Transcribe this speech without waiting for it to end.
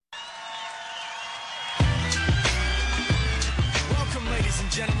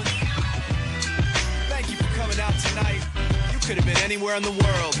tonight. You could have been anywhere in the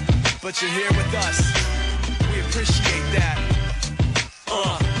world, but you're here with us. We appreciate that.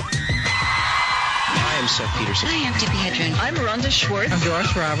 Hi, I'm Seth Peterson. Hi, I'm Tippi Hedren. I'm Rhonda Schwartz. I'm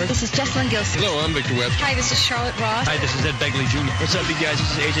Doris Roberts. This is Jessalyn Gilson. Hello, I'm Victor Webb. Hi, this is Charlotte Ross. Hi, this is Ed Begley Jr. What's up, you guys?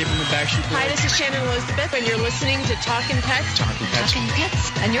 This is AJ from the Backstreet Boys. Hi, this is Shannon Elizabeth, and you're listening to Talkin Pets. Talkin Pets. Talkin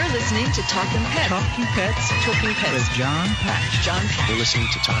Pets. And you're listening to Talkin Pets. Talkin Pets. Talkin Pets. With John Patch. John Patch. You're listening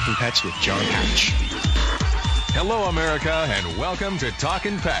to Talkin Pets with John Patch. Hello, America, and welcome to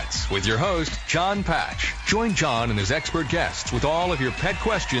Talkin Pets with your host, John Patch. Join John and his expert guests with all of your pet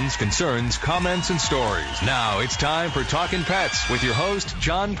questions, concerns, comments, and stories. Now it's time for Talkin Pets with your host,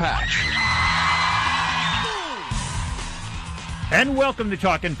 John Patch. And welcome to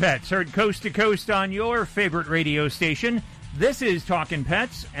Talkin Pets, heard coast to coast on your favorite radio station. This is Talkin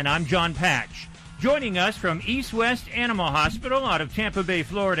Pets, and I'm John Patch. Joining us from East West Animal Hospital out of Tampa Bay,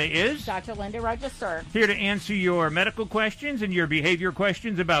 Florida is Dr. Linda Register. Here to answer your medical questions and your behavior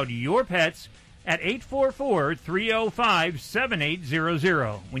questions about your pets at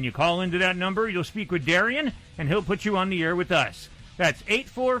 844-305-7800. When you call into that number, you'll speak with Darian, and he'll put you on the air with us. That's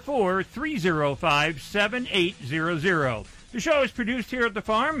 844-305-7800. The show is produced here at the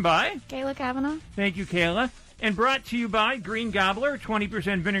farm by Kayla Kavanaugh. Thank you, Kayla. And brought to you by Green Gobbler,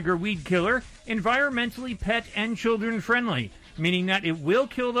 20% vinegar weed killer, environmentally pet and children friendly, meaning that it will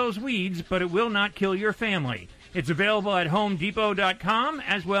kill those weeds, but it will not kill your family. It's available at HomeDepot.com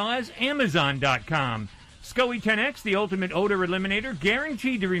as well as Amazon.com. Scully 10X, the ultimate odor eliminator,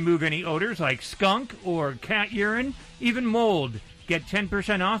 guaranteed to remove any odors like skunk or cat urine, even mold. Get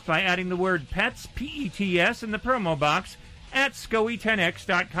 10% off by adding the word PETS, P-E-T-S, in the promo box at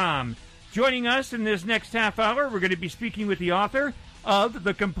Scully10X.com. Joining us in this next half hour, we're going to be speaking with the author of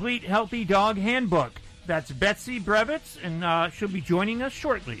the Complete Healthy Dog Handbook. That's Betsy Brevitz, and she'll be joining us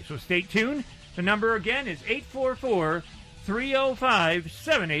shortly, so stay tuned. The number again is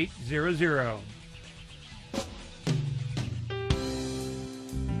 844-305-7800.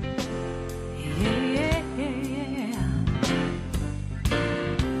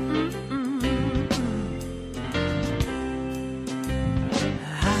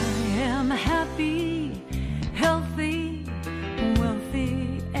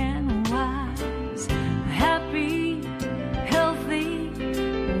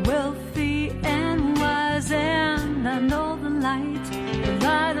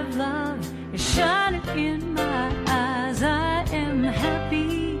 Shining in my eyes, I am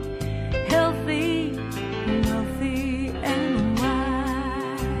happy, healthy, wealthy, and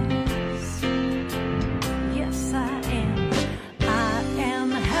wise. Yes, I am. I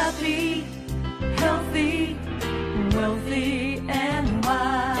am happy, healthy, wealthy, and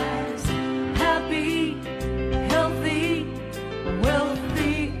wise. Happy, healthy,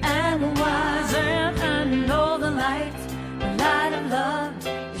 wealthy, and wise. And I know the light of love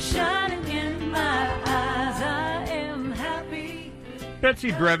is shining.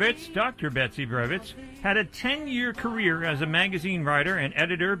 Betsy Brevitz, Dr. Betsy Brevitz, had a 10-year career as a magazine writer and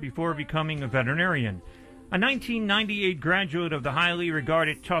editor before becoming a veterinarian. A 1998 graduate of the highly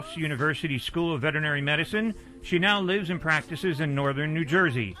regarded Tufts University School of Veterinary Medicine, she now lives and practices in northern New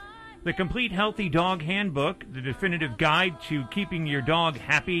Jersey. The Complete Healthy Dog Handbook, the definitive guide to keeping your dog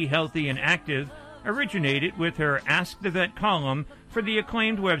happy, healthy, and active, originated with her Ask the Vet column for the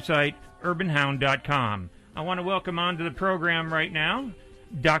acclaimed website urbanhound.com. I want to welcome onto the program right now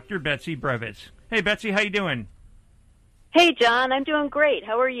Dr. Betsy Brevitz. Hey, Betsy, how you doing? Hey, John, I'm doing great.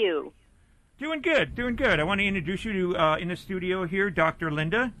 How are you? Doing good, doing good. I want to introduce you to, in the studio here, Dr.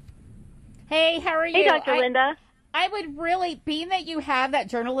 Linda. Hey, how are you? Hey, Dr. Linda. I would really, being that you have that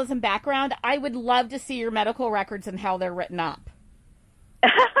journalism background, I would love to see your medical records and how they're written up.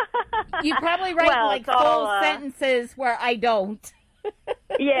 You probably write full sentences where I don't.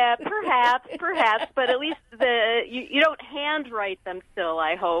 Yeah, perhaps, but at least you don't handwrite them still.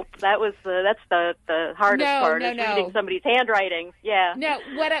 I hope that's the hardest part is reading somebody's handwriting. Yeah. No,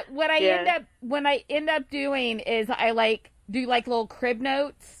 what I end up doing is I do little crib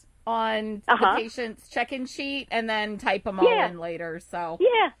notes on the patient's check-in sheet and then type them all in later. So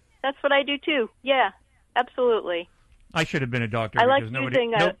yeah, that's what I do too. Yeah, absolutely. I should have been a doctor. I like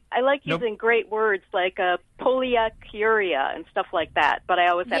using great words like polyacuria and stuff like that, but I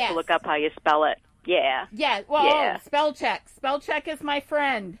always have to look up how you spell it. Yeah. Yeah. Well, spell check. Spell check is my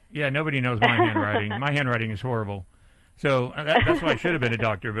friend. Yeah. Nobody knows my handwriting. My handwriting is horrible. So that's why I should have been a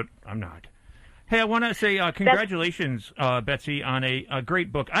doctor, but I'm not. Hey, I want to say congratulations, Betsy, on a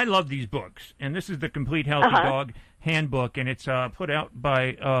great book. I love these books, and this is the Complete Healthy Dog Handbook, and it's put out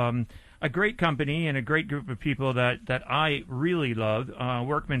by a great company and a great group of people that I really love,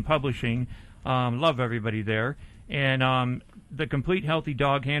 Workman Publishing. Love everybody there. And the Complete Healthy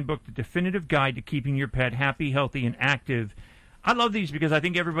Dog Handbook, the definitive guide to keeping your pet happy, healthy, and active. I love these because I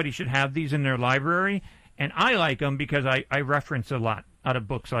think everybody should have these in their library. And I like them because I reference a lot out of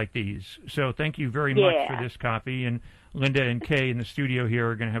books like these. So thank you very much for this copy. And Linda and Kay in the studio here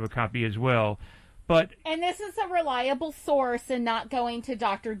are going to have a copy as well. And this is a reliable source and not going to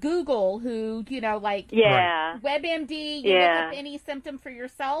Dr. Google, who, like WebMD, you look up any symptom for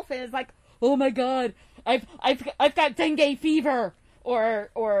yourself and it's like, oh my God, I've got dengue fever or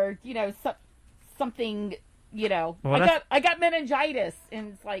something, well, I got meningitis,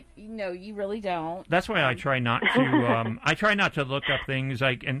 and it's like, you really don't. That's why I try not to look up things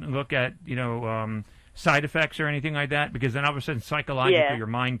and look at, side effects or anything like that, because then all of a sudden psychologically your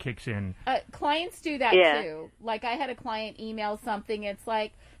mind kicks in. Clients do that too. Like I had a client email something. It's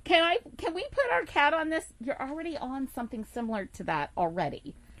like, can we put our cat on this? You're already on something similar to that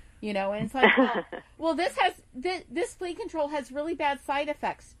already, and it's like, well, this flea control has really bad side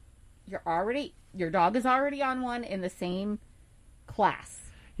effects. Your dog is already on one in the same class.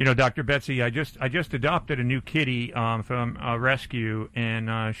 Dr. Betsy, I just adopted a new kitty from a rescue,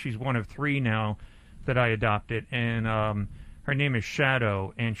 and she's one of 3 now that I adopted, and her name is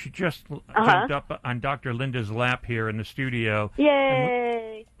Shadow, and she just jumped up on Dr. Linda's lap here in the studio.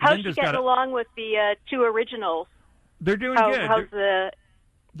 Yay! How's she getting along with the 2 originals? They're doing good. How's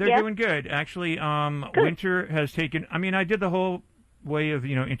They're doing good. Actually, Winter has taken... I did the whole way of,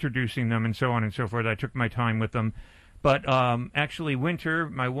 introducing them and so on and so forth. I took my time with them. But actually, Winter,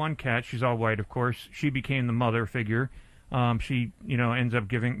 my one cat, she's all white, of course, she became the mother figure. She, ends up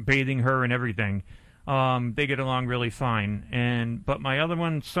bathing her and everything. They get along really fine. But my other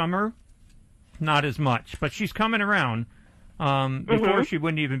one, Summer, not as much. But she's coming around. Before she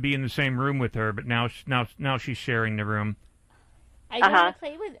wouldn't even be in the same room with her, but now she's sharing the room. I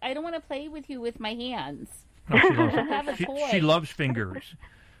don't want to play with you with my hands. No, she loves fingers.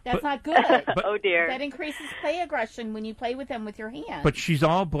 That's not good. Oh dear. That increases play aggression when you play with them with your hands. But she's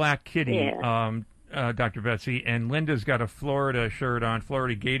all black kitty, Dr. Betsy, and Linda's got a Florida shirt on,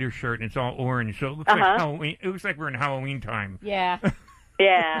 Florida Gator shirt, and it's all orange. So it looks like Halloween. It looks like we're in Halloween time. Yeah.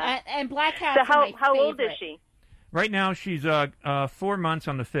 Yeah. And black cats. So how old is she? Right now she's 4 months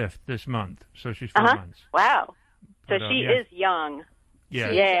on the 5th this month. So she's 4 months. Wow. So she is young.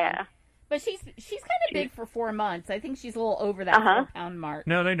 Yeah. Yeah. But she's kind of big for 4 months. I think she's a little over that 4-pound mark.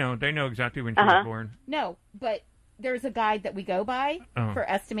 No, they know. They know exactly when she was born. No, but there's a guide that we go by for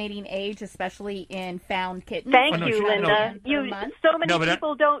estimating age, especially in found kittens. Thank you, Linda. So many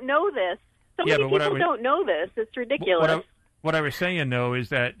people don't know this. So many people don't know this. It's ridiculous. What I was saying, though, is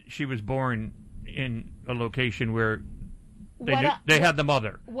that she was born in a location where they had the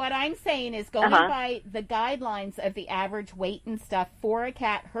mother. What I'm saying is going by the guidelines of the average weight and stuff for a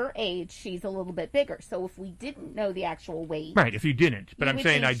cat her age, she's a little bit bigger. So if we didn't know the actual weight. Right, if you didn't. But I'm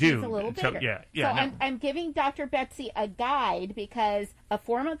saying I do. She's a little bigger. So I'm giving Dr. Betsy a guide because a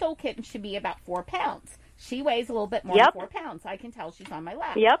 4-month-old kitten should be about 4 pounds. She weighs a little bit more than 4 pounds. I can tell she's on my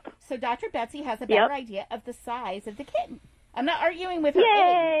lap. Yep. So Dr. Betsy has a better idea of the size of the kitten. I'm not arguing with her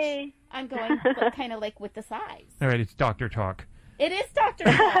age. I'm going kind of like with the size. All right, it's doctor talk. It is doctor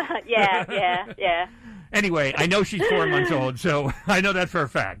talk. Yeah. Anyway, I know she's 4 months old, so I know that for a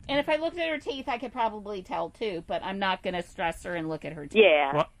fact. And if I looked at her teeth, I could probably tell, too, but I'm not going to stress her and look at her teeth.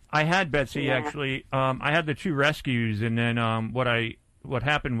 Yeah. Well, I had Betsy, actually. I had the 2 rescues, and then what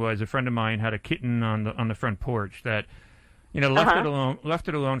happened was a friend of mine had a kitten on the front porch that... left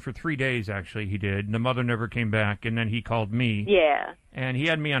it alone for 3 days, actually, he did. The mother never came back, and then he called me. Yeah. And he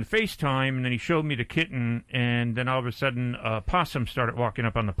had me on FaceTime, and then he showed me the kitten, and then all of a sudden, a possum started walking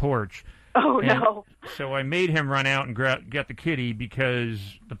up on the porch. Oh, no. So I made him run out and get the kitty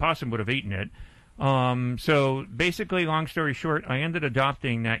because the possum would have eaten it. So basically, long story short, I ended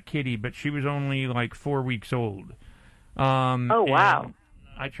adopting that kitty, but she was only like 4 weeks old. Oh, wow.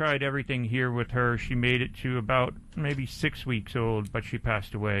 I tried everything here with her. She made it to about maybe 6 weeks old, but she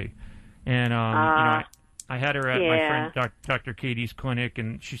passed away. And I had her at my friend Dr. Katie's clinic,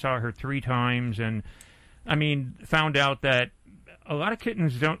 and she saw her 3 times. And found out that a lot of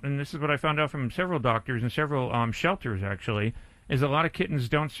kittens don't. And this is what I found out from several doctors and several shelters actually. Is a lot of kittens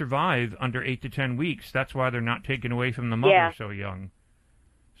don't survive under 8 to 10 weeks. That's why they're not taken away from the mother so young.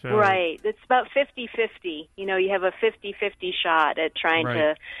 So, right. It's about 50-50. You have a 50-50 shot at trying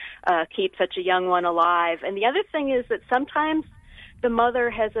to keep such a young one alive. And the other thing is that sometimes the mother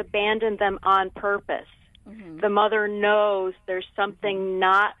has abandoned them on purpose. Mm-hmm. The mother knows there's something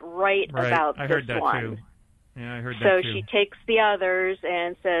not right about I heard this that one. Too. Yeah, I heard that so too. She takes the others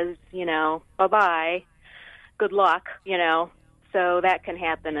and says, bye-bye, good luck, So that can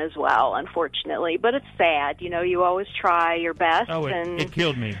happen as well, unfortunately. But it's sad. You know, you always try your best. Oh, it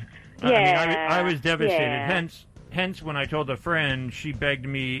killed me. Yeah. I was devastated. Yeah. Hence, when I told a friend, she begged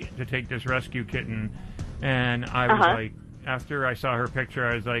me to take this rescue kitten. And I was like, after I saw her picture,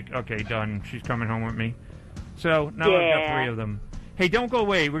 I was like, okay, done. She's coming home with me. So now I've got 3 of them. Hey, don't go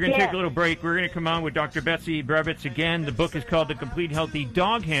away. We're going to take a little break. We're going to come on with Dr. Betsy Brevitz again. The book is called The Complete Healthy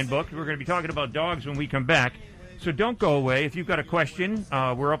Dog Handbook. We're going to be talking about dogs when we come back. So don't go away. If you've got a question,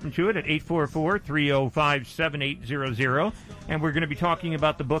 we're open to it at 844-305-7800. And we're going to be talking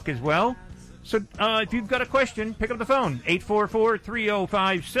about the book as well. So if you've got a question, pick up the phone,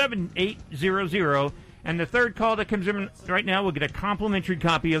 844-305-7800. And the third call that comes in right now will get a complimentary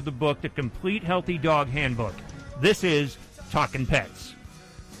copy of the book, The Complete Healthy Dog Handbook. This is Talkin Pets.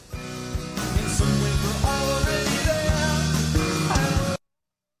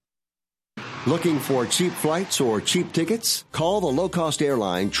 Looking for cheap flights or cheap tickets? Call the low-cost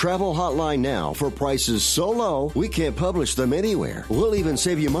airline travel hotline now for prices so low we can't publish them anywhere. We'll even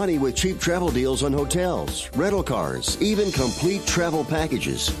save you money with cheap travel deals on hotels, rental cars, even complete travel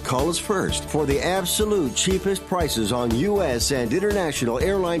packages. Call us first for the absolute cheapest prices on U.S. and international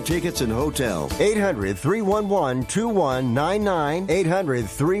airline tickets and hotels. 800-311-2199.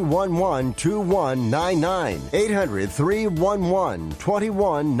 800-311-2199.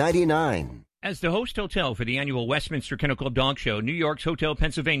 800-311-2199. As the host hotel for the annual Westminster Kennel Club Dog Show, New York's Hotel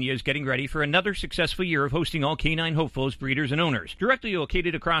Pennsylvania is getting ready for another successful year of hosting all canine hopefuls, breeders, and owners. Directly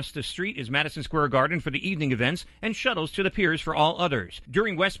located across the street is Madison Square Garden for the evening events and shuttles to the piers for all others.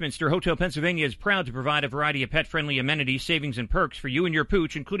 During Westminster, Hotel Pennsylvania is proud to provide a variety of pet-friendly amenities, savings, and perks for you and your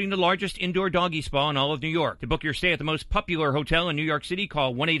pooch, including the largest indoor doggy spa in all of New York. To book your stay at the most popular hotel in New York City,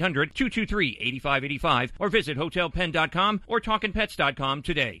 call 1-800-223-8585 or visit hotelpenn.com or talkinpets.com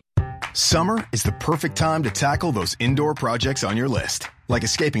today. Summer is the perfect time to tackle those indoor projects on your list, like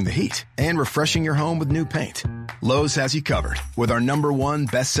escaping the heat and refreshing your home with new paint. Lowe's has you covered with our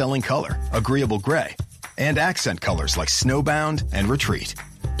 #1 best-selling color, Agreeable Gray, and accent colors like Snowbound and Retreat.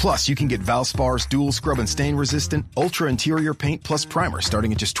 Plus, you can get Valspar's dual scrub and stain resistant ultra interior paint plus primer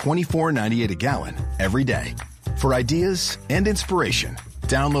starting at just $24.98 a gallon every day. For ideas and inspiration,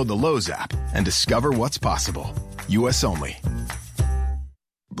 download the Lowe's app and discover what's possible. U.S. only.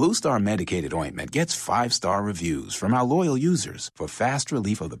 Blue Star Medicated Ointment gets 5-star reviews from our loyal users for fast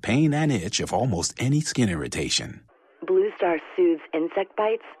relief of the pain and itch of almost any skin irritation. Blue Star soothes insect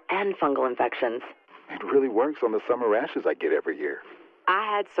bites and fungal infections. It really works on the summer rashes I get every year.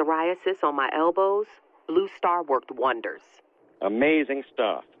 I had psoriasis on my elbows. Blue Star worked wonders. Amazing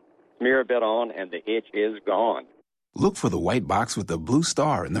stuff. Smear a bit on and the itch is gone. Look for the white box with the Blue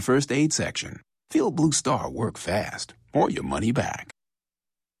Star in the first aid section. Feel Blue Star work fast or your money back.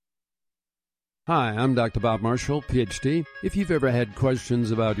 Hi, I'm Dr. Bob Marshall, Ph.D. If you've ever had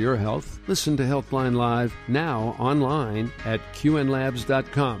questions about your health, listen to Healthline Live now online at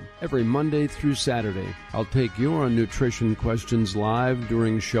qnlabs.com every Monday through Saturday. I'll take your nutrition questions live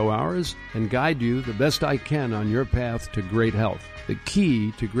during show hours and guide you the best I can on your path to great health. The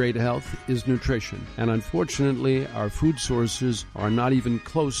key to great health is nutrition, and unfortunately, our food sources are not even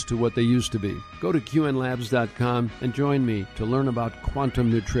close to what they used to be. Go to qnlabs.com and join me to learn about quantum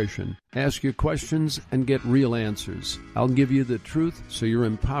nutrition. Ask your questions and get real answers. I'll give you the truth so you're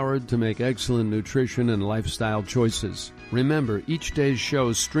empowered to make excellent nutrition and lifestyle choices. Remember, each day's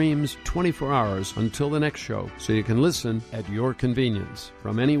show streams 24 hours until the next show, so you can listen at your convenience,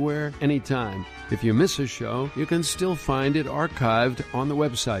 from anywhere, anytime. If you miss a show, you can still find it archived on the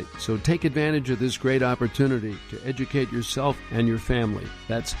website. So take advantage of this great opportunity to educate yourself and your family.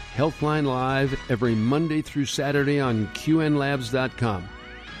 That's Healthline Live every Monday through Saturday on qnlabs.com.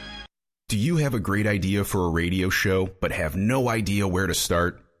 Do you have a great idea for a radio show but have no idea where to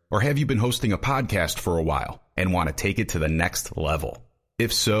start? Or have you been hosting a podcast for a while and want to take it to the next level?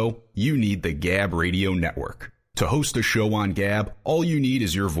 If so, you need the Gab Radio Network. To host a show on Gab, all you need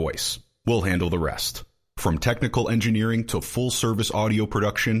is your voice. We'll handle the rest. From technical engineering to full-service audio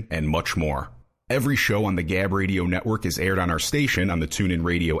production and much more. Every show on the Gab Radio Network is aired on our station on the TuneIn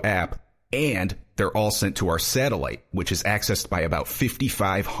Radio app, and they're all sent to our satellite, which is accessed by about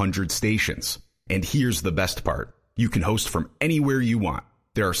 5,500 stations. And here's the best part. You can host from anywhere you want.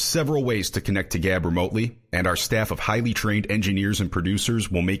 There are several ways to connect to Gab remotely, and our staff of highly trained engineers and producers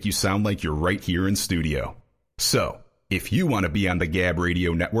will make you sound like you're right here in studio. So, if you want to be on the Gab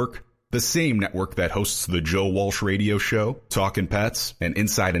Radio Network, the same network that hosts the Joe Walsh Radio Show, Talkin Pets, and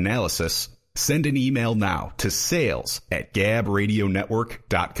Inside Analysis, send an email now to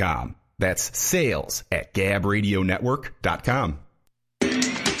sales@gabradionetwork.com. That's sales@gabradionetwork.com.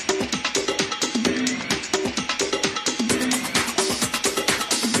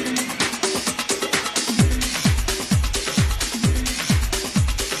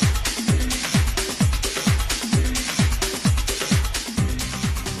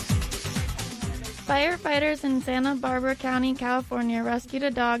 Firefighters in Santa Barbara County, California, rescued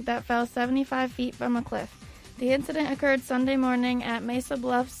a dog that fell 75 feet from a cliff. The incident occurred Sunday morning at Mesa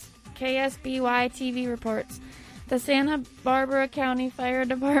Bluffs, KSBY TV reports. The Santa Barbara County Fire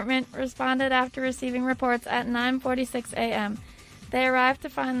Department responded after receiving reports at 9:46 a.m. They arrived to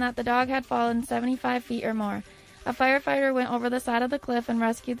find that the dog had fallen 75 feet or more. A firefighter went over the side of the cliff and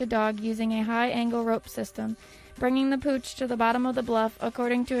rescued the dog using a high-angle rope system, bringing the pooch to the bottom of the bluff,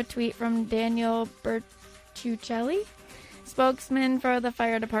 according to a tweet from Daniel Bertuccelli, spokesman for the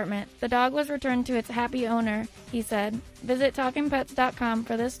fire department. The dog was returned to its happy owner, he said. Visit talkinpets.com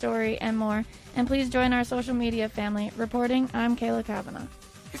for this story and more, and please join our social media family. Reporting, I'm Kayla Kavanaugh.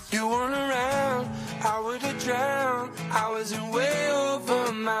 If you weren't around, I would have drowned. I wasn't way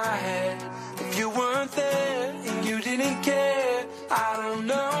over my head. If you weren't there and you didn't care, I don't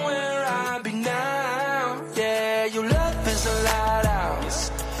know where I'd be now. Yeah, your love is a lighthouse,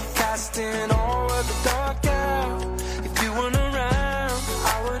 casting all of the dark out. If you weren't around,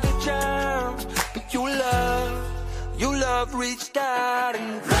 I would have drowned. But your love reached out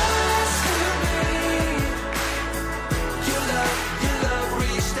and rescued me. Your love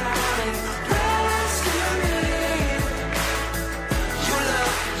reached out and rescued me. Your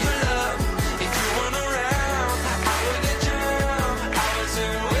love, if you weren't around, I would have drowned. I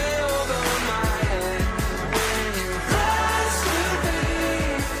wasn't way over my head when you rescued me.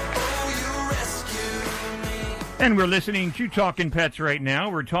 Oh, you rescued me. And we're listening to Talkin Pets right now.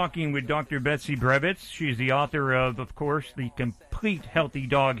 We're talking with Dr. Betsy Brevitz. She's the author of course, the Complete Healthy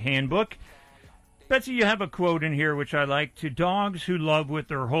Dog Handbook. Betsy, you have a quote in here which I like. To dogs who love with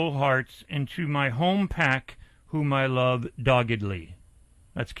their whole hearts, and to my home pack whom I love doggedly.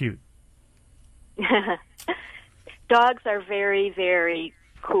 That's cute. Dogs are very, very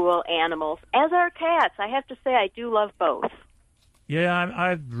cool animals, as are cats. I have to say I do love both. Yeah,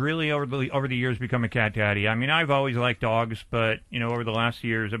 I've really over the years become a cat daddy. I mean, I've always liked dogs, but over the last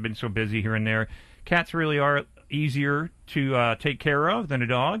years I've been so busy here and there. Cats really are easier to take care of than a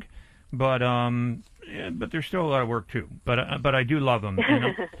dog, but there's still a lot of work too. But I do love them.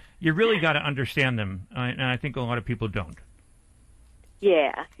 You really got to understand them, and I think a lot of people don't.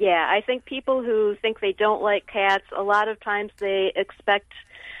 Yeah. I think people who think they don't like cats, a lot of times they expect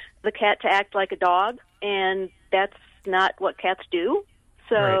the cat to act like a dog, and that's not what cats do.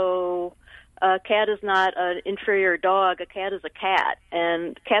 So a cat is not an inferior dog. A cat is a cat.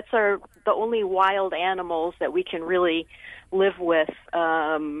 And cats are the only wild animals that we can really live with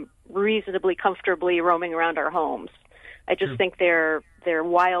reasonably comfortably roaming around our homes. I just think their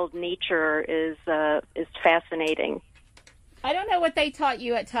wild nature is fascinating. I don't know what they taught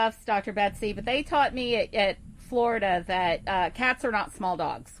you at Tufts, Dr. Betsy, but they taught me at Florida that cats are not small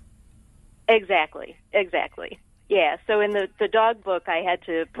dogs. Exactly. Yeah, so in the dog book, I had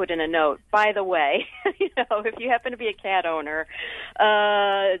to put in a note. By the way, if you happen to be a cat owner,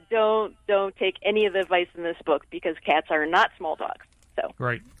 don't take any of the advice in this book because cats are not small dogs. So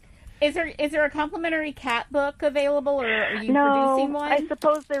right. Is there a complimentary cat book available, or are you producing one? I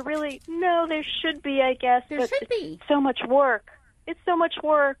suppose there should be, I guess. There should be. It's so much work.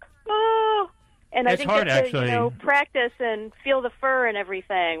 Oh. And it's I think hard, to actually. practice and feel the fur and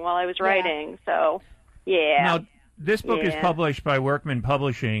everything while I was writing. So, yeah. Now, this book is published by Workman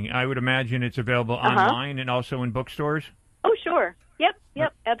Publishing. I would imagine it's available online and also in bookstores. Oh, sure. Yep.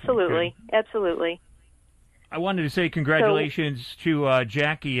 Absolutely. Okay. Absolutely. I wanted to say congratulations to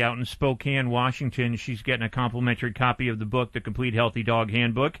Jackie out in Spokane, Washington. She's getting a complimentary copy of the book, The Complete Healthy Dog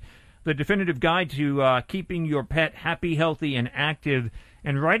Handbook, the definitive guide to keeping your pet happy, healthy, and active.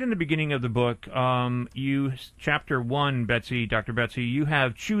 And right in the beginning of the book, chapter 1, Dr. Betsy, you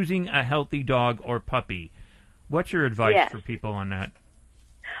have choosing a healthy dog or puppy. What's your advice for people on that?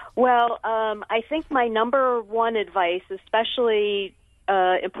 Well, I think my number one advice, especially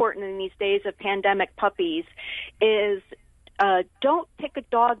important in these days of pandemic puppies, is don't pick a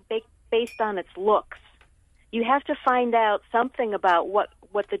dog based on its looks. You have to find out something about what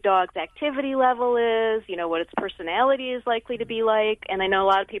the dog's activity level is, what its personality is likely to be like. And I know a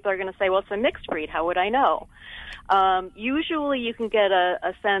lot of people are going to say, well, it's a mixed breed. How would I know? Usually you can get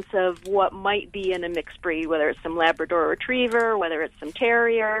a sense of what might be in a mixed breed, whether it's some Labrador Retriever, whether it's some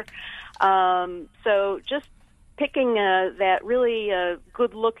Terrier. So just picking that really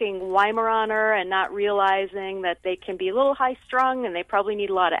good-looking Weimaraner and not realizing that they can be a little high-strung and they probably need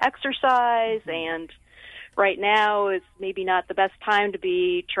a lot of exercise, and right now is maybe not the best time to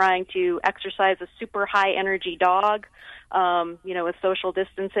be trying to exercise a super high-energy dog, with social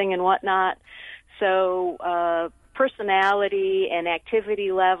distancing and whatnot. So personality and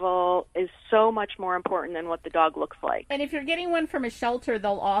activity level is so much more important than what the dog looks like. And if you're getting one from a shelter,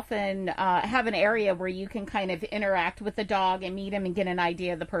 they'll often have an area where you can kind of interact with the dog and meet him and get an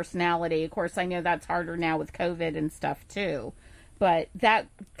idea of the personality. Of course, I know that's harder now with COVID and stuff too, but that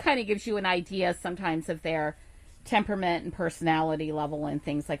kind of gives you an idea sometimes of their temperament and personality level and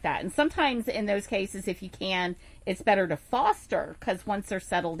things like that. And sometimes in those cases, if you can, it's better to foster, because once they're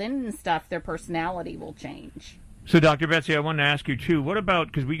settled in and stuff, their personality will change. So, Dr. Betsy, I wanted to ask you, too, what about,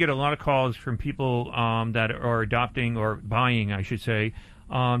 because we get a lot of calls from people that are adopting or buying, I should say,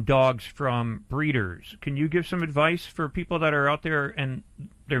 dogs from breeders. Can you give some advice for people that are out there and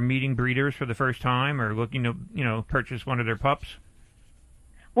they're meeting breeders for the first time or looking to, purchase one of their pups?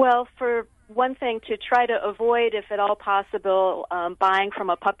 Well, for one thing, to try to avoid, if at all possible, buying from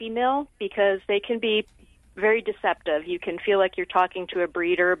a puppy mill, because they can be very deceptive. You can feel like you're talking to a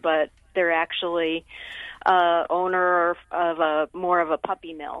breeder, but they're actually owner of more of a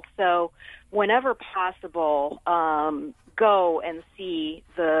puppy mill. So whenever possible, go and see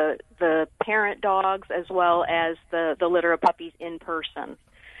the parent dogs as well as the litter of puppies in person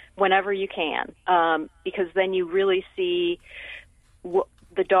whenever you can, because then you really see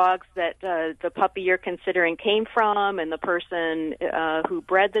the dogs that the puppy you're considering came from, and the person who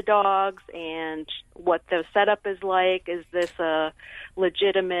bred the dogs, and what the setup is like. Is this a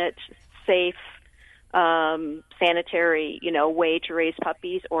legitimate, safe, sanitary, way to raise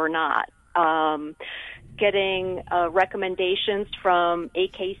puppies or not? Getting recommendations from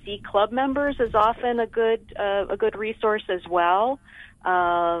AKC club members is often a good resource as well.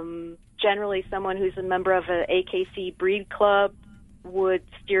 Generally, someone who's a member of an AKC breed club would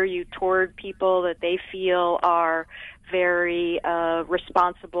steer you toward people that they feel are very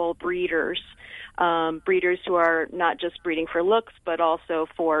responsible breeders. Breeders who are not just breeding for looks, but also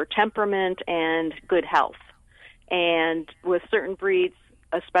for temperament and good health. And with certain breeds,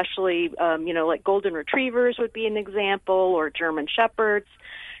 especially, like golden retrievers would be an example, or German shepherds,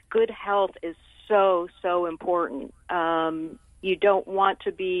 good health is so, so important. You don't want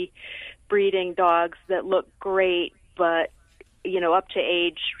to be breeding dogs that look great, but, up to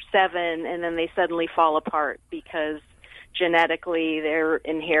age 7, and then they suddenly fall apart because genetically they're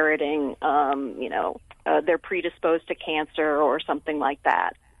inheriting, they're predisposed to cancer or something like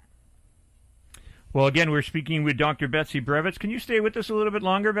that. Well, again, we're speaking with Dr. Betsy Brevitz. Can you stay with us a little bit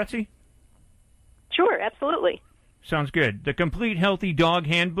longer, Betsy? Sure, absolutely. Sounds good. The Complete Healthy Dog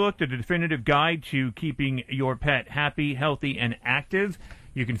Handbook, the definitive guide to keeping your pet happy, healthy, and active.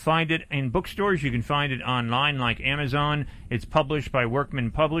 You can find it in bookstores. You can find it online like Amazon. It's published by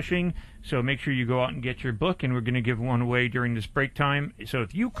Workman Publishing. So make sure you go out and get your book, and we're going to give one away during this break time. So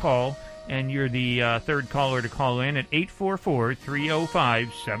if you call, and you're the third caller to call in at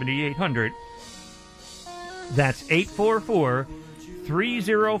 844-305-7800, that's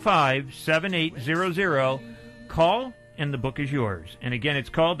 844-305-7800. Call, and the book is yours. And again, it's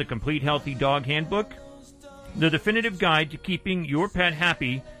called The Complete Healthy Dog Handbook, the definitive guide to keeping your pet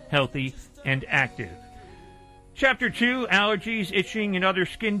happy, healthy, and active. Chapter 2, allergies, itching, and other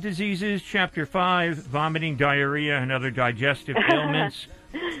skin diseases. Chapter 5, vomiting, diarrhea, and other digestive ailments.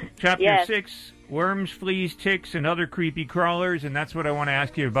 Chapter 6, worms, fleas, ticks, and other creepy crawlers. And that's what I want to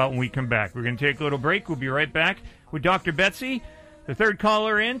ask you about when we come back. We're going to take a little break. We'll be right back with Dr. Betsy. The third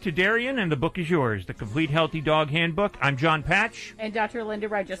caller in to Darian, and the book is yours. The Complete Healthy Dog Handbook. I'm John Patch. And Dr. Linda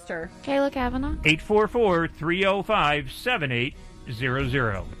Register. Kayla Kavanaugh.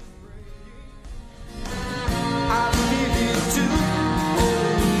 844-305-7800.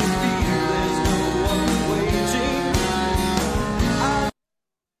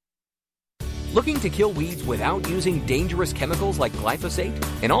 Looking to kill weeds without using dangerous chemicals like glyphosate?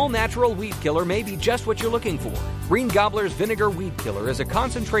 An all-natural weed killer may be just what you're looking for. Green Gobbler's Vinegar Weed Killer is a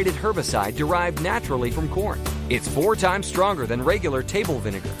concentrated herbicide derived naturally from corn. It's 4 times stronger than regular table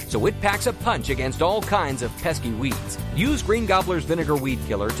vinegar, so it packs a punch against all kinds of pesky weeds. Use Green Gobbler's Vinegar Weed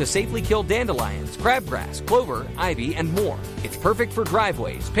Killer to safely kill dandelions, crabgrass, clover, ivy, and more. It's perfect for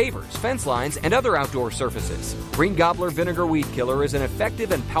driveways, pavers, fence lines, and other outdoor surfaces. Green Gobbler Vinegar Weed Killer is an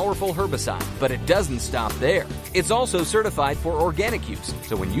effective and powerful herbicide, but it doesn't stop there. It's also certified for organic use,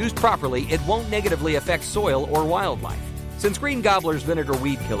 so when used properly, it won't negatively affect soil or wildlife. Since Green Gobbler's Vinegar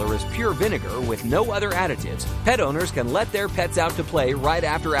Weed Killer is pure vinegar with no other additives, pet owners can let their pets out to play right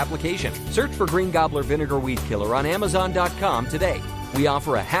after application. Search for Green Gobbler Vinegar Weed Killer on Amazon.com today. We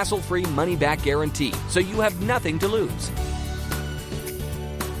offer a hassle-free money-back guarantee, so you have nothing to lose.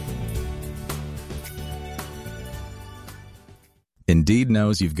 Indeed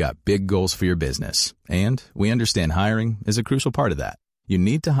knows you've got big goals for your business, and we understand hiring is a crucial part of that. You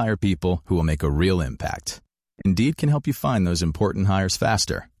need to hire people who will make a real impact. Indeed can help you find those important hires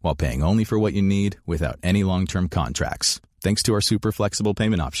faster while paying only for what you need without any long-term contracts. Thanks to our super flexible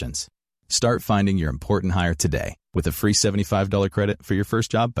payment options. Start finding your important hire today with a free $75 credit for your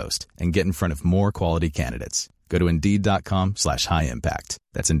first job post and get in front of more quality candidates. Go to Indeed.com/high impact.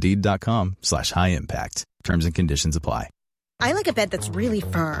 That's Indeed.com/high impact. Terms and conditions apply. I like a bed that's really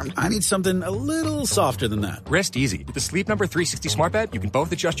firm. I need something a little softer than that. Rest easy. With the Sleep Number 360 smart bed, you can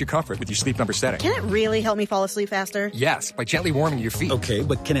both adjust your comfort with your Sleep Number setting. Can it really help me fall asleep faster? Yes, by gently warming your feet. Okay,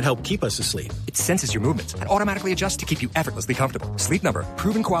 but can it help keep us asleep? It senses your movements and automatically adjusts to keep you effortlessly comfortable. Sleep Number,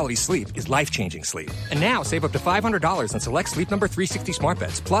 proven quality sleep is life-changing sleep. And now save up to $500 on select Sleep Number 360 smart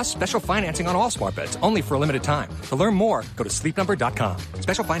beds, plus special financing on all smart beds, only for a limited time. To learn more, go to sleepnumber.com.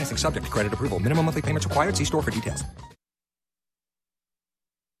 Special financing subject to credit approval. Minimum monthly payments required. See store for details.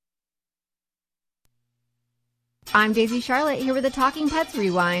 I'm Daisy Charlotte here with the Talking Pets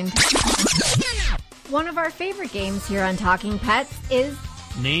Rewind. One of our favorite games here on Talking Pets is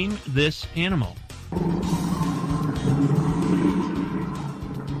Name This Animal.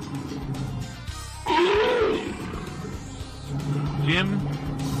 Jim,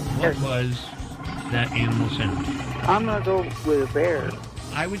 what was that animal sound? I'm going to go with a bear.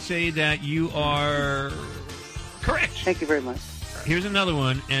 I would say that you are correct. Thank you very much. Here's another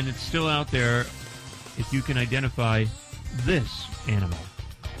one, and it's still out there. If you can identify this animal.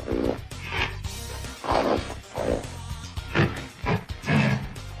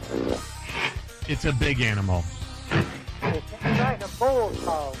 It's a big animal. It's like a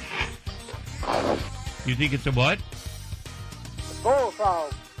bullfrog. You think it's a what? A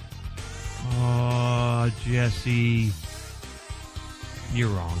bullfrog. Oh, Jesse. You're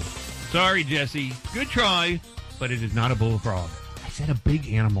wrong. Sorry, Jesse. Good try, but it is not a bullfrog. I said a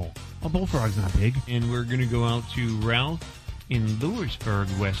big animal. A bullfrog's not big. And we're going to go out to Ralph in Lewisburg,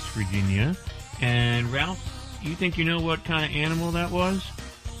 West Virginia. And Ralph, you think you know what kind of animal that was?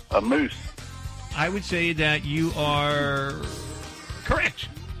 A moose. I would say that you are correct.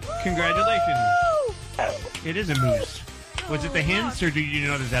 Congratulations. It is a moose. Was it the hints, or did you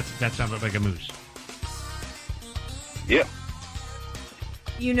know that sounded like a moose? Yeah.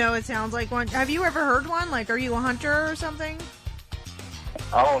 You know it sounds like one. Have you ever heard one? Like, are you a hunter or something?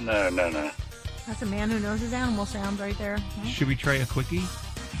 Oh, no. That's a man who knows his animal sounds right there. Should we try a quickie?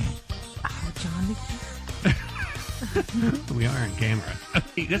 Oh, John. We are on camera.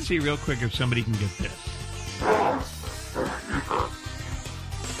 Let's see real quick if somebody can get this.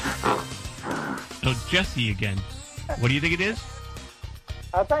 Oh, Jesse again. What do you think it is?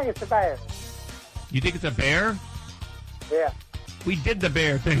 I think it's a bear. You think it's a bear? Yeah. We did the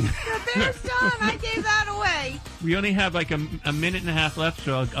bear thing. The bear's done. I gave that away. We only have like a minute and a half left,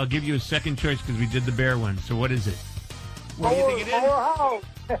 so I'll give you a second choice because we did the bear one. So what is it? What do you think it is? Hog.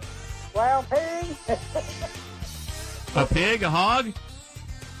 Wild pig. A pig? A hog?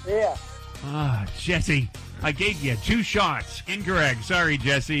 Yeah. Ah, Jesse. I gave you 2 shots. Incorrect. Sorry,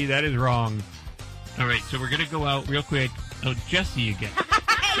 Jesse. That is wrong. All right, so we're going to go out real quick. Oh, Jesse again.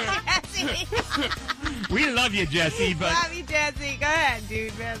 Jesse. We love you, Jesse, but... Love you, Jesse. Go ahead,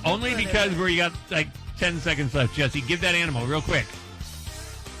 dude. Man. Only because we got like 10 seconds left. Jesse, give that animal real quick.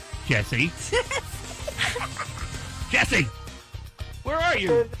 Jesse. Jesse! Where are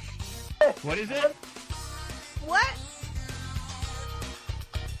you? What is it? What?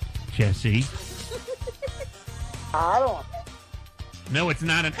 Jesse. I don't know. No, it's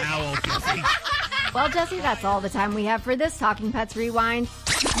not an owl, Jesse. Well, Jesse, that's all the time we have for this Talking Pets Rewind.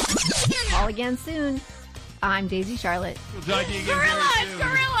 Call again soon. I'm Daisy Charlotte. We'll talk to you again Gorilla! very soon.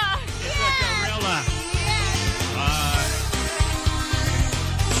 Gorilla! It's a gorilla. Bye.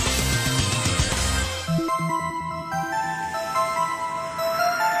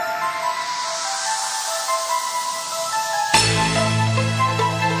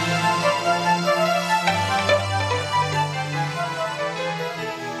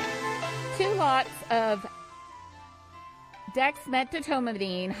 Of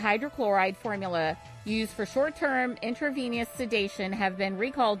dexmedetomidine hydrochloride formula used for short-term intravenous sedation have been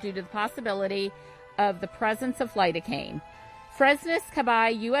recalled due to the possibility of the presence of lidocaine. Fresnes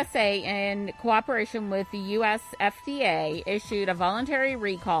Cabay USA, in cooperation with the U.S. FDA, issued a voluntary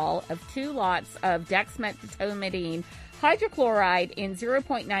recall of 2 lots of dexmedetomidine hydrochloride in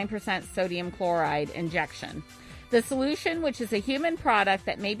 0.9% sodium chloride injection. The solution, which is a human product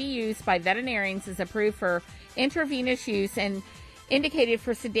that may be used by veterinarians, is approved for intravenous use and indicated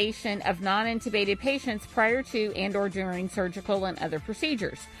for sedation of non-intubated patients prior to and or during surgical and other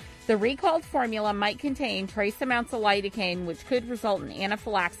procedures. The recalled formula might contain trace amounts of lidocaine, which could result in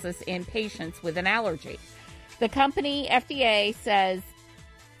anaphylaxis in patients with an allergy. The company, FDA, says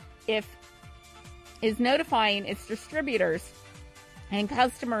if is notifying its distributors and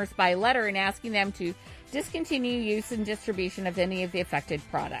customers by letter and asking them to discontinue use and distribution of any of the affected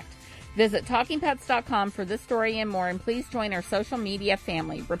product. Visit TalkingPets.com for this story and more, and please join our social media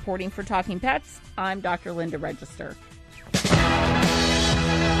family. Reporting for Talking Pets, I'm Dr. Linda Register.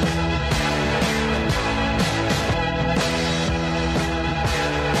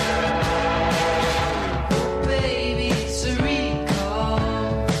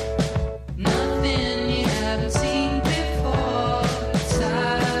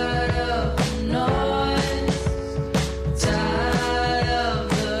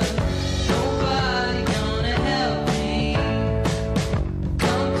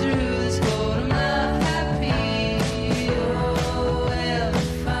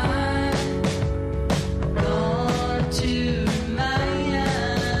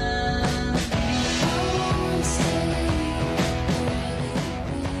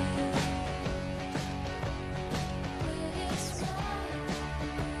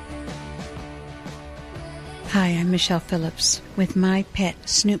 Hi, I'm Michelle Phillips with my pet,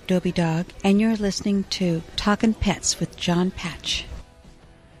 Snoop Dobie Dog, and you're listening to Talkin Pets with John Patch.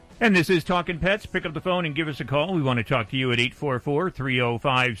 And this is Talkin Pets. Pick up the phone and give us a call. We want to talk to you at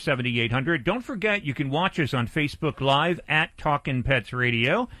 844-305-7800. Don't forget, you can watch us on Facebook Live at Talkin Pets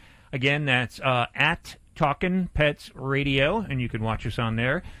Radio. Again, that's at Talkin Pets Radio, and you can watch us on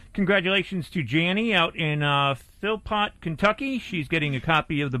there. Congratulations to Janny out in Philpott, Kentucky. She's getting a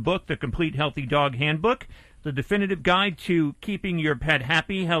copy of the book, The Complete Healthy Dog Handbook, The Definitive Guide to Keeping Your Pet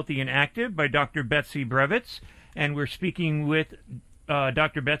Happy, Healthy, and Active by Dr. Betsy Brevitz. And we're speaking with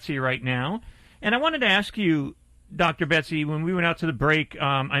Dr. Betsy right now. And I wanted to ask you, Dr. Betsy, when we went out to the break,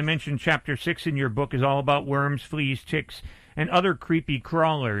 I mentioned Chapter 6 in your book is all about worms, fleas, ticks, and other creepy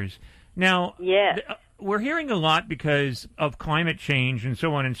crawlers. Now, we're hearing a lot because of climate change and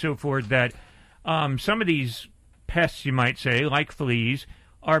so on and so forth that some of these pests, you might say, like fleas,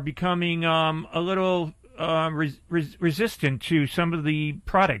 are becoming a little resistant to some of the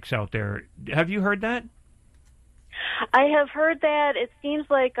products out there. Have you heard that? I have heard that. It seems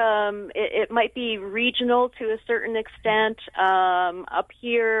like it might be regional to a certain extent. Up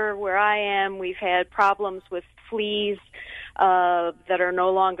here where I am, we've had problems with fleas that are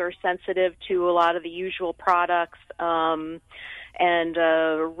no longer sensitive to a lot of the usual products. And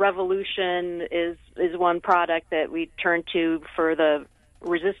Revolution is one product that we turn to for the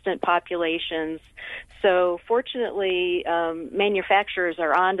resistant populations. So fortunately, manufacturers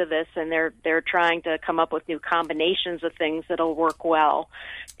are onto this, and they're trying to come up with new combinations of things that'll work well.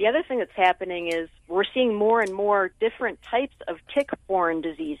 The other thing that's happening is we're seeing more and more different types of tick-borne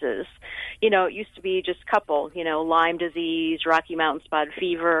diseases. You know, it used to be just a couple, Lyme disease, Rocky Mountain spotted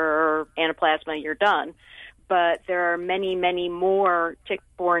fever, anaplasma, you're done. But there are many, many more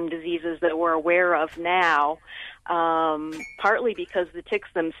tick-borne diseases that we're aware of now, partly because the ticks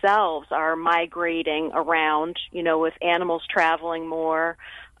themselves are migrating around, with animals traveling more,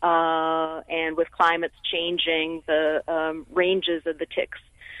 and with climates changing, the ranges of the ticks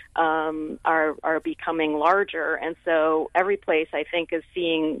are becoming larger. And so every place, I think, is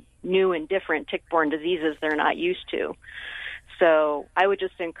seeing new and different tick-borne diseases they're not used to. So I would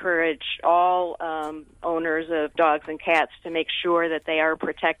just encourage all owners of dogs and cats to make sure that they are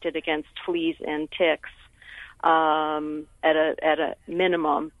protected against fleas and ticks at a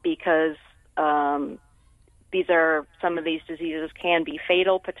minimum, because these are some of these diseases can be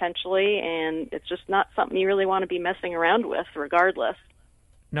fatal potentially, and it's just not something you really want to be messing around with regardless.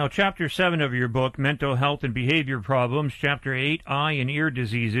 Now, Chapter 7 of your book, Mental Health and Behavior Problems, Chapter 8, Eye and Ear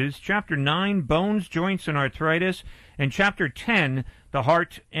Diseases, Chapter 9, Bones, Joints, and Arthritis, and Chapter 10, The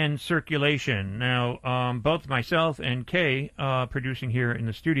Heart and Circulation. Now, both myself and Kay, producing here in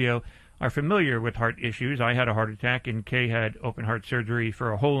the studio, are familiar with heart issues. I had a heart attack, and Kay had open heart surgery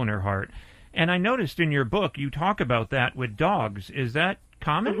for a hole in her heart. And I noticed in your book you talk about that with dogs. Is that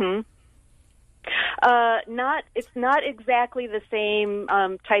common? Mm-hmm. It's not exactly the same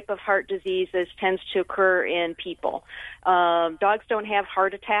type of heart disease as tends to occur in people. Dogs don't have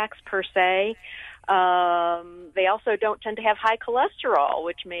heart attacks per se. They also don't tend to have high cholesterol,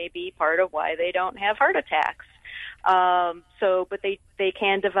 which may be part of why they don't have heart attacks. But they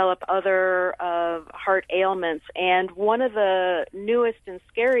can develop other heart ailments. And one of the newest and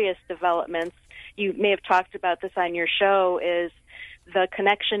scariest developments, you may have talked about this on your show, is the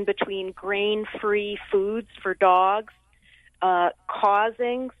connection between grain-free foods for dogs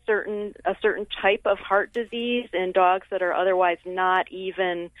causing a certain type of heart disease in dogs that are otherwise not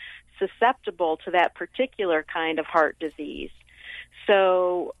even susceptible to that particular kind of heart disease.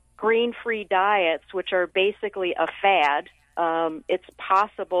 So grain-free diets, which are basically a fad, it's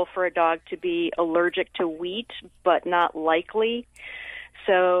possible for a dog to be allergic to wheat, but not likely.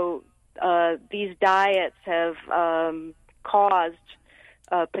 So these diets have caused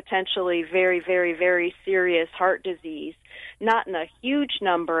potentially very, very, very serious heart disease. Not in a huge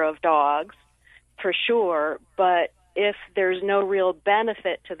number of dogs, for sure, but if there's no real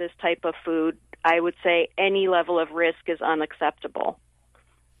benefit to this type of food, I would say any level of risk is unacceptable.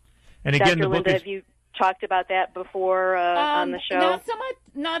 And again, Dr. Linda, have you talked about that before on the show?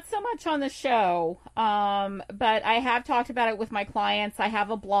 Not so much on the show, but I have talked about it with my clients. I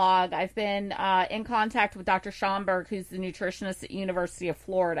have a blog. I've been in contact with Dr. Schomburg, who's the nutritionist at University of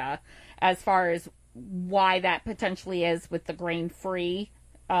Florida, as far as why that potentially is with the grain-free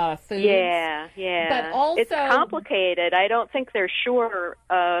foods. Yeah. But also, it's complicated. I don't think they're sure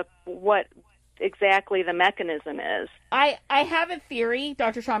what exactly the mechanism is. I have a theory.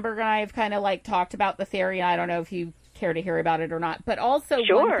 Dr. Schomburg and I have kind of like talked about the theory, and I don't know if you care to hear about it or not. But also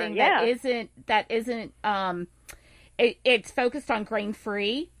one thing that isn't it's focused on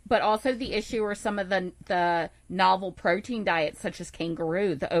grain-free, but also the issue are some of the novel protein diets, such as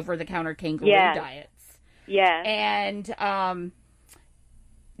kangaroo, the over-the-counter kangaroo diets. Yeah. And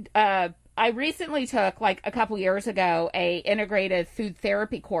I recently took, like a couple years ago, a integrative food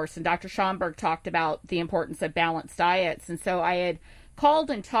therapy course, and Dr. Schomburg talked about the importance of balanced diets. And so I had called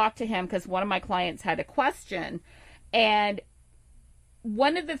and talked to him because one of my clients had a question. And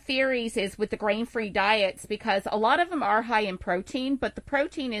one of the theories is with the grain-free diets, because a lot of them are high in protein, but the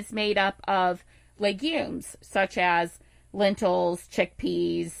protein is made up of legumes, such as lentils,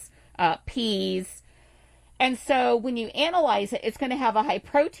 chickpeas, peas. And so when you analyze it, it's going to have a high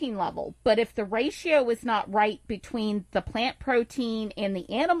protein level. But if the ratio is not right between the plant protein and the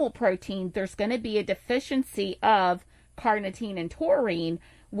animal protein, there's going to be a deficiency of carnitine and taurine,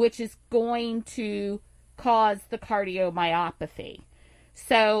 which is going to cause the cardiomyopathy.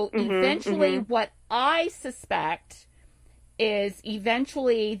 So eventually what I suspect is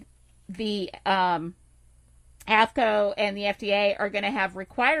eventually the AAFCO and the FDA are going to have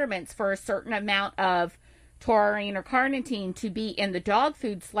requirements for a certain amount of taurine or carnitine to be in the dog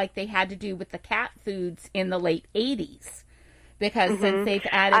foods like they had to do with the cat foods in the late 80s. Because since they've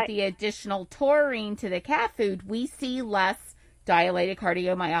added the additional taurine to the cat food, we see less dilated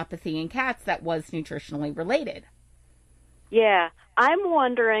cardiomyopathy in cats that was nutritionally related. Yeah. I'm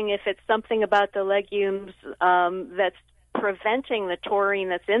wondering if it's something about the legumes that's preventing the taurine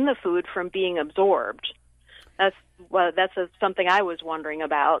that's in the food from being absorbed. That's something I was wondering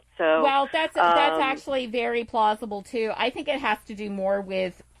about. So, well, that's actually very plausible too. I think it has to do more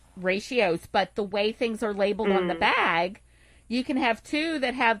with ratios, but the way things are labeled on the bag, you can have two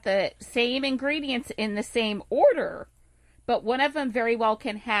that have the same ingredients in the same order, but one of them very well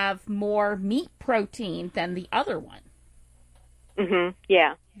can have more meat protein than the other one.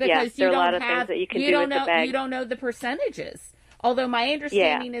 Yeah. Because there are a lot of things that you can do with the bag. You don't know the percentages. Although my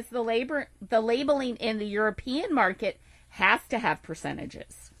understanding is the labeling in the European market has to have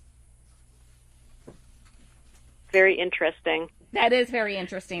percentages. Very interesting. That is very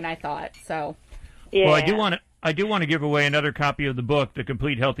interesting, I thought. So, yeah. Well, I do want to give away another copy of the book, The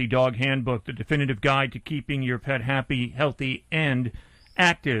Complete Healthy Dog Handbook, the definitive guide to keeping your pet happy, healthy, and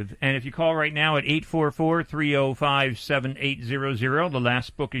active. And if you call right now at 844-305-7800, the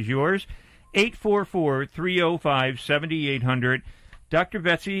last book is yours. 844-305-7800. Dr.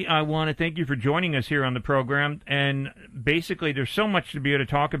 Betsy, I want to thank you for joining us here on the program. And basically, there's so much to be able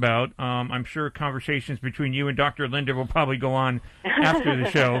to talk about. I'm sure conversations between you and Dr. Linda will probably go on after the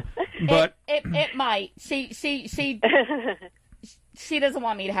show. But it might. She doesn't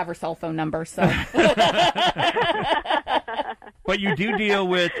want me to have her cell phone number, so. But you do deal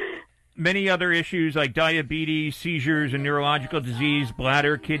with many other issues like diabetes, seizures, and neurological disease,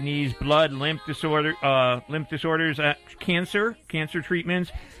 bladder, kidneys, blood, lymph disorders, cancer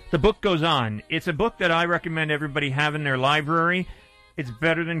treatments. The book goes on. It's a book that I recommend everybody have in their library. It's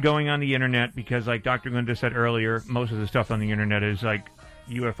better than going on the internet because, like Dr. Linda said earlier, most of the stuff on the internet is like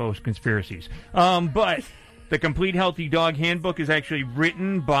UFOs, conspiracies. But the Complete Healthy Dog Handbook is actually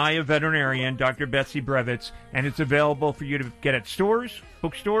written by a veterinarian, Dr. Betsy Brevitz, and it's available for you to get at stores,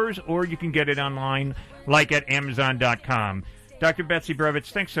 bookstores, or you can get it online, like at Amazon.com. Dr. Betsy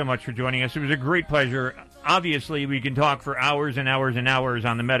Brevitz, thanks so much for joining us. It was a great pleasure. Obviously, we can talk for hours and hours and hours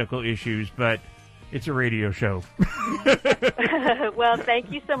on the medical issues, but it's a radio show. Well,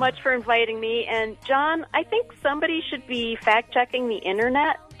 thank you so much for inviting me. And, John, I think somebody should be fact-checking the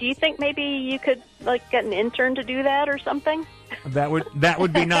internet. Do you think maybe you could get an intern to do that or something? That would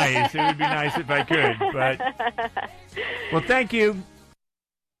be nice. It would be nice if I could. But well, thank you.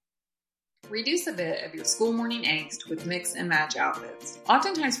 Reduce a bit of your school morning angst with mix and match outfits.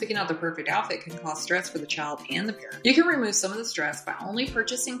 Oftentimes, picking out the perfect outfit can cause stress for the child and the parent. You can remove some of the stress by only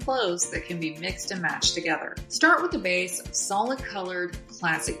purchasing clothes that can be mixed and matched together. Start with a base of solid colored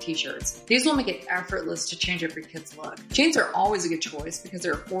classic t-shirts. These will make it effortless to change up your kid's look. Jeans are always a good choice because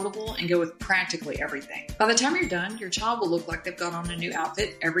they're affordable and go with practically everything. By the time you're done, your child will look like they've got on a new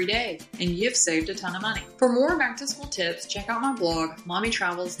outfit every day, and you've saved a ton of money. For more back-to-school tips, check out my blog,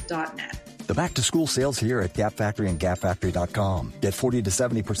 mommytravels.net. The back-to-school sales here at Gap Factory and GapFactory.com. Get 40 to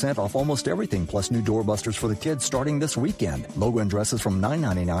 70% off almost everything, plus new doorbusters for the kids starting this weekend. Logo and dresses from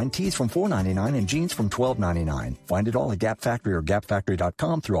 $9.99, tees from $4.99, and jeans from $12.99. Find it all at Gap Factory or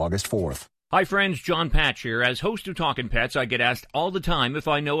GapFactory.com through August 4th. Hi friends, John Patch here. As host of Talkin Pets, I get asked all the time if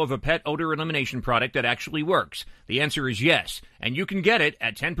I know of a pet odor elimination product that actually works. The answer is yes, and you can get it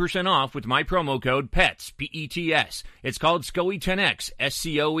at 10% off with my promo code PETS, P-E-T-S. It's called SCOE 10X,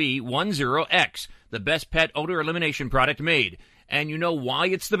 S-C-O-E 10X, the best pet odor elimination product made. And you know why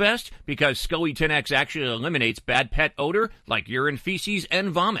it's the best? Because SCOE 10X actually eliminates bad pet odor like urine, feces,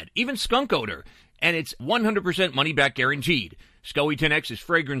 and vomit, even skunk odor. And it's 100% money-back guaranteed. SCOE 10X is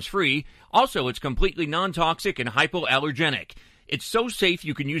fragrance-free. Also, it's completely non-toxic and hypoallergenic. It's so safe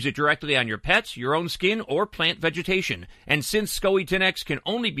you can use it directly on your pets, your own skin, or plant vegetation. And since SCOE 10X can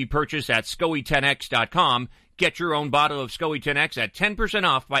only be purchased at SCOE10X.com, get your own bottle of SCOE 10X at 10%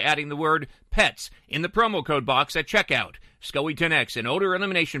 off by adding the word PETS in the promo code box at checkout. SCOE 10X, an odor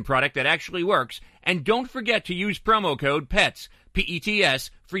elimination product that actually works. And don't forget to use promo code PETS,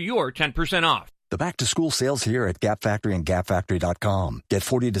 P-E-T-S, for your 10% off. The back-to-school sales here at Gap Factory and GapFactory.com. Get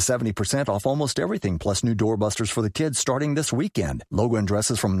 40 to 70% off almost everything, plus new doorbusters for the kids starting this weekend. Logo and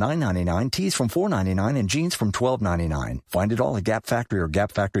dresses from $9.99, tees from $4.99, and jeans from $12.99. Find it all at Gap Factory or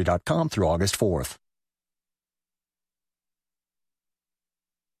GapFactory.com through August 4th.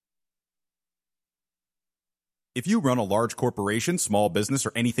 If you run a large corporation, small business,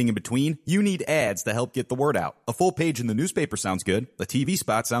 or anything in between, you need ads to help get the word out. A full page in the newspaper sounds good. A TV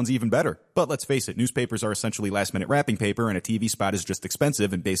spot sounds even better. But let's face it, newspapers are essentially last-minute wrapping paper, and a TV spot is just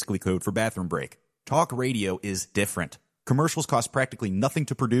expensive and basically code for bathroom break. Talk radio is different. Commercials cost practically nothing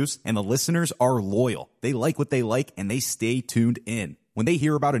to produce, and the listeners are loyal. They like what they like, and they stay tuned in. When they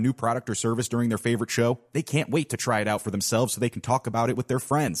hear about a new product or service during their favorite show, they can't wait to try it out for themselves so they can talk about it with their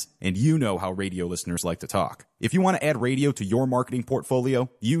friends. And you know how radio listeners like to talk. If you want to add radio to your marketing portfolio,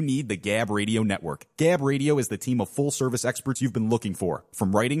 you need the Gab Radio Network. Gab Radio is the team of full-service experts you've been looking for,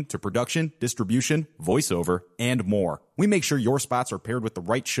 from writing to production, distribution, voiceover, and more. We make sure your spots are paired with the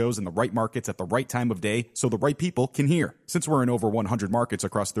right shows in the right markets at the right time of day so the right people can hear. Since we're in over 100 markets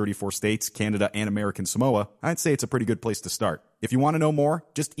across 34 states, Canada, and American Samoa, I'd say it's a pretty good place to start. If you want to know more,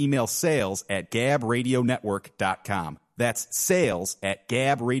 just email sales@gabradionetwork.com. That's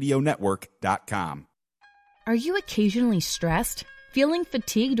sales@gabradionetwork.com. Are you occasionally stressed, feeling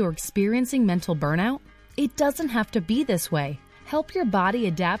fatigued, or experiencing mental burnout? It doesn't have to be this way. Help your body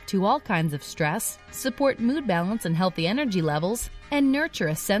adapt to all kinds of stress, support mood balance and healthy energy levels, and nurture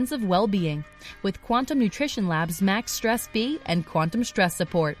a sense of well-being with Quantum Nutrition Lab's Max Stress B and Quantum Stress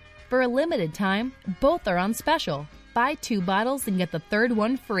Support. For a limited time, both are on special. Buy 2 bottles and get the third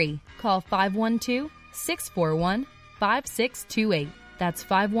one free. Call 512-641-5628. That's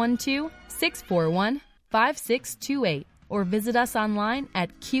 512-641-5628. Or visit us online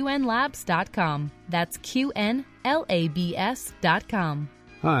at qnlabs.com. That's qnlabs.com.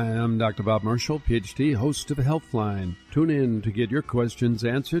 Hi, I'm Dr. Bob Marshall, PhD, host of Healthline. Tune in to get your questions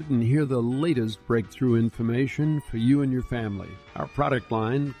answered and hear the latest breakthrough information for you and your family. Our product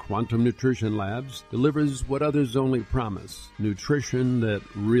line, Quantum Nutrition Labs, delivers what others only promise, nutrition that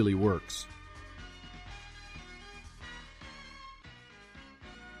really works.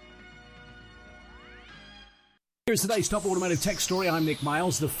 Here's today's top automotive tech story. I'm Nick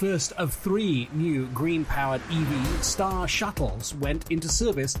Miles. The first of 3 new green-powered EV Star Shuttles went into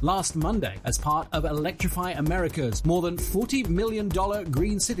service last Monday as part of Electrify America's more than $40 million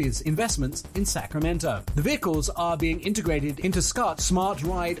Green Cities investments in Sacramento. The vehicles are being integrated into Scott's Smart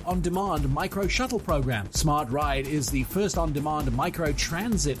Ride On-Demand micro shuttle program. Smart Ride is the first on-demand micro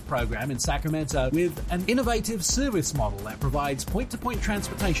transit program in Sacramento with an innovative service model that provides point-to-point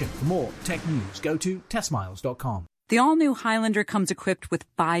transportation. For more tech news, go to testmiles.com. The all-new Highlander comes equipped with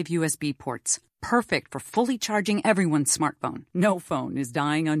 5 USB ports, perfect for fully charging everyone's smartphone. No phone is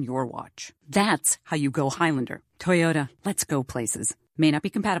dying on your watch. That's how you go Highlander. Toyota, let's go places. May not be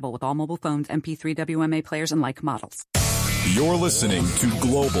compatible with all mobile phones, MP3 WMA players, and like models. You're listening to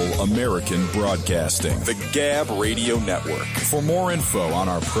Global American Broadcasting, the Gab Radio Network. For more info on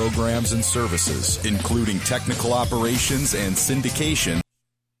our programs and services, including technical operations and syndication,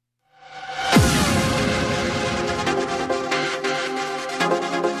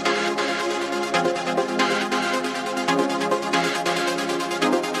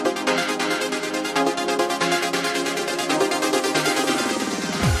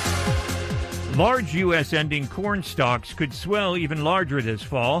 Large U.S. ending corn stalks could swell even larger this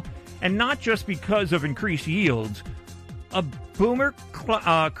fall, and not just because of increased yields. A boomer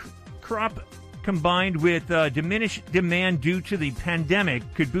crop combined with diminished demand due to the pandemic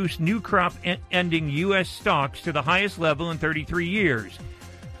could boost new crop ending U.S. stocks to the highest level in 33 years.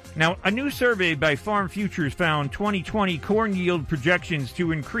 Now, a new survey by Farm Futures found 2020 corn yield projections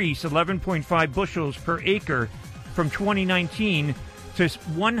to increase 11.5 bushels per acre from 2019 to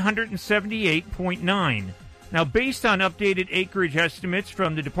 178.9. Now, based on updated acreage estimates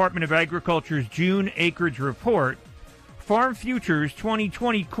from the Department of Agriculture's June acreage report, Farm Futures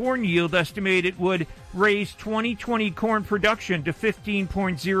 2020 corn yield estimated would raise 2020 corn production to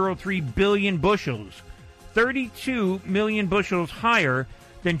 15.03 billion bushels, 32 million bushels higher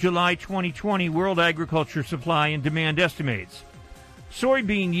than July 2020 World Agriculture Supply and Demand estimates.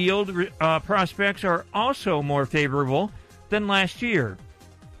 Soybean yield prospects are also more favorable than last year.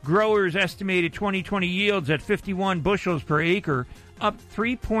 Growers estimated 2020 yields at 51 bushels per acre, up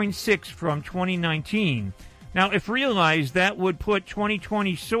 3.6 from 2019. Now, if realized, that would put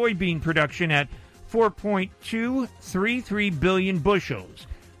 2020 soybean production at 4.233 billion bushels.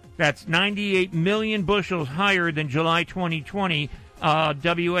 That's 98 million bushels higher than July 2020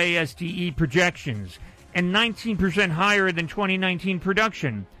 WASDE projections, and 19% higher than 2019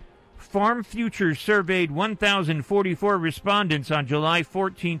 production. Farm Futures surveyed 1,044 respondents on July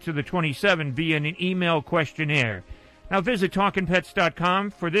 14th to the 27th via an email questionnaire. Now visit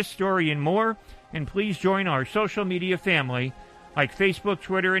TalkinPets.com for this story and more, and please join our social media family like Facebook,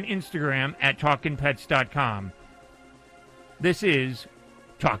 Twitter, and Instagram at TalkinPets.com. This is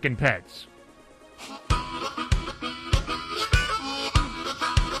Talkin Pets.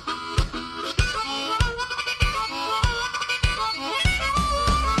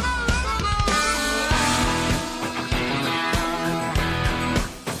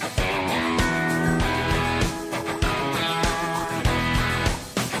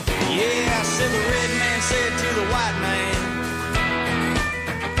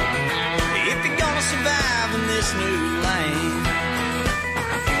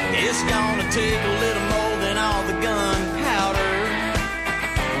 It's gonna take a little more than all the gunpowder.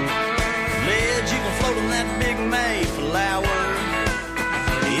 Lead you can float on that big Mayflower.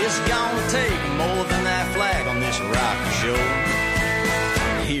 It's gonna take more than that flag on this rocky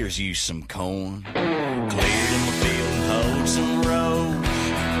shore. Here's you some corn, cleared in the field and hoed some rows.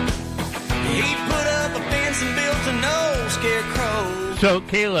 He put up a fence and built a no scarecrow. So,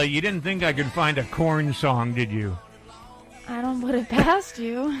 Kayla, you didn't think I could find a corn song, did you? I don't put it past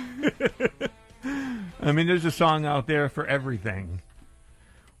you. I mean, there's a song out there for everything.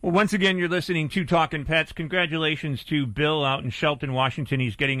 Well, once again, you're listening to Talkin Pets. Congratulations to Bill out in Shelton, Washington.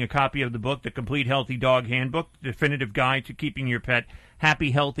 He's getting a copy of the book, The Complete Healthy Dog Handbook, Definitive Guide to Keeping Your Pet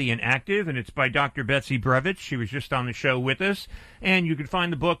Happy, Healthy, and Active. And it's by Dr. Betsy Brevitz. She was just on the show with us. And you can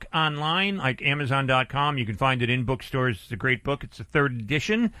find the book online, like Amazon.com. You can find it in bookstores. It's a great book. It's the 3rd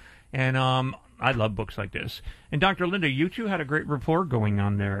edition. And I love books like this. And Dr. Linda, you two had a great rapport going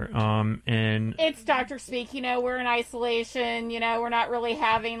on there. And it's doctor speak. You know, we're in isolation. You know, we're not really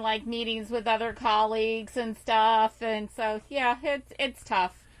having like meetings with other colleagues and stuff. And so, yeah, it's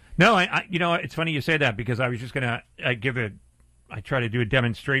tough. No, I you know, it's funny you say that because I was just gonna try to do a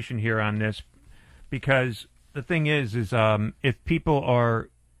demonstration here on this because the thing is if people are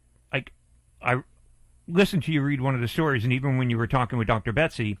like, I listened to you read one of the stories, and even when you were talking with Dr.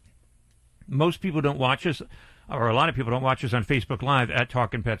 Betsy. Most people don't watch us, or a lot of people don't watch us on Facebook Live at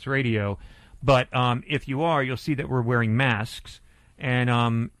Talkin Pets Radio. But if you are, you'll see that we're wearing masks.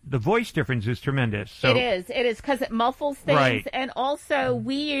 And the voice difference is tremendous. So, it is, because it muffles things. Right. And also,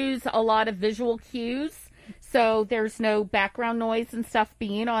 we use a lot of visual cues. So there's no background noise and stuff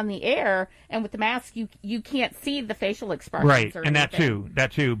being on the air. And with the mask, you can't see the facial expressions. Right, or and anything.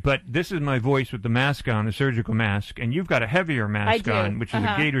 that too. But this is my voice with the mask on, the surgical mask. And you've got a heavier mask on, which is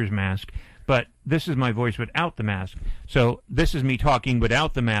a gator's mask. But this is my voice without the mask. So this is me talking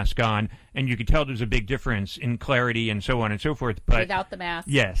without the mask on, and you can tell there's a big difference in clarity and so on and so forth. But without the mask?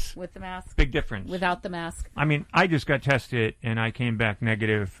 Yes. With the mask? Big difference. Without the mask. I mean, I just got tested, and I came back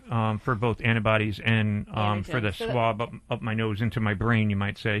negative for both antibodies and for the swab up my nose into my brain, you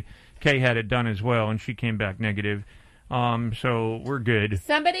might say. Kay had it done as well, and she came back negative. So we're good.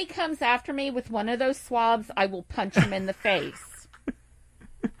 Somebody comes after me with one of those swabs, I will punch him in the face.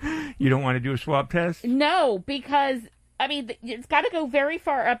 You don't want to do a swab test? No, because, I mean, it's got to go very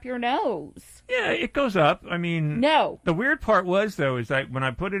far up your nose. Yeah, it goes up. I mean... No. The weird part was, though, is that when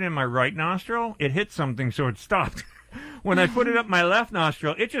I put it in my right nostril, it hit something, so it stopped. when I put it up my left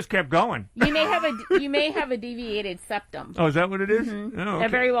nostril, it just kept going. You may have a deviated septum. Oh, is that what it is? Mm-hmm. Oh, okay.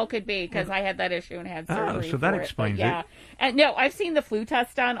 That very well could be, because I had that issue and had surgery. So that for explains it. Yeah. And no, I've seen the flu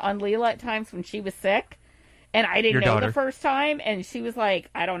test done on Leela at times when she was sick, and I didn't know the first time, and she was like,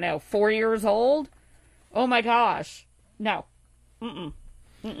 I don't know, 4 years old. Oh my gosh, no,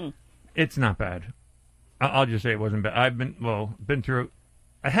 It's not bad. I'll just say it wasn't bad. I've been through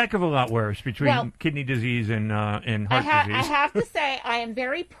a heck of a lot worse between kidney disease and heart disease. I have to say, I am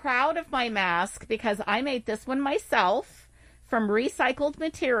very proud of my mask because I made this one myself from recycled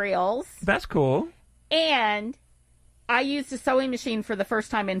materials. That's cool. And I used a sewing machine for the first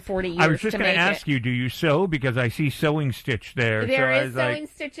time in 40 years. I was just going to ask you, do you sew? Because I see sewing stitch there. There is sewing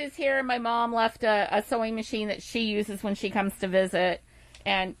stitches here. My mom left a sewing machine that she uses when she comes to visit.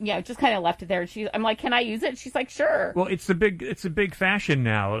 And just kind of left it there. I'm like, can I use it? She's like, sure. Well, it's a big fashion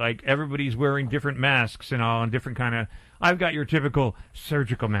now. Like everybody's wearing different masks and all, and different kind of. I've got your typical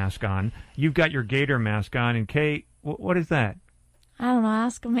surgical mask on. You've got your gator mask on. And Kate, what is that? I don't know.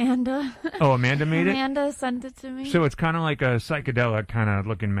 Ask Amanda. Oh, Amanda made it? Amanda sent it to me. So it's kind of like a psychedelic kind of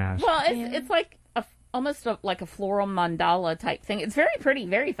looking mask. Well, it's like almost like a floral mandala type thing. It's very pretty,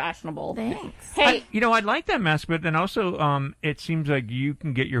 very fashionable. Thanks. Hey, I'd like that mask, but then also it seems like you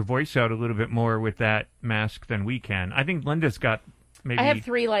can get your voice out a little bit more with that mask than we can. I think Linda's got maybe... I have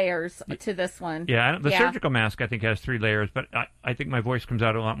 3 layers to this one. Yeah, the surgical mask I think has 3 layers, but I think my voice comes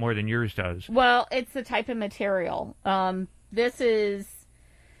out a lot more than yours does. Well, it's the type of material. This is...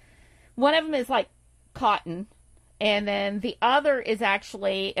 One of them is like cotton. And then the other is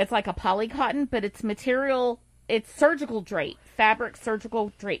actually, it's like a polycotton, but it's material, it's surgical drape, fabric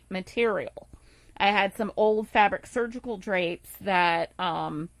surgical drape material. I had some old fabric surgical drapes that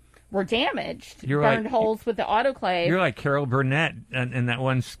were damaged, burned holes with the autoclave. You're like Carol Burnett in that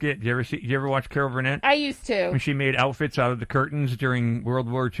one skit. You ever watch Carol Burnett? I used to. When she made outfits out of the curtains during World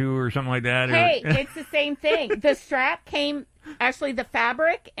War II or something like that. Hey, it's the same thing. The strap came, actually the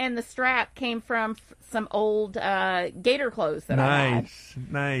fabric and the strap came from some old gator clothes that I had.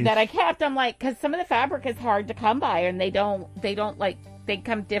 Nice. That I kept. I'm like, because some of the fabric is hard to come by, and they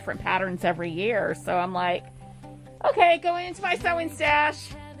come different patterns every year. So I'm like, okay, going into my sewing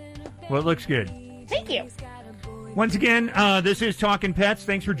stash. Well, it looks good. Thank you. Once again, this is Talkin Pets.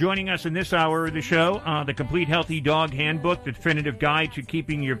 Thanks for joining us in this hour of the show. The Complete Healthy Dog Handbook, the definitive guide to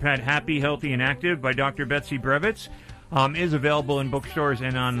keeping your pet happy, healthy, and active by Dr. Betsy Brevitz, is available in bookstores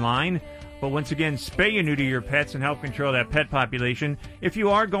and online. But once again, spay and neuter your pets and help control that pet population. If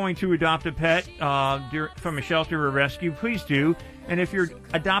you are going to adopt a pet from a shelter or rescue, please do. And if you're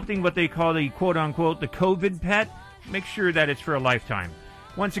adopting what they call the quote-unquote the COVID pet, make sure that it's for a lifetime.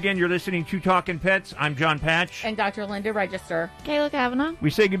 Once again, you're listening to Talkin Pets. I'm John Patch. And Dr. Linda Register. Kayla Kavanaugh. We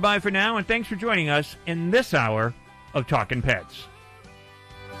say goodbye for now, and thanks for joining us in this hour of Talkin Pets.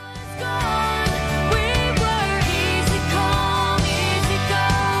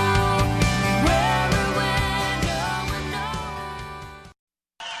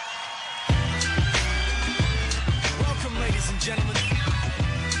 Gentlemen,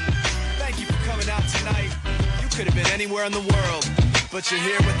 thank you for coming out tonight. You could have been anywhere in the world, but you're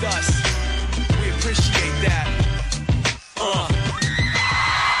here with us. We appreciate that.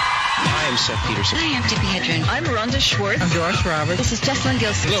 I am Seth Peterson. Hi, I'm Tippi Hedren. I'm Rhonda Schwartz. I'm Doris Roberts. This is Jessalyn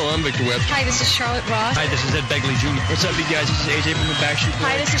Gilson. Hello, I'm Victor Webb. Hi, this is Charlotte Ross. Hi, this is Ed Begley Jr. What's up, you guys? This is AJ from the Backstreet Boys.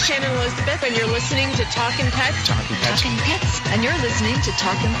 Hi, this is Shannon Elizabeth, and you're listening to Talkin Pets. Talkin Pets. Talkin Pets. And you're listening to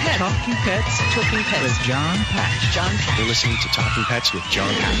Talkin Pets. Talkin Pets. Talkin Pets. With John Patch. John Patch. You're listening to Talkin Pets with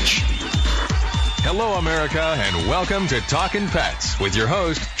John Patch. Hello, America, and welcome to Talkin Pets with your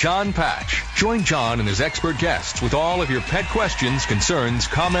host, John Patch. Join John and his expert guests with all of your pet questions, concerns,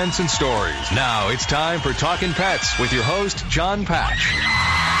 comments, and stories. Now it's time for Talkin Pets with your host, John Patch.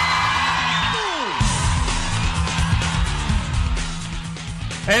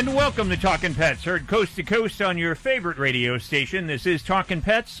 And welcome to Talkin Pets, heard coast to coast on your favorite radio station. This is Talkin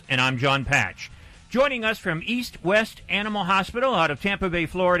Pets, and I'm John Patch. Joining us from East West Animal Hospital out of Tampa Bay,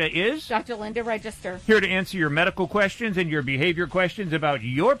 Florida is... Dr. Linda Register. Here to answer your medical questions and your behavior questions about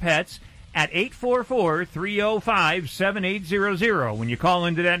your pets at 844-305-7800. When you call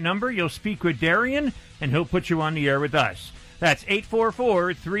into that number, you'll speak with Darian, and he'll put you on the air with us. That's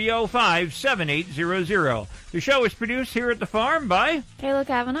 844-305-7800. The show is produced here at the farm by... Kayla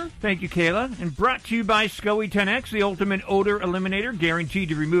Kavanaugh. Thank you, Kayla. And brought to you by SCOE 10X, the ultimate odor eliminator, guaranteed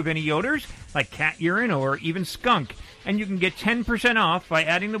to remove any odors, like cat urine or even skunk. And you can get 10% off by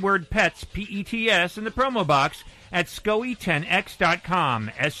adding the word PETS, P-E-T-S, in the promo box at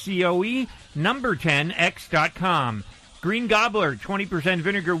SCOE10X.com, SCOE number 10X.com. Green Gobbler, 20%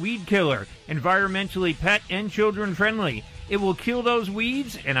 vinegar weed killer, environmentally pet and children friendly. It will kill those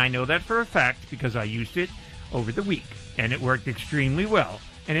weeds, and I know that for a fact because I used it over the week, and it worked extremely well.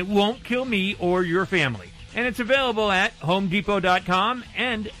 And it won't kill me or your family. And it's available at HomeDepot.com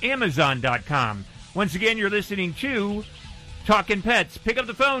and Amazon.com. Once again, you're listening to Talkin Pets. Pick up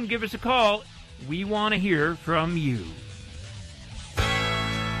the phone, give us a call. We want to hear from you.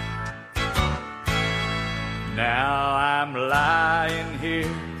 Now I'm lying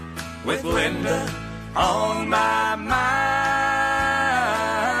here with Linda on my mind,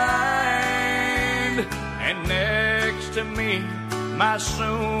 and next to me, my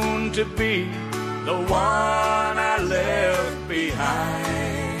soon-to-be, the one I left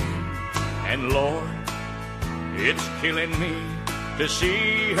behind. And Lord, it's killing me to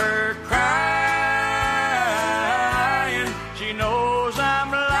see her crying. She knows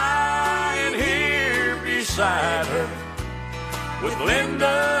I'm lying here beside her with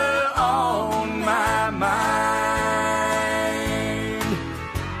Linda on my mind.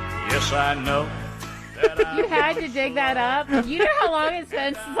 Yes, I know. You had to dig that up. You know how long it's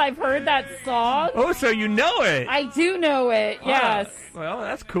been since I've heard that song? Oh, so you know it. I do know it, yes. Well,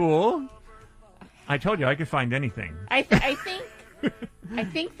 that's cool. I told you I could find anything. I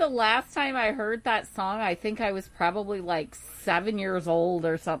think the last time I heard that song, I think I was probably like 7 years old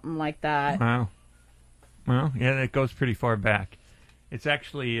or something like that. Wow. Well, yeah, it goes pretty far back. It's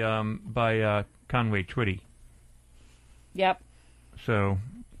actually by Conway Twitty. Yep. So,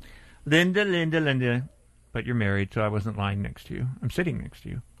 Linda. But you're married, so I wasn't lying next to you. I'm sitting next to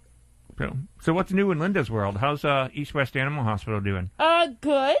you. So what's new in Linda's world? How's East West Animal Hospital doing?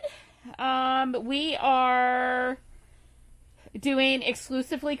 Good. We are doing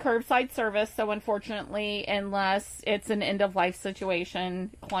exclusively curbside service, so unfortunately, unless it's an end-of-life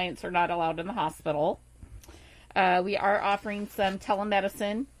situation, clients are not allowed in the hospital. We are offering some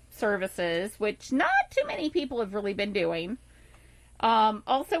telemedicine services, which not too many people have really been doing.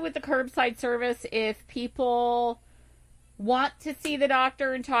 Also with the curbside service, if people want to see the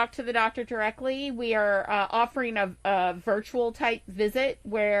doctor and talk to the doctor directly, we are offering a virtual type visit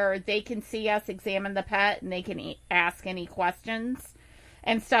where they can see us, examine the pet, and they can ask any questions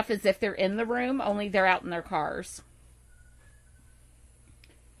and stuff as if they're in the room, only they're out in their cars.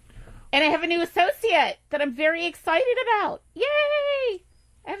 And I have a new associate that I'm very excited about. Yay! I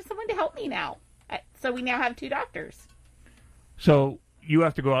have someone to help me now. So we now have 2 doctors. So you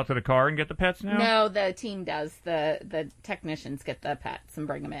have to go out to the car and get the pets now? No, the team does. The technicians get the pets and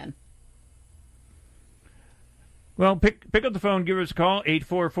bring them in. Well, pick up the phone, give us a call,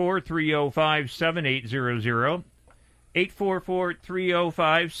 844-305-7800,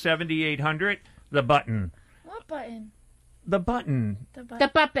 844-305-7800, the button. What button? The button.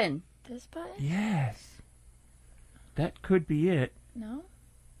 The button. This button? Yes. That could be it. No?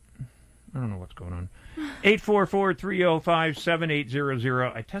 I don't know what's going on.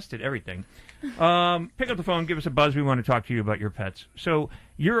 844-305-7800. I tested everything. Pick up the phone. Give us a buzz. We want to talk to you about your pets. So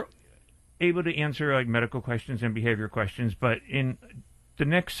you're able to answer like medical questions and behavior questions, but in the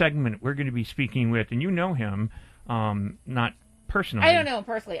next segment, we're going to be speaking with, and you know him, not personally. I don't know him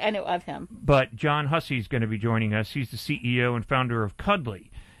personally. I know of him. But John Hussey is going to be joining us. He's the CEO and founder of Cuddly.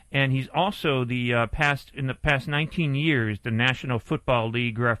 And he's also in the past 19 years, the National Football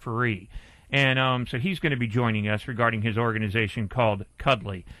League referee. And so he's going to be joining us regarding his organization called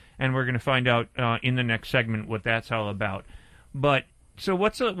Cuddly. And we're going to find out in the next segment what that's all about. But so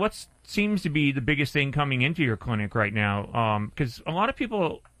what seems to be the biggest thing coming into your clinic right now? Because a lot of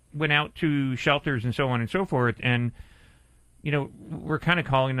people went out to shelters and so on and so forth, and you know we're kind of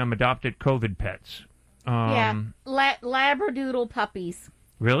calling them adopted COVID pets. Labradoodle puppies.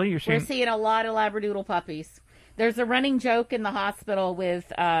 Really? We're seeing a lot of Labradoodle puppies. There's a running joke in the hospital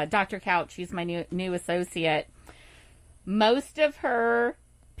with Dr. Couch. She's my new associate. Most of her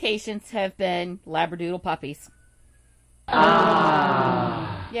patients have been Labradoodle puppies.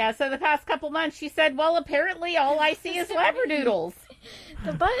 Yeah, so the past couple months she said, well, apparently all I see is Labradoodles.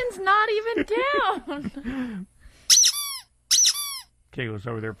 The button's not even down. Kayla's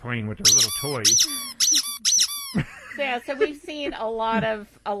over there playing with her little toy. Yeah, so we've seen a lot of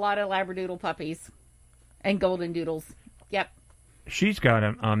Labradoodle puppies and golden doodles. Yep. She's got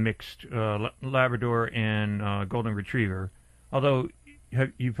a mixed Labrador and golden retriever. Although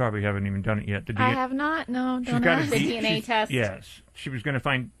you probably haven't even done it yet. I have not. No, she's got the DNA test. Yes, she was going to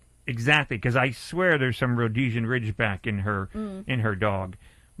find exactly because I swear there's some Rhodesian Ridgeback in her dog.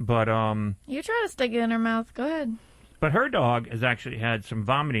 But you try to stick it in her mouth. Go ahead. But her dog has actually had some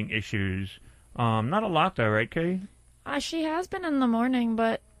vomiting issues. Not a lot though, right, Kay? She has been in the morning,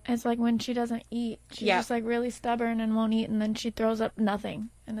 but is like when she doesn't eat. She's just like really stubborn and won't eat, and then she throws up nothing,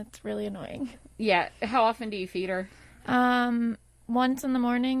 and it's really annoying. Yeah. How often do you feed her? Once in the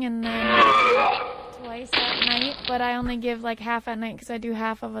morning and then twice at night, but I only give like half at night because I do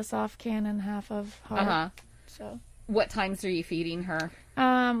half of a soft can and half of hard. So. What times are you feeding her?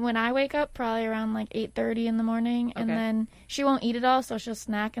 When I wake up, probably around like 8:30 in the morning, and then she won't eat it all, so she'll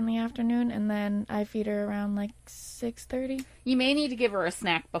snack in the afternoon, and then I feed her around like 6:30. You may need to give her a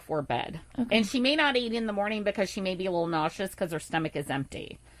snack before bed, and she may not eat in the morning because she may be a little nauseous because her stomach is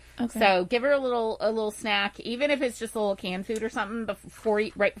empty. Okay. So give her a little snack, even if it's just a little canned food or something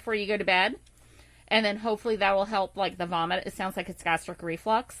right before you go to bed. And then hopefully that will help, like, the vomit. It sounds like it's gastric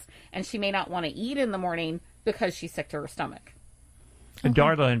reflux. And she may not want to eat in the morning because she's sick to her stomach. And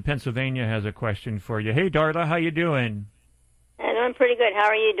Darla in Pennsylvania has a question for you. Hey, Darla, how you doing? I'm doing pretty good. How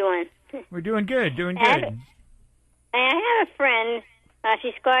are you doing? We're doing good, I have a friend.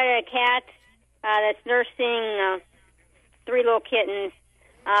 She's got a cat that's nursing 3 little kittens.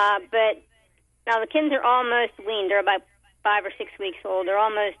 But now the kittens are almost weaned. They're about 5 or 6 weeks old.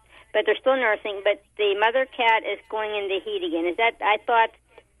 But they're still nursing. But the mother cat is going into heat again.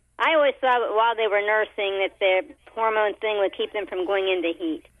 I always thought while they were nursing that the hormone thing would keep them from going into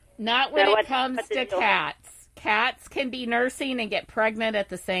heat. Not when it comes to cats. Cats can be nursing and get pregnant at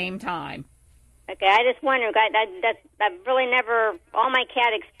the same time. Okay, I just wonder. I've really never, all my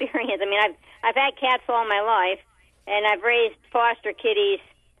cat experience. I mean, I've had cats all my life, and I've raised foster kitties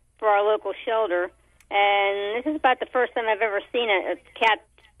for our local shelter. And this is about the first time I've ever seen a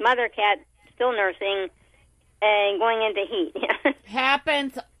mother cat still nursing and going into heat.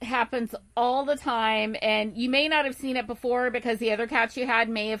 Happens all the time, and you may not have seen it before because the other cats you had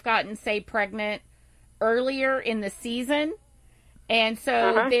may have gotten, say, pregnant earlier in the season, and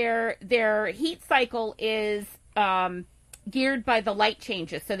so their heat cycle is geared by the light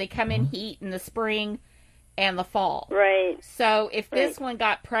changes. So they come in heat in the spring and the fall. Right. So if this one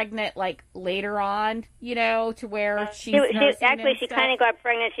got pregnant like later on, to where she kind of got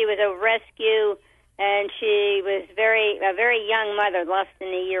pregnant. She was a rescue, and she was a very young mother, less than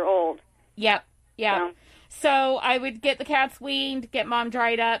a year old. Yep. So I would get the cats weaned, get mom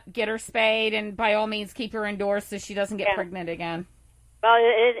dried up, get her spayed, and by all means keep her indoors so she doesn't get pregnant again. Well,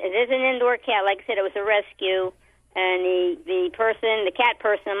 it is an indoor cat. Like I said, it was a rescue, and the cat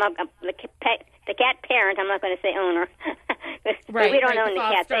parent, I'm not going to say owner. Right. We don't own the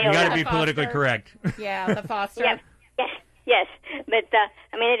cat. You got to be politically correct. Yeah, the foster. Yes. But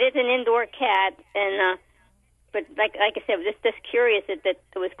it is an indoor cat, and but like I said, I was just curious that it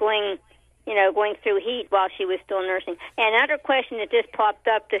was going through heat while she was still nursing. And another question that just popped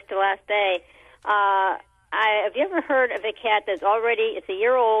up just the last day. Have you ever heard of a cat it's a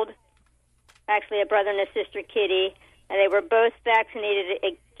year old, actually a brother and a sister kitty, and they were both vaccinated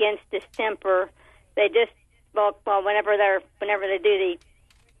against distemper. They just, whenever they do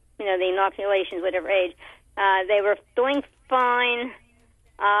the inoculations, whatever age, they were doing fine,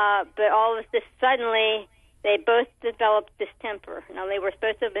 but all of this suddenly they both developed distemper. Now they were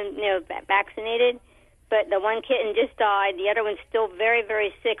supposed to have been vaccinated, but the one kitten just died. The other one's still very,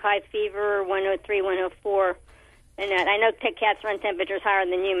 very sick, high fever, 103, 104. And I know cats run temperatures higher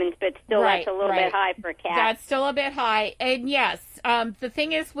than humans, but still that's a little bit high for a cat. That's still a bit high. And yes, the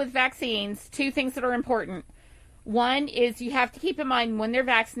thing is with vaccines, 2 things that are important. One is you have to keep in mind when they're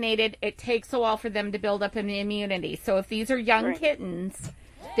vaccinated, it takes a while for them to build up an immunity. So if these are young kittens,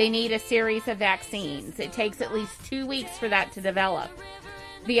 they need a series of vaccines. It takes at least 2 weeks for that to develop.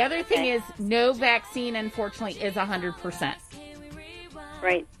 The other thing is no vaccine, unfortunately, is 100%.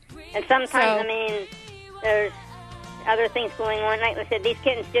 Right. And sometimes, there's other things going on. Like I said, these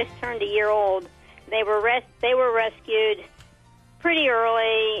kittens just turned a year old. They were rescued pretty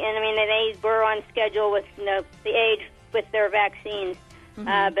early, and they were on schedule with the age with their vaccines.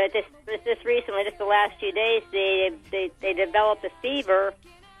 But just recently, just the last few days, they developed a fever,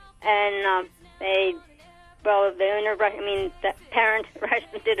 and the parent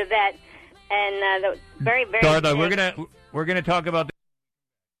rushed them to the vet, and very, very. Darla, we're gonna talk about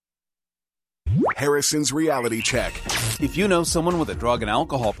Harrison's Reality Check. If you know someone with a drug and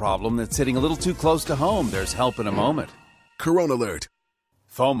alcohol problem that's hitting a little too close to home, there's help in a moment. Corona Alert.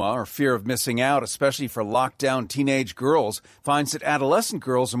 FOMA, or fear of missing out, especially for locked-down teenage girls, finds that adolescent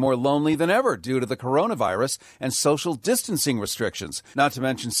girls are more lonely than ever due to the coronavirus and social distancing restrictions, not to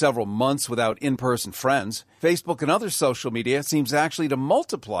mention several months without in-person friends. Facebook and other social media seems actually to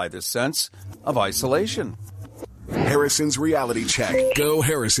multiply this sense of isolation. Harrison's Reality Check.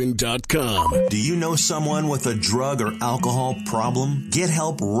 GoHarrison.com. Do you know someone with a drug or alcohol problem? Get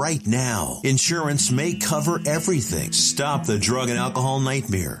help right now. Insurance may cover everything. Stop the drug and alcohol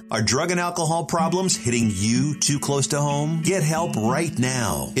nightmare. Are drug and alcohol problems hitting you too close to home? Get help right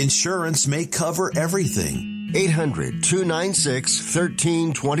now. Insurance may cover everything.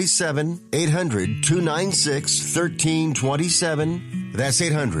 800-296-1327. 800-296-1327. That's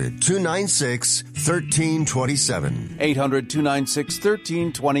 800-296-1327.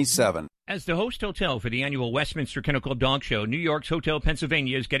 800-296-1327. As the host hotel for the annual Westminster Kennel Club Dog Show, New York's Hotel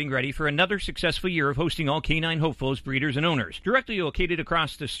Pennsylvania is getting ready for another successful year of hosting all canine hopefuls, breeders, and owners. Directly located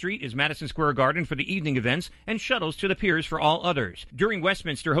across the street is Madison Square Garden for the evening events and shuttles to the piers for all others. During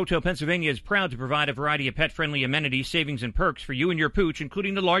Westminster, Hotel Pennsylvania is proud to provide a variety of pet-friendly amenities, savings, and perks for you and your pooch,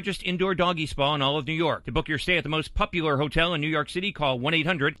 including the largest indoor doggy spa in all of New York. To book your stay at the most popular hotel in New York City, call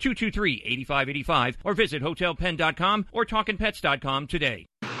 1-800-223-8585 or visit hotelpenn.com or talkinpets.com today.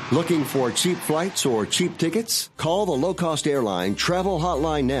 Looking for cheap flights or cheap tickets? Call the low-cost airline travel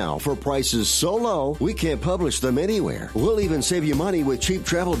hotline now for prices so low we can't publish them anywhere. We'll even save you money with cheap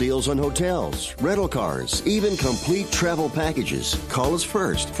travel deals on hotels, rental cars, even complete travel packages. Call us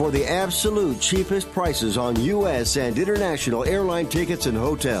first for the absolute cheapest prices on U.S. and international airline tickets and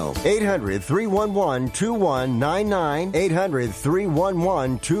hotels. 800-311-2199.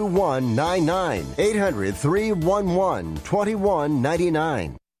 800-311-2199.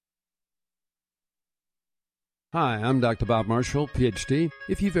 800-311-2199. Hi, I'm Dr. Bob Marshall, Ph.D.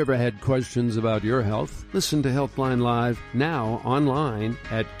 If you've ever had questions about your health, listen to Healthline Live now online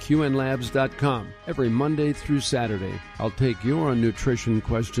at qnlabs.com every Monday through Saturday. I'll take your nutrition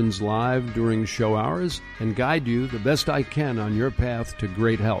questions live during show hours and guide you the best I can on your path to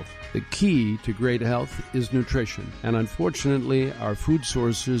great health. The key to great health is nutrition, and unfortunately, our food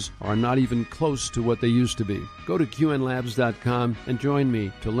sources are not even close to what they used to be. Go to qnlabs.com and join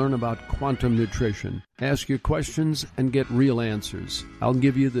me to learn about quantum nutrition. Ask your questions and get real answers. I'll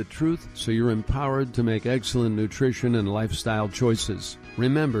give you the truth so you're empowered to make excellent nutrition and lifestyle choices.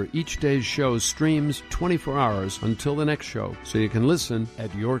 Remember, each day's show streams 24 hours until the next show, so you can listen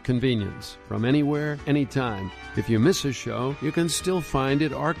at your convenience, from anywhere, anytime. If you miss a show, you can still find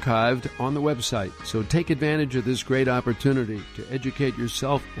it archived on the website. So take advantage of this great opportunity to educate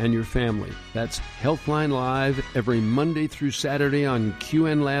yourself and your family. That's Healthline Live every Monday through Saturday on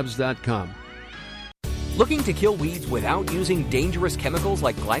qnlabs.com. Looking to kill weeds without using dangerous chemicals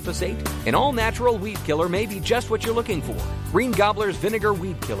like glyphosate? An all-natural weed killer may be just what you're looking for. Green Gobbler's Vinegar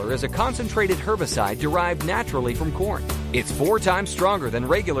Weed Killer is a concentrated herbicide derived naturally from corn. It's 4 times stronger than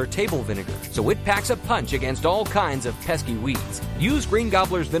regular table vinegar, so it packs a punch against all kinds of pesky weeds. Use Green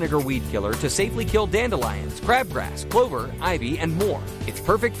Gobbler's Vinegar Weed Killer to safely kill dandelions, crabgrass, clover, ivy, and more. It's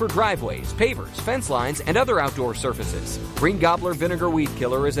perfect for driveways, pavers, fence lines, and other outdoor surfaces. Green Gobbler Vinegar Weed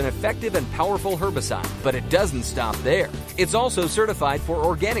Killer is an effective and powerful herbicide, but it doesn't stop there. It's also certified for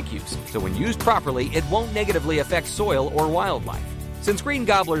organic use, so when used properly, it won't negatively affect soil or wildlife. Since Green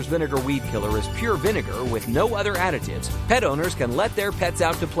Gobbler's Vinegar Weed Killer is pure vinegar with no other additives, pet owners can let their pets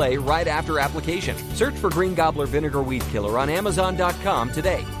out to play right after application. Search for Green Gobbler Vinegar Weed Killer on Amazon.com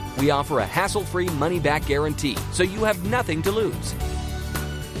today. We offer a hassle-free money-back guarantee, so you have nothing to lose.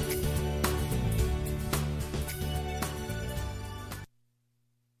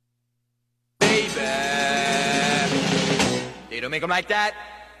 They don't make them like that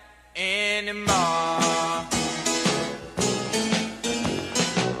anymore.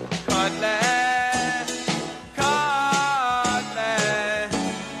 Cuddly,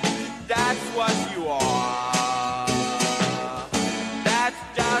 that's what you are. That's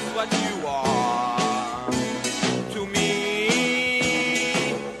just what you are to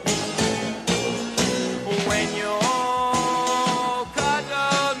me. When you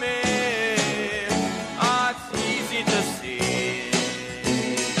cuddle me, it's easy to see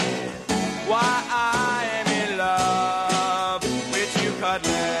why I am in love with you,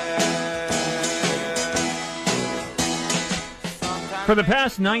 Cuddly. For the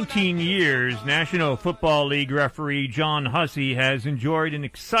past 19 years, National Football League referee John Hussey has enjoyed an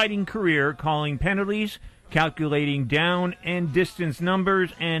exciting career calling penalties, calculating down and distance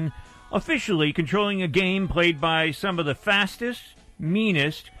numbers, and officially controlling a game played by some of the fastest,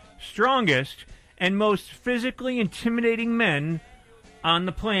 meanest, strongest, and most physically intimidating men on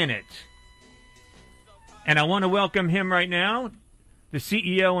the planet. And I want to welcome him right now, the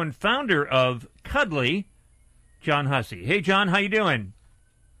CEO and founder of Cuddly, John Hussey. Hey, John, how you doing?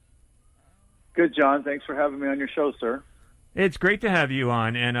 Good, John. Thanks for having me on your show, sir. It's great to have you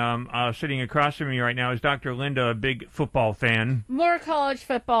on. And sitting across from me right now is Dr. Linda, a big football fan. More college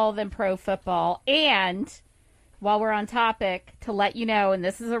football than pro football. And while we're on topic, to let you know, and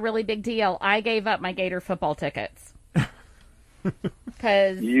this is a really big deal, I gave up my Gator football tickets.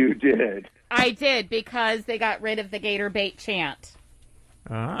 You did. I did, because they got rid of the Gator bait chant.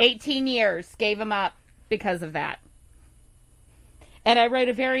 18 years, gave them up because of that. And I wrote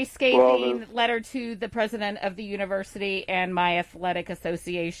a very scathing letter to the president of the university and my athletic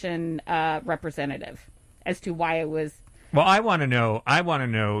association representative as to why it was. Well, I want to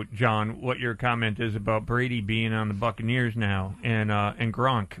know, John, what your comment is about Brady being on the Buccaneers now and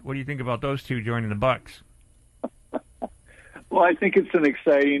Gronk. What do you think about those two joining the Bucs? Well, I think it's an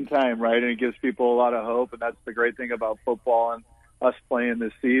exciting time, right? And it gives people a lot of hope, and that's the great thing about football and us playing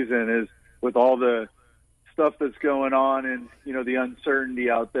this season is with all the stuff that's going on and, you know, the uncertainty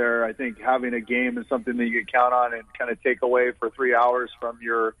out there. I think having a game is something that you can count on and kind of take away for 3 hours from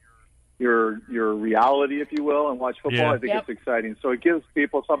your reality, if you will, and watch football. Yeah. I think it's exciting. So it gives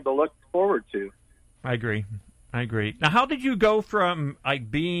people something to look forward to. I agree. Now, how did you go from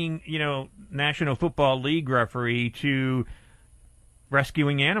being, National Football League referee to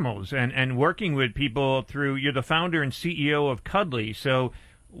rescuing animals and working with people through? You're the founder and CEO of Cuddly. So,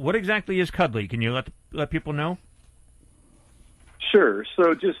 what exactly is Cuddly? Can you let people know? Sure.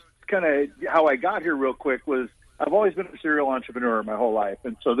 So, just kind of how I got here, real quick, was I've always been a serial entrepreneur my whole life,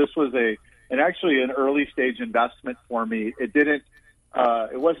 and so this was actually an early stage investment for me. It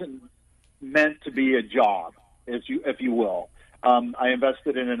wasn't meant to be a job, if you will. I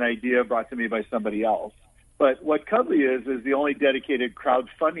invested in an idea brought to me by somebody else. But what Cuddly is the only dedicated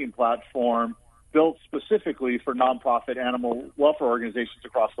crowdfunding platform built specifically for nonprofit animal welfare organizations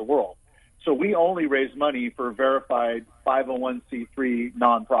across the world. So we only raise money for verified 501c3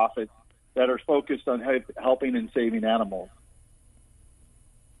 nonprofits that are focused on helping and saving animals.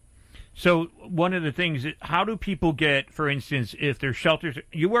 So one of the things, how do people get, for instance, if there's shelters,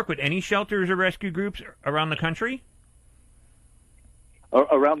 you work with any shelters or rescue groups around the country?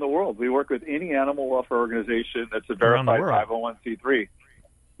 Around the world. We work with any animal welfare organization that's a verified 501c3.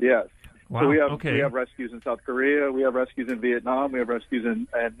 Yes. Wow. So we have rescues in South Korea, we have rescues in Vietnam, we have rescues in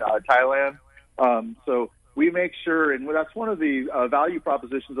Thailand. So we make sure, and that's one of the value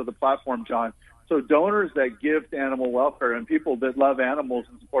propositions of the platform, John. So donors that give to animal welfare and people that love animals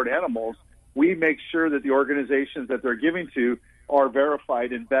and support animals, we make sure that the organizations that they're giving to are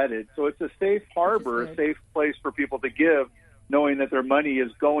verified and vetted. So it's a safe harbor, a safe place for people to give, knowing that their money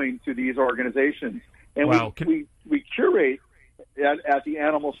is going to these organizations. And we curate at the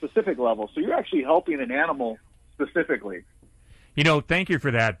animal-specific level. So you're actually helping an animal specifically. Thank you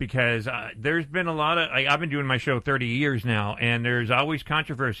for that, because there's been a lot of, I've been doing my show 30 years now, and there's always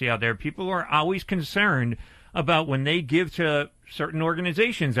controversy out there. People are always concerned about when they give to certain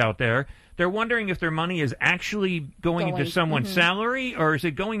organizations out there, they're wondering if their money is actually going into someone's salary, or is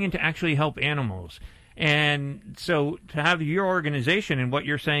it going in to actually help animals? And so to have your organization and what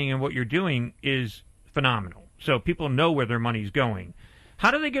you're saying and what you're doing is phenomenal. So people know where their money's going.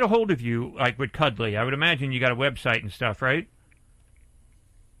 How do they get a hold of you, like with Cuddly? I would imagine you got a website and stuff, right?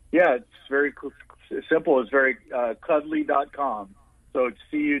 Yeah, it's very simple. It's very cuddly.com. So it's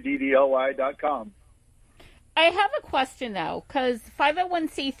CUDDLY.com. I have a question, though, because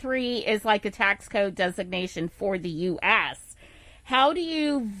 501c3 is like a tax code designation for the U.S. How do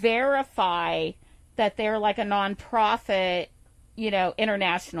you verify that they're like a nonprofit,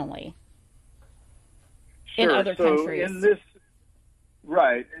 internationally in other countries?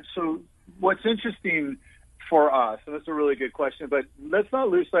 Right. So what's interesting for us, and that's a really good question, but let's not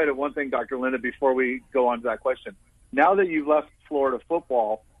lose sight of one thing, Dr. Linda, before we go on to that question. Now that you've left Florida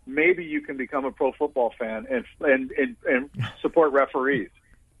football, maybe you can become a pro football fan and support referees.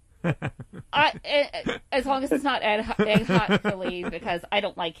 As long as it's not Ed Hochuli, because I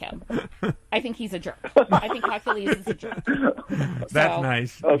don't like him. I think he's a jerk. I think Hochuli is a jerk. That's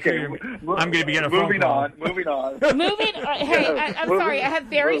nice. Okay, I'm going to be getting a phone call. Moving on. Hey, I'm sorry. I have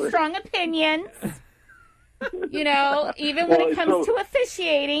very strong opinions. Even when it comes to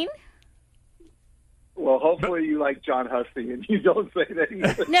officiating. Well, hopefully you like John Hussey and you don't say that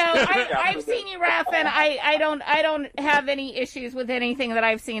either. No, I've seen you, Ref, and I don't have any issues with anything that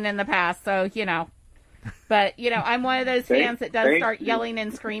I've seen in the past. So but I'm one of those fans that does start yelling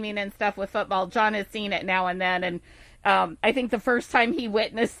and screaming and stuff with football. John has seen it now and then, and I think the first time he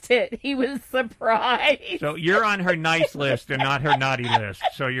witnessed it, he was surprised. So you're on her nice list and not her naughty list,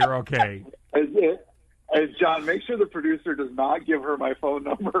 so you're okay. John, make sure the producer does not give her my phone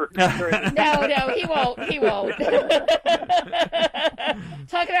number. No, he won't.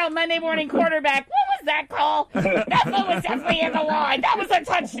 Talking about Monday morning quarterback. What was that call? That phone was definitely in the line. That was a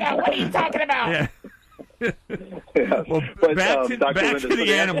touchdown. What are you talking about? Yeah. Well, back to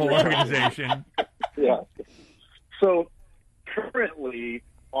the animal organization. Yeah. So currently,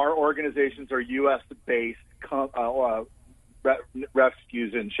 our organizations are U.S.-based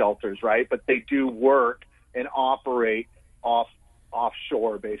rescues and shelters, right? But they do work and operate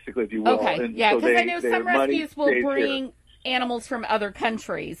offshore, basically, if you will. Okay, and yeah, so because I know some rescues will stays bring here. animals from other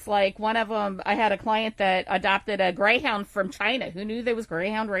countries. Like one of them, I had a client that adopted a greyhound from China. Who knew there was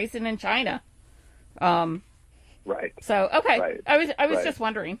greyhound racing in China? Right. So, okay, right. I was right. just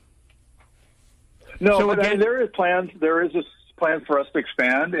wondering. No, So but again, there is plans. There is a plan for us to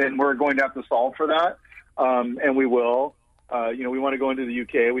expand, and we're going to have to solve for that, and we will. We want to go into the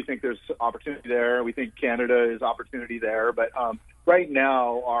UK. We think there's opportunity there. We think Canada is opportunity there. But right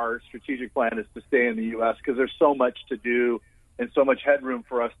now, our strategic plan is to stay in the U.S. because there's so much to do and so much headroom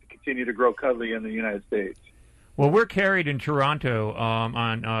for us to continue to grow Cuddly in the United States. Well, we're carried in Toronto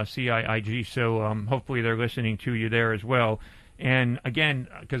on CIIG, so hopefully they're listening to you there as well. And again,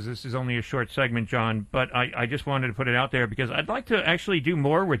 because this is only a short segment, John, but I just wanted to put it out there because I'd like to actually do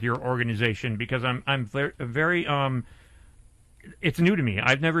more with your organization because I'm very it's new to me.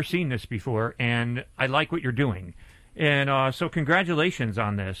 I've never seen this before, and I like what you're doing. And so congratulations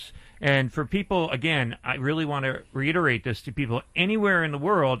on this. And for people, again, I really want to reiterate this to people anywhere in the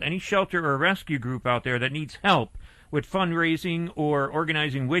world, any shelter or rescue group out there that needs help with fundraising or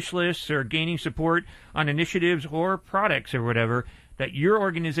organizing wish lists or gaining support on initiatives or products or whatever, that your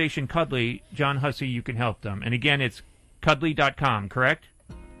organization, Cuddly, John Hussey, you can help them. And again, it's cuddly.com, correct?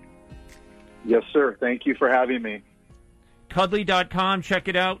 Yes, sir. Thank you for having me. Cuddly.com, check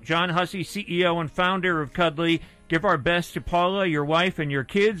it out. John Hussey, CEO and founder of Cuddly. Give our best to Paula, your wife, and your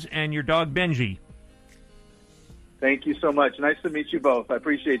kids, and your dog Benji. Thank you so much. Nice to meet you both. I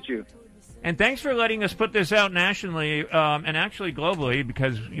appreciate you. And thanks for letting us put this out nationally and actually globally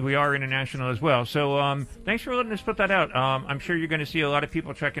because we are international as well. So thanks for letting us put that out. I'm sure you're going to see a lot of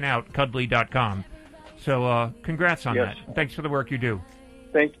people checking out Cuddly.com. So congrats on that. Thanks for the work you do.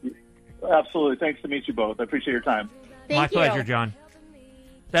 Thank you. Absolutely. Thanks to meet you both. I appreciate your time. My pleasure, John.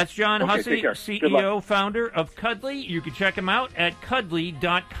 That's John Hussey, Hussey, CEO, founder of Cuddly. You can check him out at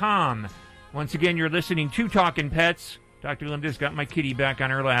cuddly.com. Once again, you're listening to Talkin Pets. Dr. Linda's got my kitty back on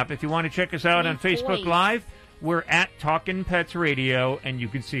her lap. If you want to check us out on Facebook Live, we're at Talkin Pets Radio, and you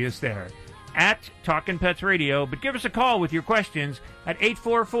can see us there. At Talkin Pets Radio. But give us a call with your questions at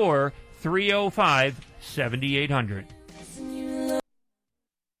 844-305-7800.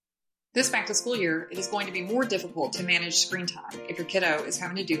 This back-to-school year, it is going to be more difficult to manage screen time if your kiddo is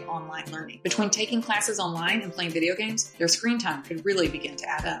having to do online learning. Between taking classes online and playing video games, their screen time could really begin to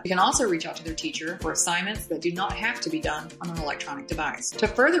add up. You can also reach out to their teacher for assignments that do not have to be done on an electronic device. To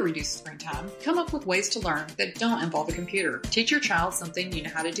further reduce screen time, come up with ways to learn that don't involve a computer. Teach your child something you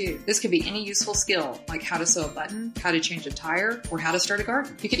know how to do. This could be any useful skill, like how to sew a button, how to change a tire, or how to start a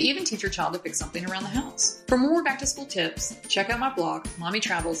garden. You could even teach your child to fix something around the house. For more back-to-school tips, check out my blog,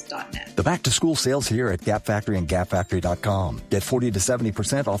 mommytravels.net. The back-to-school sales here at Gap Factory and GapFactory.com. Get 40 to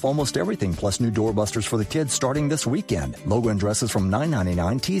 70% off almost everything, plus new doorbusters for the kids starting this weekend. Logo and dresses from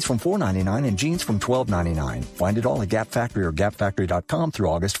 $9.99, tees from $4.99, and jeans from $12.99. Find it all at Gap Factory or GapFactory.com through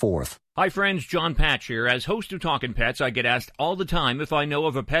August 4th. Hi friends, John Patch here. As host of Talkin Pets, I get asked all the time if I know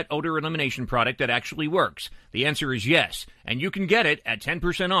of a pet odor elimination product that actually works. The answer is yes, and you can get it at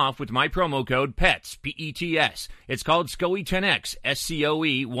 10% off with my promo code PETS, P-E-T-S. It's called SCOE 10X,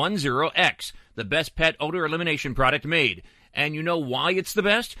 S-C-O-E 10X, the best pet odor elimination product made. And you know why it's the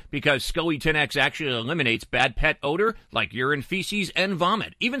best? Because SCOE 10X actually eliminates bad pet odor like urine, feces, and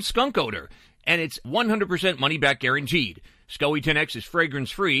vomit, even skunk odor. And it's 100% money-back guaranteed. SCOE 10X is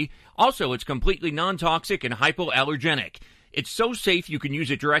fragrance-free. Also, it's completely non-toxic and hypoallergenic. It's so safe you can use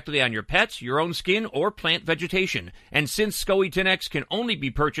it directly on your pets, your own skin, or plant vegetation. And since SCOE 10X can only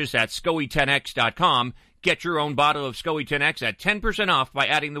be purchased at SCOE10X.com, get your own bottle of SCOE 10X at 10% off by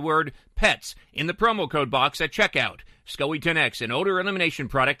adding the word PETS in the promo code box at checkout. SCOE 10X, an odor elimination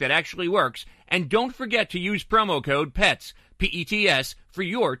product that actually works. And don't forget to use promo code PETS, P-E-T-S, for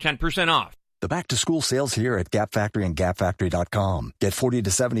your 10% off. The back-to-school sales here at Gap Factory and GapFactory.com. Get 40 to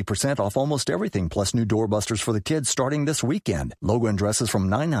 70% off almost everything, plus new doorbusters for the kids starting this weekend. Logo and dresses from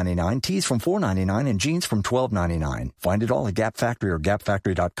 $9.99, tees from $4.99, and jeans from $12.99. Find it all at Gap Factory or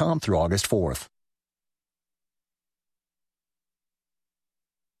GapFactory.com through August 4th.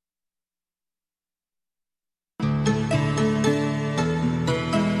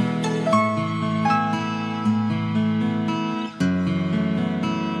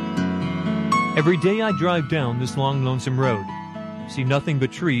 Every day I drive down this long, lonesome road, see nothing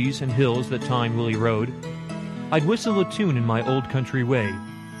but trees and hills that time will erode. I'd whistle a tune in my old country way,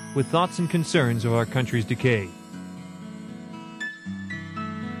 with thoughts and concerns of our country's decay.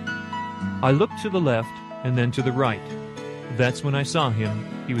 I look to the left and then to the right. That's when I saw him.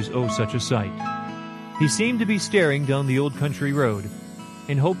 He was oh such a sight. He seemed to be staring down the old country road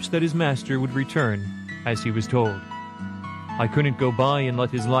in hopes that his master would return, as he was told. I couldn't go by and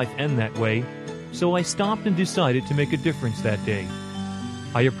let his life end that way, so I stopped and decided to make a difference that day.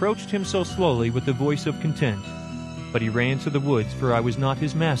 I approached him so slowly with the voice of content, but he ran to the woods, for I was not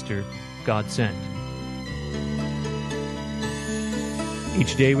his master, God sent.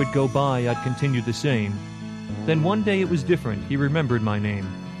 Each day would go by, I'd continue the same. Then one day it was different, he remembered my name.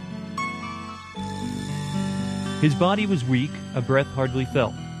 His body was weak, a breath hardly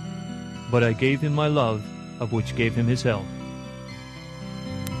felt, but I gave him my love, of which gave him his health.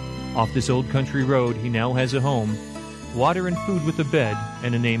 Off this old country road he now has a home, water and food with a bed,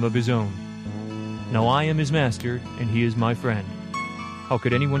 and a name of his own. Now I am his master, and he is my friend. How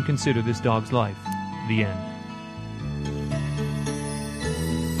could anyone consider this dog's life the end?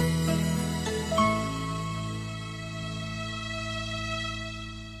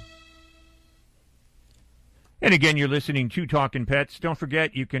 And again, you're listening to Talkin Pets. Don't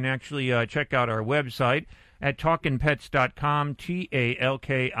forget, you can actually check out our website at talkinpets.com,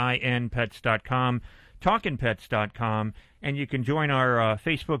 TALKIN pets.com, talkinpets.com, and you can join our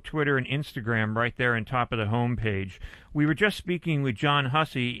Facebook, Twitter, and Instagram right there on top of the homepage. We were just speaking with John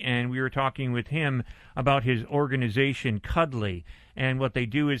Hussey, and we were talking with him about his organization, Cuddly, and what they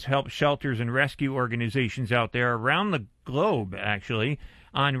do is help shelters and rescue organizations out there around the globe, actually,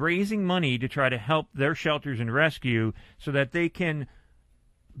 on raising money to try to help their shelters and rescue so that they can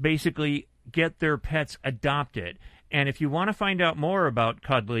basically get their pets adopted. And if you want to find out more about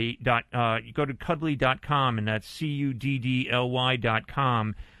Cuddly, you go to cuddly.com, and that's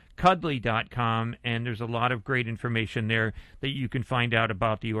CUDDLY.com, cuddly.com, and there's a lot of great information there that you can find out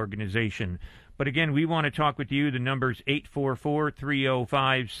about the organization. But again, we want to talk with you. The number's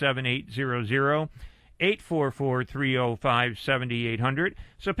 844-305-7800. 844-305-7800.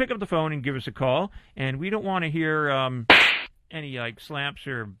 So pick up the phone and give us a call. And we don't want to hear any like slaps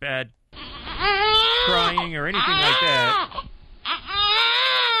or bad crying or anything like that.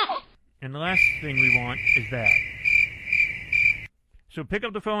 And the last thing we want is that. So pick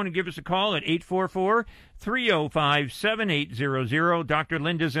up the phone and give us a call at 844-305-7800. Dr.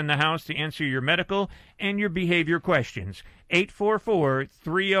 Linda's in the house to answer your medical and your behavior questions.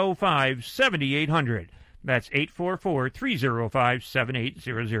 844-305-7800. That's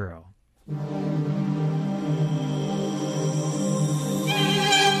 844-305-7800.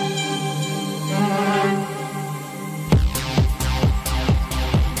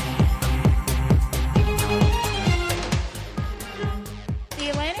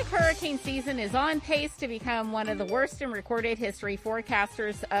 Hurricane season is on pace to become one of the worst in recorded history.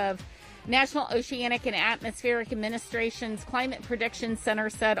 Forecasters of National Oceanic and Atmospheric Administration's Climate Prediction Center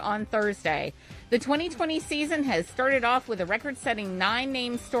said on Thursday. The 2020 season has started off with a record-setting 9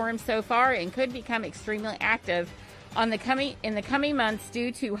 named storms so far and could become extremely active in the coming months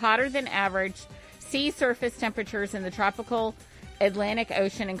due to hotter than average sea surface temperatures in the tropical Atlantic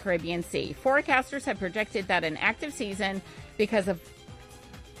Ocean and Caribbean Sea. Forecasters have predicted that an active season because of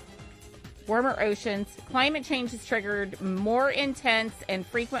warmer oceans, climate change has triggered more intense and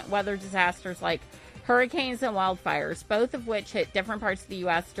frequent weather disasters like hurricanes and wildfires, both of which hit different parts of the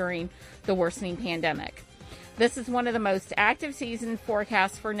U.S. during the worsening pandemic. This is one of the most active season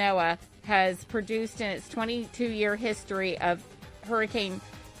forecasts for NOAA has produced in its 22-year history of hurricane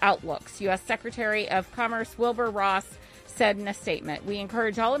outlooks. U.S. Secretary of Commerce Wilbur Ross said in a statement, "We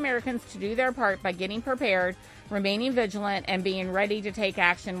encourage all Americans to do their part by getting prepared, remaining vigilant, and being ready to take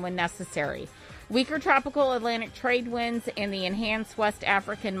action when necessary." Weaker tropical Atlantic trade winds and the enhanced West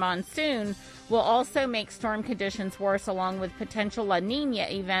African monsoon will also make storm conditions worse, along with potential La Nina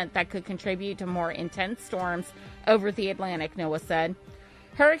event that could contribute to more intense storms over the Atlantic, NOAA said.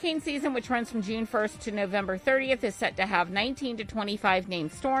 Hurricane season, which runs from June 1st to November 30th, is set to have 19 to 25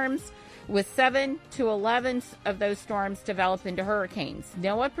 named storms, with 7 to 11 of those storms develop into hurricanes.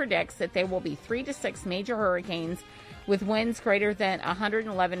 NOAA predicts that there will be 3 to 6 major hurricanes with winds greater than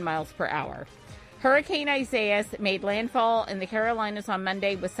 111 miles per hour. Hurricane Isaias made landfall in the Carolinas on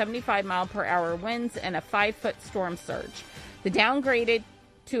Monday with 75-mile-per-hour winds and a 5-foot storm surge. The downgraded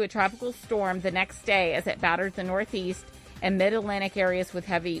to a tropical storm the next day as it battered the northeast and mid-Atlantic areas with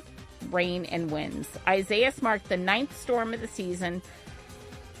heavy rain and winds. Isaias marked the 9th storm of the season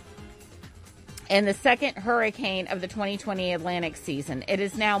and the second hurricane of the 2020 Atlantic season. It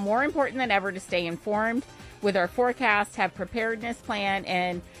is now more important than ever to stay informed with our forecast, have preparedness plan,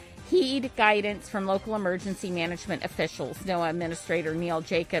 and heed guidance from local emergency management officials, NOAA Administrator Neil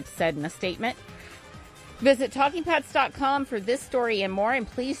Jacobs said in a statement. Visit TalkinPets.com for this story and more, and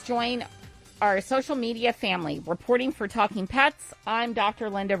please join our social media family. Reporting for Talking Pets, I'm Dr.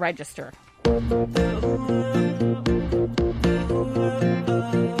 Linda Register.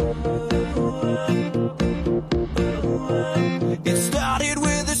 It started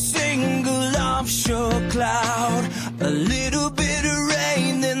with a single offshore cloud, a little bit of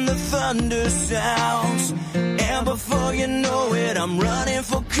rain, then the thunder sounds, and before you know it, I'm running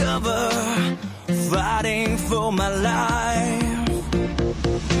for cover, fighting for my life.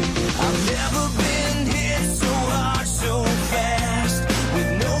 I've never been hit so hard, so fast,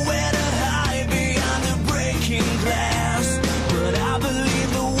 with nowhere to hide behind the breaking glass, but I believe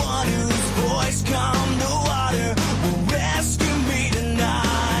the one whose voice calmed the water will rescue me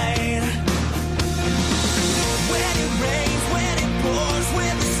tonight. When it rains, when it pours,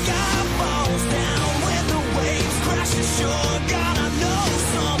 when the sky falls down, when the waves crash ashore, God, I know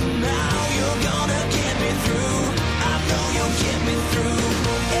somehow you're gonna get me through. I know you'll get me through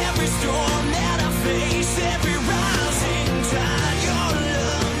every storm that I face, every rising tide. Your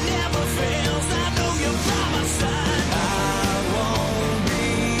love never fails. I know you're by my side. I won't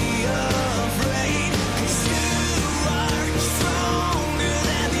be afraid, 'cause you are stronger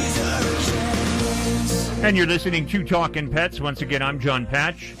than these hurricanes. And you're listening to Talkin' Pets. Once again, I'm John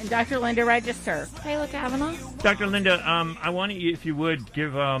Patch. And Dr. Linda Register. Kayla Kavanaugh. Dr. Linda, I wanted you, if you would,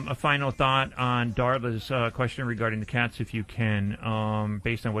 give a final thought on Darla's question regarding the cats, if you can,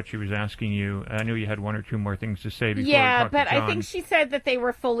 based on what she was asking you. I know you had one or two more things to say before we talk but to John. I think she said that they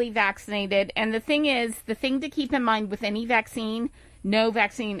were fully vaccinated. And the thing to keep in mind with any vaccine, no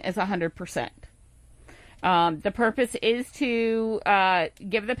vaccine is 100%. The purpose is to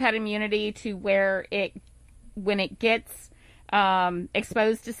give the pet immunity to where when it gets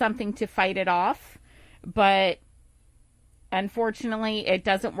exposed to something, to fight it off. But unfortunately, it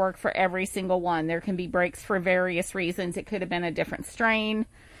doesn't work for every single one. There can be breaks for various reasons. It could have been a different strain.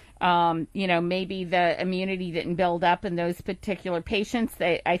 Maybe the immunity didn't build up in those particular patients.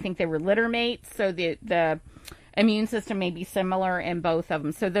 I think they were litter mates, so the immune system may be similar in both of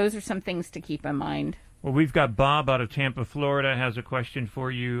them. So those are some things to keep in mind. Well, we've got Bob out of Tampa, Florida, has a question for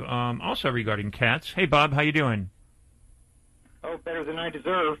you, also regarding cats. Hey, Bob, how you doing? Oh, better than I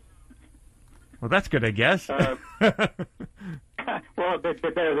deserve. Well, that's good, I guess. Well, but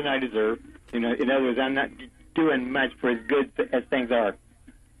better than I deserve. In other words, I'm not doing much for as good as things are.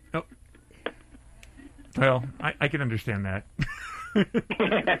 Oh. Well, I can understand that.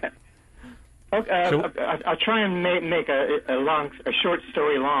 Okay, I'll try and make a short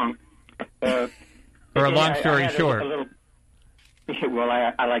story long. Or a long story short. Well,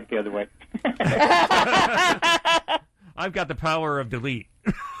 I like the other way. I've got the power of delete.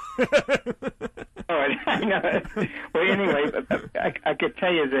 Oh, I know. Well, anyway, I could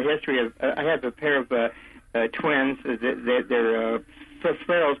tell you the history of. I have a pair of twins. They're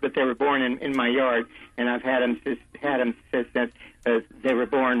ferals, but they were born in my yard, and I've had them since they were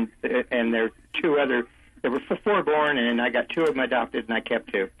born. And there were four born, and I got two of them adopted, and I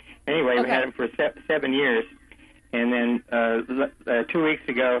kept two. Anyway, we had them for 7 years, and then 2 weeks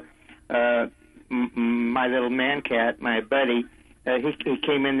ago, my little man cat, my buddy. He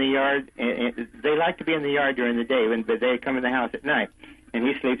came in the yard. And they like to be in the yard during the day, but they come in the house at night. And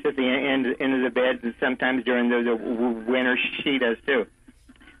he sleeps at the end of the bed, and sometimes during the winter she does too.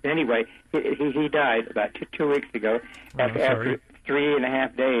 Anyway, he died about 2 weeks ago after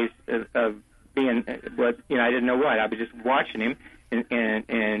 3.5 days of being I didn't know what. I was just watching him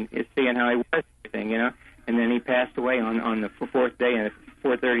and seeing how he was, everything, And then he passed away on the fourth day at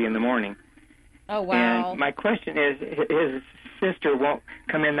 4:30 in the morning. Oh wow! And my question is, his sister won't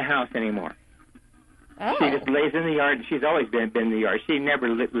come in the house anymore. Oh. She just lays in the yard, and she's always been in the yard. She never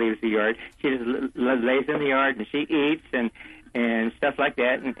leaves the yard. She just lays in the yard, and she eats and stuff like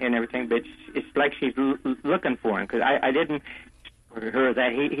that and everything. But it's like she's looking for him, because I didn't her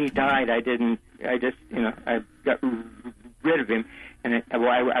that he died. I just I got rid of him, and I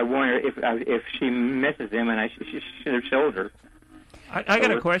wonder if she misses him, and I should have told her. I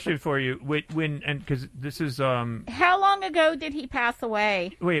got a question for you. Because this is how long ago did he pass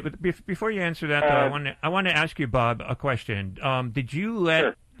away? Wait, but before you answer that, though, I want to ask you, Bob, a question. Did you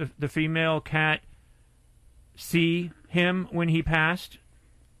let the female cat see him when he passed?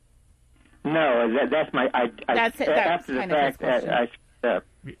 No, that's my. That's after the fact, I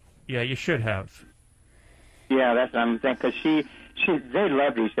yeah, you should have. Yeah, that's what I'm thinking. Because they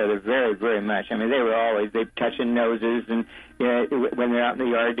loved each other very, very much. I mean, they touching noses and when they're out in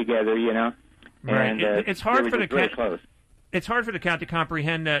the yard together, Right. And, it's hard for the cat. Close. It's hard for the cat to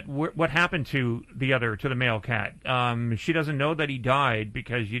comprehend that what happened to the male cat. She doesn't know that he died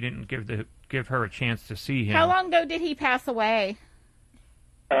because you didn't give her a chance to see him. How long ago did he pass away?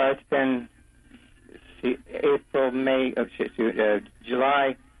 It's been April, May,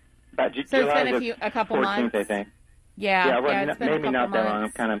 July. So July it's been a couple 14th, months. I think. Yeah, it's been maybe not that long.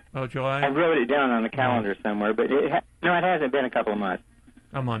 I'm kind of. July. I wrote it down on the calendar somewhere, but it hasn't been a couple of months.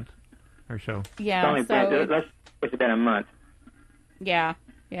 A month or so. Yeah, it's been a month. Yeah,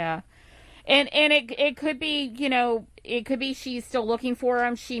 yeah, and it could be, it could be she's still looking for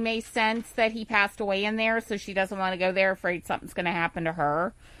him. She may sense that he passed away in there, so she doesn't want to go there, afraid something's going to happen to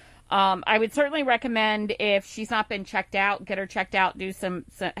her. I would certainly recommend, if she's not been checked out, get her checked out,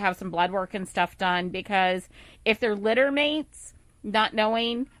 have some blood work and stuff done, because if they're litter mates, not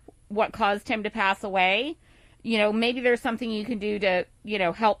knowing what caused him to pass away, maybe there's something you can do to,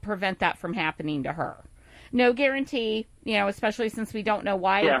 help prevent that from happening to her. No guarantee, especially since we don't know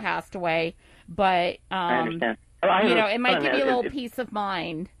why he passed away, but, I understand. It might give you a little peace of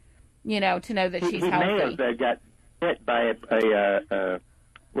mind, to know that she's healthy. He may have got hit by a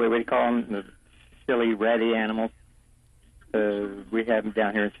what do you call them? The silly ratty animals. We have them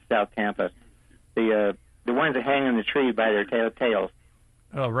down here in South Tampa. The ones that hang on the tree by their tails.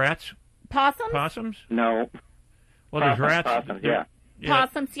 Oh, rats? Possums? No. Well, there's rats. Possums, yeah.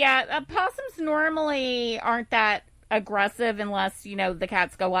 Possums, yeah. Possums normally aren't that aggressive unless, the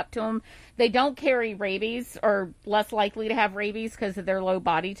cats go up to them. They don't carry rabies, or less likely to have rabies because of their low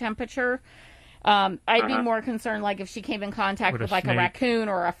body temperature. I'd be more concerned, like, if she came in contact with like a raccoon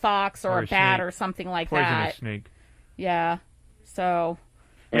or a fox or a bat snake. or something like Poisonous that. Snake. Yeah. So.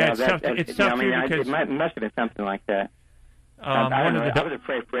 Yeah, it's tough. It's tough because it must have been something like that. I was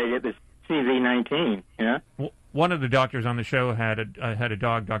afraid it was CV-19. One of the doctors on the show had a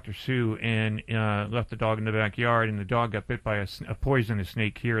dog, Dr. Sue, and left the dog in the backyard, and the dog got bit by a poisonous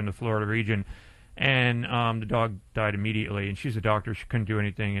snake here in the Florida region, and the dog died immediately. And she's a doctor; she couldn't do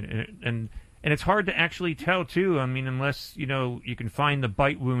anything, and it's hard to actually tell too. I mean, unless you can find the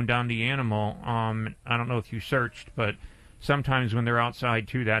bite wound on the animal. I don't know if you searched, but sometimes when they're outside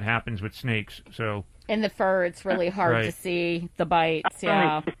too, that happens with snakes. So in the fur, it's really hard to see the bites.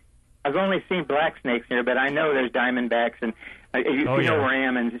 Yeah. I've only seen black snakes here, but I know there's diamondbacks, and you know where I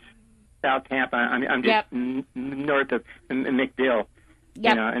am in South Tampa. I'm just north of McDill.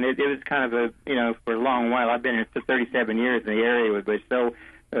 Yep. And it was kind of for a long while. I've been here for 37 years, and the area was so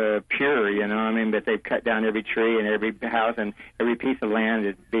pure, but they've cut down every tree and every house and every piece of land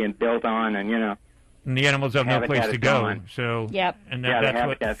is being built on, and and the animals have no place to go. Gone. So and the that's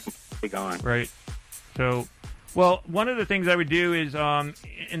habitat's completely gone. Right. So. Well, one of the things I would do is,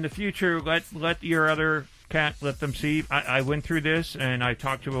 in the future, let your other cat, let them see. I went through this, and I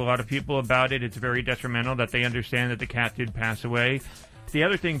talked to a lot of people about it. It's very detrimental that they understand that the cat did pass away. The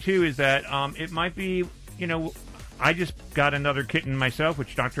other thing, too, is that it might be, I just got another kitten myself,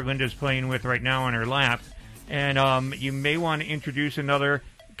 which Dr. Linda's playing with right now on her lap, and you may want to introduce another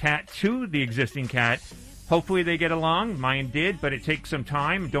cat to the existing cat. Hopefully they get along. Mine did, but it takes some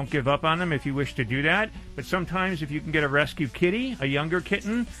time. Don't give up on them if you wish to do that. But sometimes if you can get a rescue kitty, a younger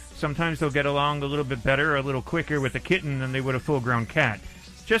kitten, sometimes they'll get along a little bit better, a little quicker with a kitten than they would a full-grown cat.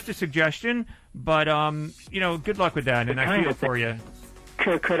 Just a suggestion, but, good luck with that, and I feel for you.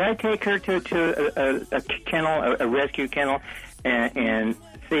 Could I take her to a kennel, a rescue kennel, and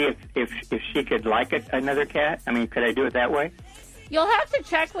see if she could like another cat? Could I do it that way? You'll have to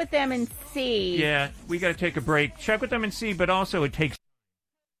check with them and see. Yeah, we got to take a break. Check with them and see, but also it takes...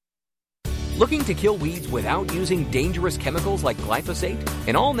 Looking to kill weeds without using dangerous chemicals like glyphosate?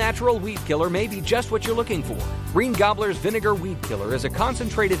 An all-natural weed killer may be just what you're looking for. Green Gobbler's Vinegar Weed Killer is a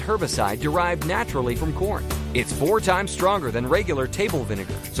concentrated herbicide derived naturally from corn. It's 4 times stronger than regular table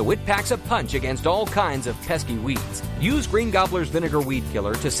vinegar, so it packs a punch against all kinds of pesky weeds. Use Green Gobbler's Vinegar Weed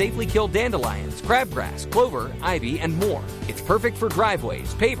Killer to safely kill dandelions, crabgrass, clover, ivy, and more. It's perfect for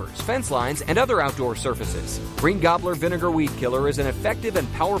driveways, pavers, fence lines, and other outdoor surfaces. Green Gobbler Vinegar Weed Killer is an effective and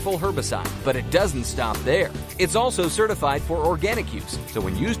powerful herbicide, but it doesn't stop there. It's also certified for organic use, so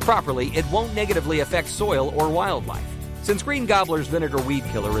when used properly, it won't negatively affect soil or wildlife. Since Green Gobbler's Vinegar Weed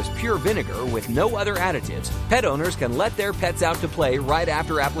Killer is pure vinegar with no other additives, pet owners can let their pets out to play right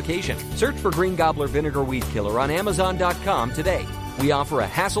after application. Search for Green Gobbler Vinegar Weed Killer on Amazon.com today. We offer a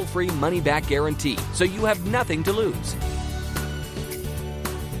hassle-free money-back guarantee, so you have nothing to lose.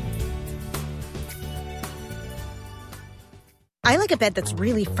 I like a bed that's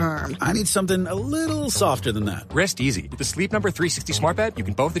really firm. I need something a little softer than that. Rest easy. With the Sleep Number 360 smart bed, you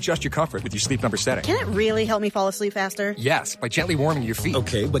can both adjust your comfort with your Sleep Number setting. Can it really help me fall asleep faster? Yes, by gently warming your feet.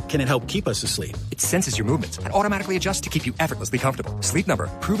 Okay, but can it help keep us asleep? It senses your movements and automatically adjusts to keep you effortlessly comfortable. Sleep Number.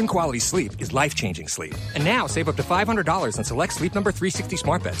 Proven quality sleep is life-changing sleep. And now, save up to $500 on select Sleep Number 360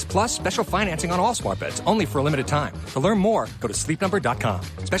 smart beds, plus special financing on all smart beds, only for a limited time. To learn more, go to sleepnumber.com.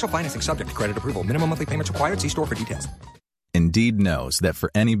 Special financing subject to credit approval. Minimum monthly payments required. See store for details. Indeed knows that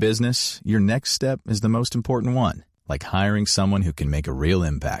for any business, your next step is the most important one, like hiring someone who can make a real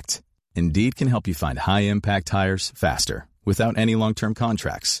impact. Indeed can help you find high-impact hires faster, without any long-term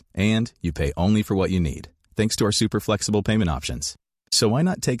contracts, and you pay only for what you need, thanks to our super flexible payment options. So why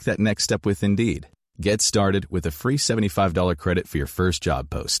not take that next step with Indeed? Get started with a free $75 credit for your first job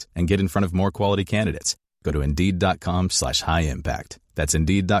post and get in front of more quality candidates. Go to Indeed.com/high-impact. That's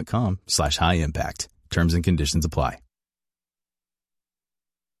Indeed.com/high-impact. Terms and conditions apply.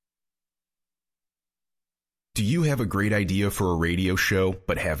 Do you have a great idea for a radio show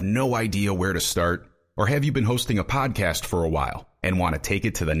but have no idea where to start? Or have you been hosting a podcast for a while and want to take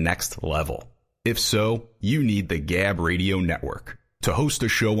it to the next level? If so, you need the Gab Radio Network. To host a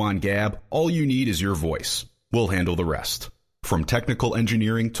show on Gab, all you need is your voice. We'll handle the rest. From technical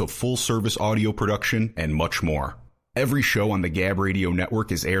engineering to full-service audio production and much more. Every show on the Gab Radio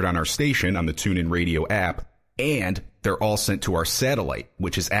Network is aired on our station on the TuneIn Radio app, and they're all sent to our satellite,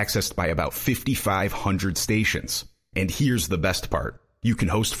 which is accessed by about 5,500 stations. And here's the best part. You can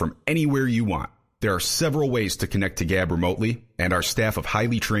host from anywhere you want. There are several ways to connect to Gab remotely, and our staff of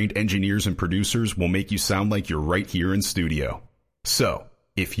highly trained engineers and producers will make you sound like you're right here in studio. So,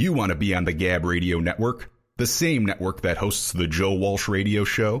 if you want to be on the Gab Radio Network, the same network that hosts the Joe Walsh Radio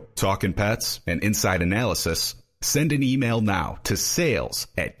Show, Talkin Pets, and Inside Analysis, send an email now to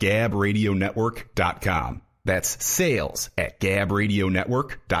sales@gabradionetwork.com. That's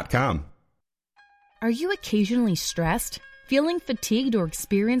sales@gabradionetwork.com. Are you occasionally stressed, feeling fatigued, or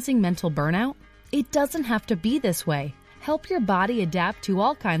experiencing mental burnout? It doesn't have to be this way. Help your body adapt to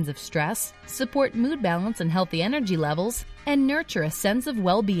all kinds of stress, support mood balance and healthy energy levels, and nurture a sense of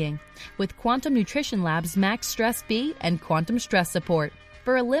well-being with Quantum Nutrition Lab's Max Stress B and Quantum Stress Support.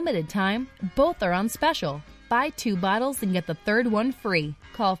 For a limited time, both are on special. Buy 2 bottles and get the third one free.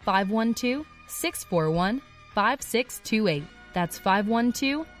 Call 512-641-5628. That's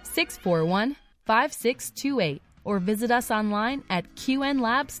 512-641-5628. Or visit us online at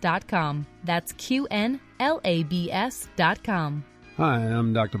qnlabs.com. That's qnlabs.com. Hi,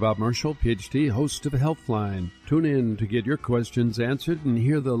 I'm Dr. Bob Marshall, PhD, host of Healthline. Tune in to get your questions answered and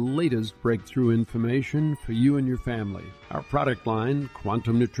hear the latest breakthrough information for you and your family. Our product line,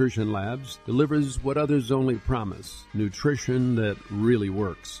 Quantum Nutrition Labs, delivers what others only promise, nutrition that really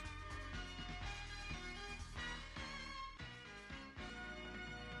works.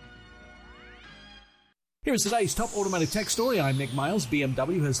 Here's today's top automotive tech story. I'm Nick Miles.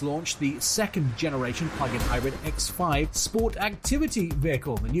 BMW has launched the second-generation plug-in hybrid X5 sport activity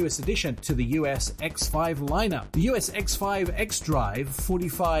vehicle, the newest addition to the US X5 lineup. The US X5 xDrive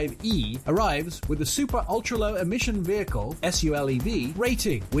 45e arrives with a super ultra-low emission vehicle SULEV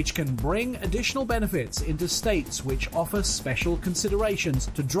rating, which can bring additional benefits into states which offer special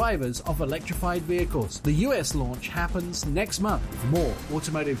considerations to drivers of electrified vehicles. The US launch happens next month. For more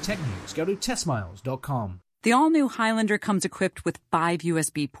automotive tech news, go to testmiles.com. The all-new Highlander comes equipped with 5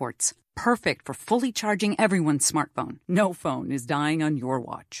 USB ports, perfect for fully charging everyone's smartphone. No phone is dying on your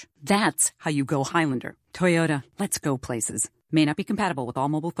watch. That's how you go Highlander. Toyota, let's go places. May not be compatible with all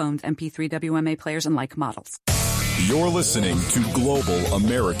mobile phones, MP3 WMA players, and like models. You're listening to Global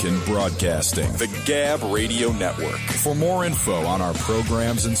American Broadcasting, the Gab Radio Network. For more info on our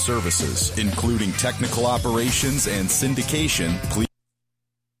programs and services, including technical operations and syndication, please.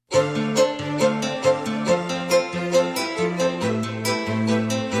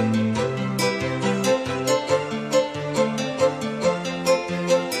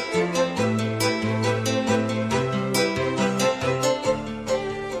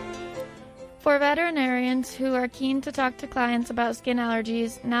 For veterinarians who are keen to talk to clients about skin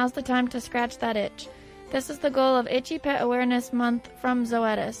allergies, now's the time to scratch that itch. This is the goal of Itchy Pet Awareness Month from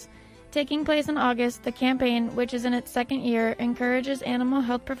Zoetis. Taking place in August, the campaign, which is in its second year, encourages animal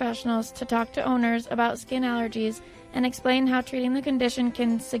health professionals to talk to owners about skin allergies and explain how treating the condition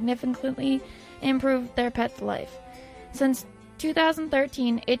can significantly improve their pet's life. Since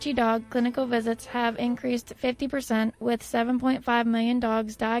 2013, itchy dog clinical visits have increased 50%, with 7.5 million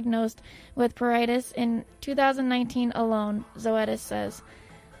dogs diagnosed with pruritus in 2019 alone, Zoetis says.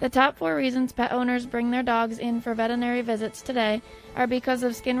 The top 4 reasons pet owners bring their dogs in for veterinary visits today are because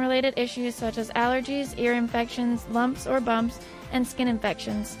of skin-related issues such as allergies, ear infections, lumps or bumps, and skin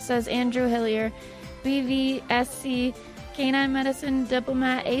infections, says Andrew Hillier, BVSC, Canine Medicine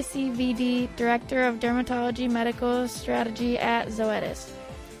Diplomat ACVD, Director of Dermatology Medical Strategy at Zoetis.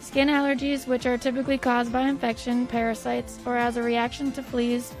 Skin allergies, which are typically caused by infection, parasites, or as a reaction to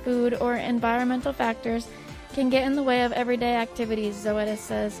fleas, food, or environmental factors, can get in the way of everyday activities, Zoetis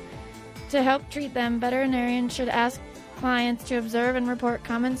says. To help treat them, veterinarians should ask clients to observe and report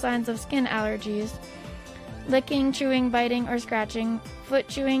common signs of skin allergies: licking, chewing, biting, or scratching, foot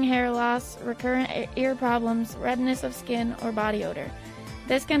chewing, hair loss, recurrent ear problems, redness of skin, or body odor.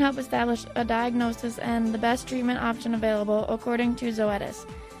 This can help establish a diagnosis and the best treatment option available, according to Zoetis.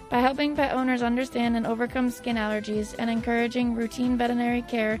 By helping pet owners understand and overcome skin allergies and encouraging routine veterinary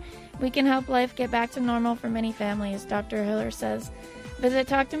care, we can help life get back to normal for many families, Dr. Hiller says. Visit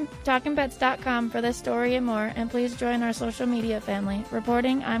TalkinPets.com for this story and more, and please join our social media family.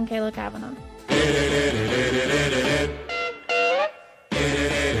 Reporting, I'm Kayla Kavanaugh.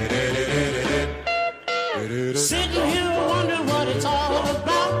 Sitting here wondering what it's all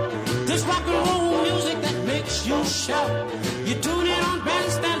about. This rock and roll music that makes you shout. You tune in on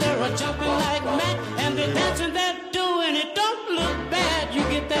bandstand, they're jumping like mad, and they're dancing, they're doing it, don't look bad. You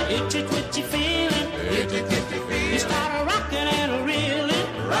get that itchy twitchy feeling. You start rocking and a reeling.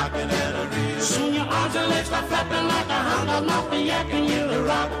 Soon your arms and legs start flapping like a hound dog mouth and yakking. You're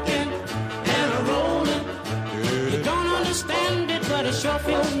rocking and a rolling. You don't understand it, but it sure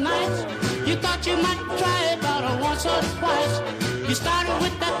feels nice. You thought you might try it about once or twice. You started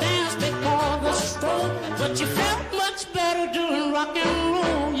with that dance they call the stroll, but you felt much better doing rock and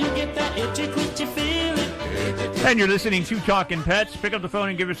roll. You get that itchy twitchy feeling. And you're listening to Talkin Pets. Pick up the phone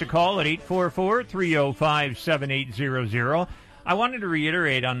and give us a call at 844-305-7800. I wanted to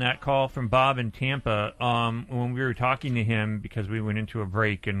reiterate on that call from Bob in Tampa when we were talking to him, because we went into a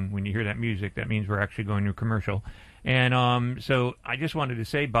break, and when you hear that music, that means we're actually going to a commercial. And so I just wanted to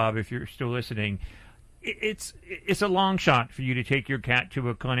say, Bob, if you're still listening, it's a long shot for you to take your cat to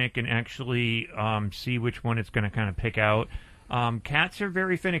a clinic and actually see which one it's going to kind of pick out. Cats are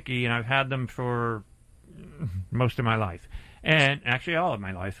very finicky, and I've had them for most of my life, and actually all of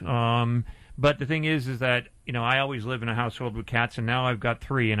my life. But the thing is that, you know, I always live in a household with cats, and now I've got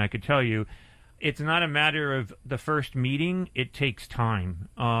 3, and I could tell you, it's not a matter of the first meeting. It takes time.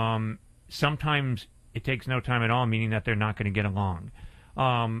 Sometimes it takes no time at all, meaning that they're not going to get along.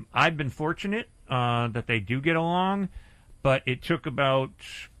 I've been fortunate that they do get along, but it took about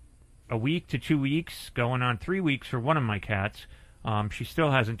a week to 2 weeks, going on 3 weeks for one of my cats. She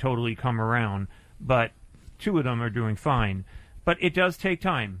still hasn't totally come around, but 2 of them are doing fine. But it does take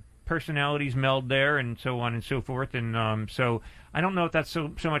time. Personalities meld there, and so on and so forth. And so I don't know if that's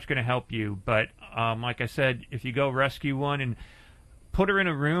so much going to help you. But like I said, if you go rescue one and put her in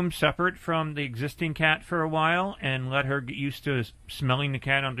a room separate from the existing cat for a while and let her get used to smelling the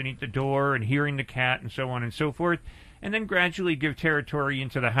cat underneath the door and hearing the cat and so on and so forth, and then gradually give territory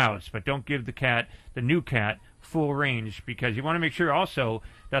into the house. But don't give the new cat, full range, because you want to make sure also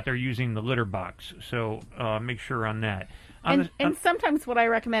that they're using the litter box. So make sure on that. And sometimes what I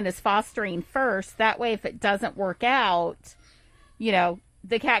recommend is fostering first. That way, if it doesn't work out, you know,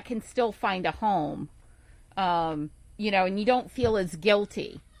 the cat can still find a home. You know, and you don't feel as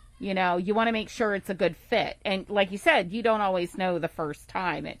guilty. You know, you want to make sure it's a good fit. And like you said, you don't always know the first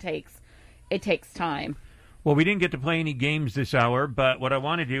time. It takes time. Well, we didn't get to play any games this hour, but what I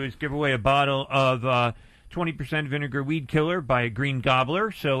want to do is give away a bottle of 20% Vinegar Weed Killer by Green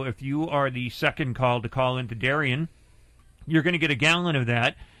Gobbler. So if you are the second call to call into Darien, you're going to get a gallon of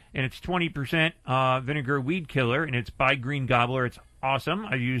that, and it's 20% Vinegar Weed Killer, and it's by Green Gobbler. It's awesome.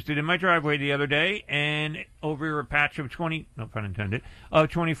 I used it in my driveway the other day, and over a patch of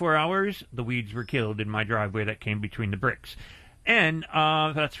 24 hours, the weeds were killed in my driveway that came between the bricks. And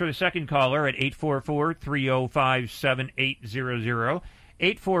that's for the second caller at 844-305-7800,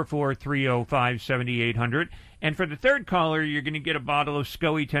 844-305-7800. And for the third caller, you're going to get a bottle of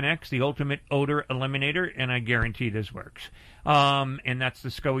SCOE 10X, the ultimate odor eliminator, and I guarantee this works. And that's the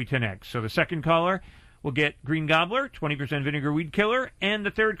SCOE 10X. So the second caller will get Green Gobbler, 20% Vinegar Weed Killer, and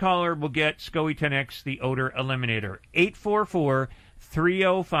the third caller will get SCOE 10X, the odor eliminator.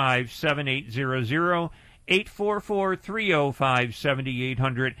 844-305-7800,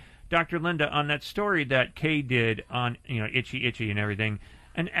 844-305-7800. Dr. Linda, on that story that Kay did on, itchy and everything,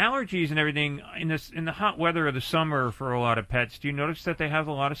 and allergies and everything in the hot weather of the summer for a lot of pets, do you notice that they have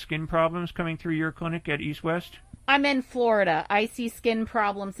a lot of skin problems coming through your clinic at East West? I'm in Florida. I see skin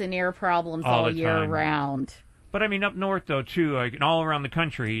problems and ear problems all year round. But I mean, up north though too, like and all around the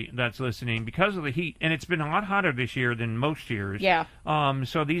country that's listening because of the heat, and it's been a lot hotter this year than most years. Yeah.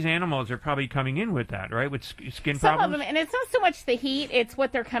 So these animals are probably coming in with that, right? With skin Some problems. of them, and it's not so much the heat; it's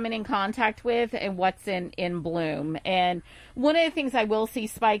what they're coming in contact with and what's in bloom. And one of the things I will see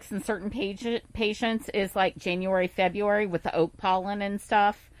spikes in certain patients is like January, February with the oak pollen and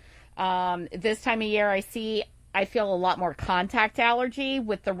stuff. This time of year, I feel a lot more contact allergy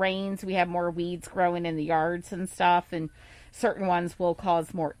with the rains. We have more weeds growing in the yards and stuff, and certain ones will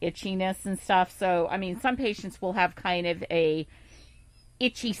cause more itchiness and stuff. So, I mean, some patients will have kind of a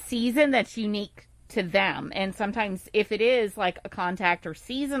itchy season that's unique to them. And sometimes if it is like a contact or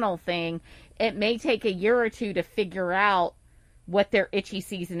seasonal thing, it may take a year or two to figure out what their itchy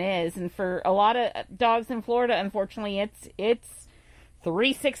season is. And for a lot of dogs in Florida, unfortunately, it's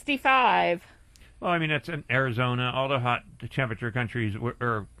 365. Well, I mean, that's in Arizona, all the temperature countries,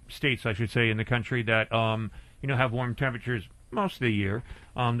 or states, I should say, in the country that, have warm temperatures most of the year.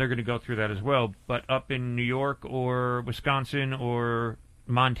 They're going to go through that as well. But up in New York or Wisconsin or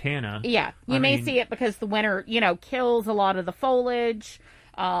Montana. Yeah, you may see it because the winter, kills a lot of the foliage.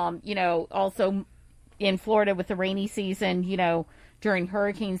 Also in Florida with the rainy season, during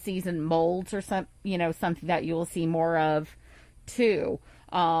hurricane season, molds or something that you will see more of too.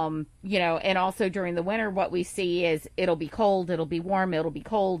 And also during the winter, what we see is it'll be cold, it'll be warm, it'll be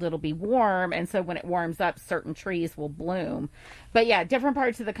cold, it'll be warm. And so when it warms up, certain trees will bloom. But yeah, different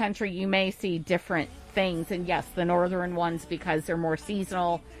parts of the country, you may see different things. And yes, the northern ones, because they're more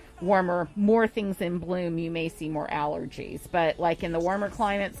seasonal, warmer, more things in bloom, you may see more allergies. But like in the warmer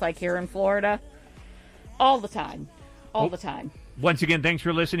climates, like here in Florida, all the time. Once again, thanks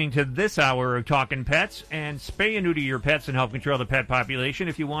for listening to this hour of Talkin' Pets. And spay and neuter your pets and help control the pet population.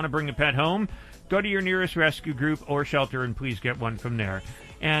 If you want to bring a pet home, go to your nearest rescue group or shelter and please get one from there.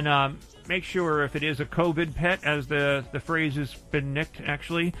 And make sure if it is a COVID pet, as the phrase has been nicked,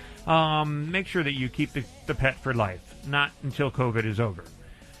 actually, make sure that you keep the pet for life, not until COVID is over.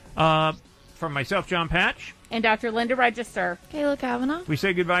 From myself, John Patch. And Dr. Linda Register. Kayla Kavanaugh. We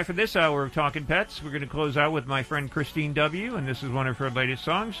say goodbye for this hour of Talkin' Pets. We're going to close out with my friend Christine W., and this is one of her latest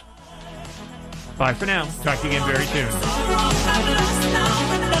songs. Bye for now. Talk to you again very soon.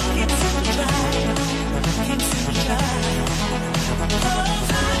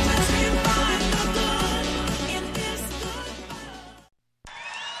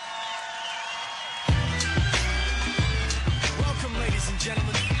 Welcome, ladies and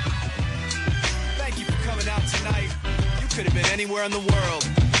gentlemen. Thank you for coming out tonight. You could have been anywhere in the world,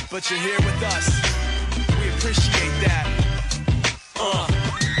 but you're here with us. We appreciate that.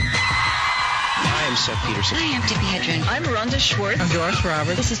 I am Seth Peterson. Hi, I'm Tippi Hedren. I'm Rhonda Schwartz. I'm Doris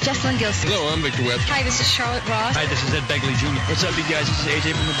Roberts. This is Jessalyn Gilson. Hello, I'm Victor Webb. Hi, this is Charlotte Ross. Hi, this is Ed Begley Jr. What's up, you guys? This is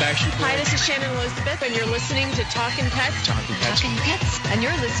AJ from the Backstreet Boys. Hi, this is Shannon Elizabeth, and you're listening to Talkin' Pets. Talkin' Pets. Talkin' Pets. And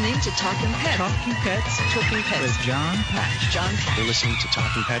you're listening to Talkin' Pets. Talkin' Pets. Talkin' Pets. With John Patch. John Patch. You're listening to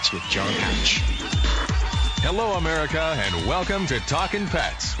Talkin' Pets with John Patch. Hello, America, and welcome to Talkin'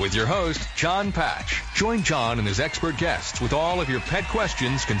 Pets with your host, John Patch. Join John and his expert guests with all of your pet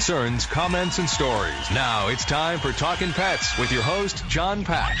questions, concerns, comments, and stories. Now it's time for Talkin' Pets with your host, John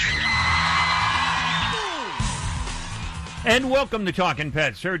Patch. And welcome to Talkin'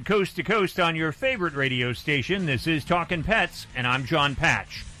 Pets, heard coast to coast on your favorite radio station. This is Talkin' Pets, and I'm John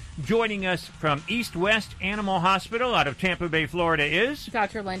Patch. Joining us from East West Animal Hospital out of Tampa Bay, Florida is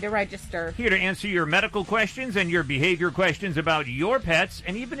Dr. Linda Register. Here to answer your medical questions and your behavior questions about your pets,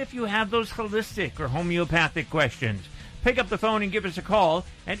 and even if you have those holistic or homeopathic questions. Pick up the phone and give us a call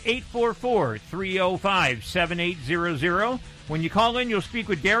at 844-305-7800. When you call in, you'll speak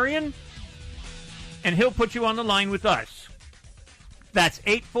with Darian, and he'll put you on the line with us. That's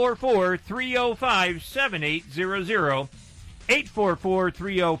 844-305-7800.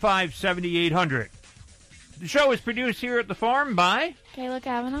 844-305-7800. The show is produced here at the farm by Kayla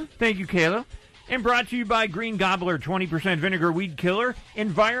Kavanaugh. Thank you, Kayla. And brought to you by Green Gobbler 20% Vinegar Weed Killer.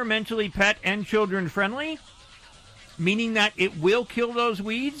 Environmentally pet and children friendly, meaning that it will kill those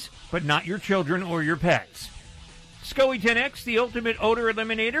weeds, but not your children or your pets. SCOE 10X, the ultimate odor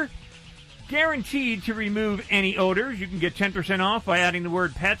eliminator. Guaranteed to remove any odors. You can get 10% off by adding the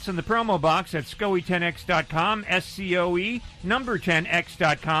word pets in the promo box at SCOE10X.com, SCOE, number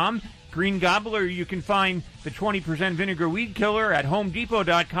 10X.com. Green Gobbler, you can find the 20% Vinegar Weed Killer at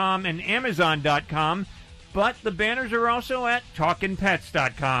HomeDepot.com and Amazon.com. But the banners are also at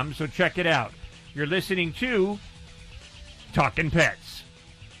TalkinPets.com, so check it out. You're listening to Talkin' Pets.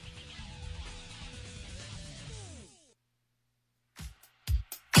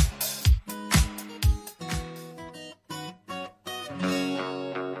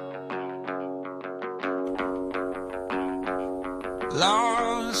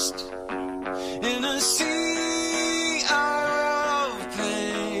 lost in a sea of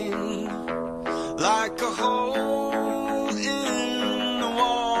pain, like a hole in the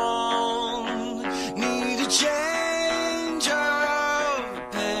wall. Need a change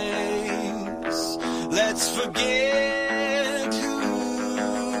of pace. Let's forget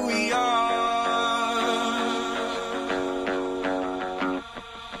who we are.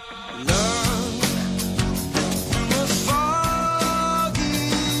 Love through a foggy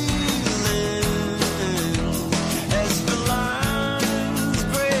land as the lines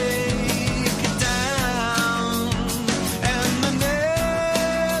break down and the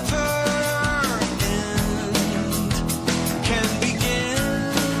never end can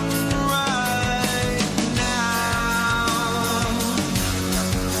begin right now.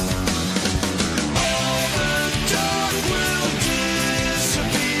 All the dark will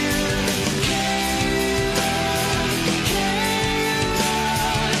disappear.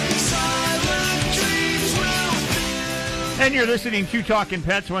 Silent dreams will And you're listening to Talkin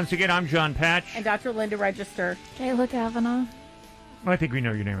Pets. Once again, I'm John Patch. And Dr. Linda Register. Kayla Kavanaugh. Well, I think we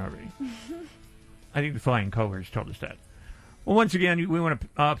know your name already. I think the Flying Colors told us that. Well, once again, we want to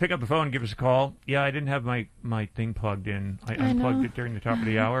pick up the phone and give us a call. Yeah, I didn't have my thing plugged in. I unplugged it during the top of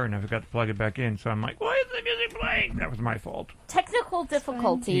the hour, and I forgot to plug it back in. So I'm like, why is the music playing? That was my fault. Technical You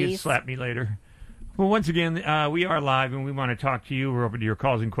difficulties. can slap me later. Well, once again, we are live, and we want to talk to you. We're open to your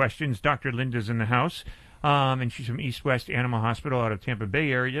calls and questions. Dr. Linda's in the house, and she's from East West Animal Hospital out of Tampa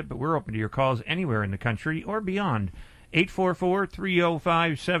Bay area, but we're open to your calls anywhere in the country or beyond.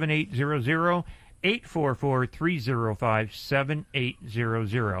 844-305-7800,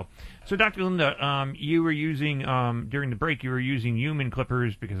 844-305-7800. So, Dr. Linda, you were using, during the break, you were using human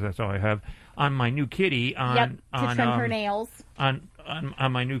clippers, because that's all I have, on my new kitty. To trim her nails. On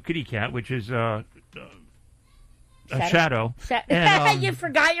my new kitty cat, which is a Shadow. And, you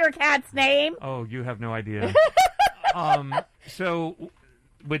forgot your cat's name? Oh, you have no idea. So,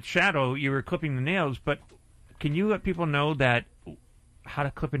 with Shadow, you were clipping the nails, but can you let people know that how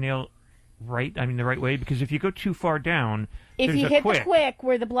to clip a nail right? I mean, the right way? Because if you go too far down, if you hit the quick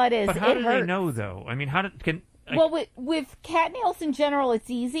where the blood is, but how it do hurts. they know, though? I mean, Well, with cat nails in general,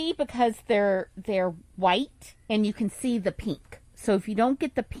 it's easy because they're white and you can see the pink. So if you don't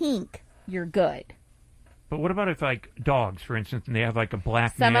get the pink, you're good. But what about if, like, dogs, for instance, and they have, like, a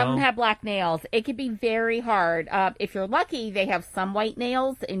black nail? Some of them have black nails. It can be very hard. If you're lucky, they have some white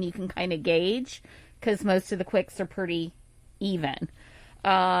nails and you can kind of gauge because most of the quicks are pretty even.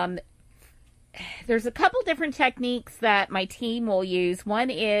 There's a couple different techniques that my team will use. One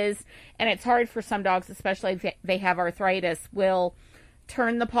is, and it's hard for some dogs, especially if they have arthritis, will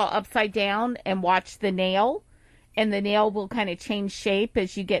turn the paw upside down and watch the nail, and the nail will kind of change shape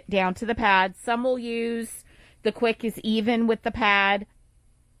as you get down to the pad. Some will use the quick is even with the pad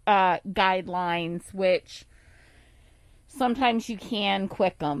guidelines, which sometimes you can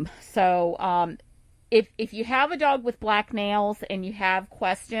quick them. So if you have a dog with black nails and you have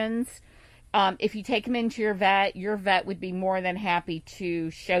questions, if you take them into your vet would be more than happy to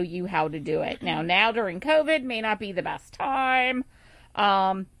show you how to do it. Now during COVID may not be the best time,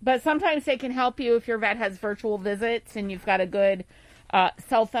 but sometimes they can help you if your vet has virtual visits and you've got a good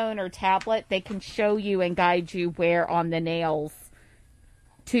cell phone or tablet. They can show you and guide you where on the nails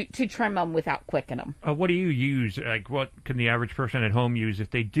to trim them without quicking them. What do you use? Like, what can the average person at home use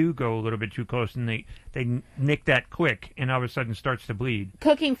if they do go a little bit too close and they nick that quick and all of a sudden starts to bleed?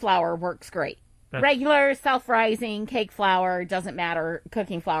 Cooking flour works great. Regular, self-rising, cake flour, doesn't matter.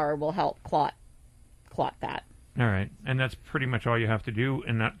 Cooking flour will help clot that. All right. And that's pretty much all you have to do,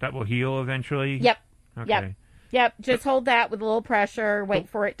 and that will heal eventually? Yep. Okay. Yep. Just hold that with a little pressure, wait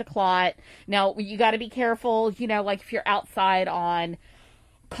for it to clot. Now, you got to be careful, like if you're outside on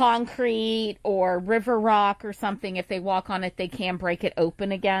concrete or river rock or something, if they walk on it, they can break it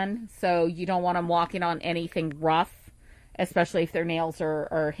open again. So you don't want them walking on anything rough, especially if their nails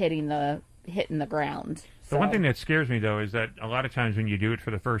are hitting the ground. The one thing that scares me, though, is that a lot of times when you do it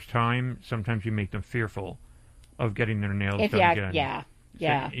for the first time, sometimes you make them fearful of getting their nails done again. Yeah.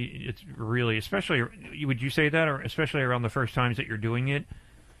 So it's really, especially, would you say that, or especially around the first times that you're doing it?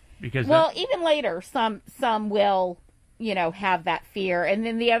 Because even later, some will, have that fear. And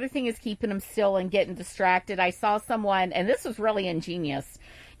then the other thing is keeping them still and getting distracted. I saw someone, and this was really ingenious.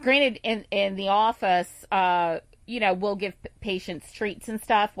 Granted, in the office, we'll give patients treats and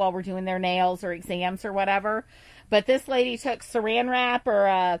stuff while we're doing their nails or exams or whatever. But this lady took saran wrap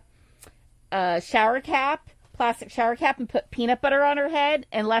or a shower cap, plastic shower cap, and put peanut butter on her head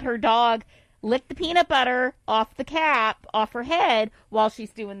and let her dog lick the peanut butter off the cap, off her head, while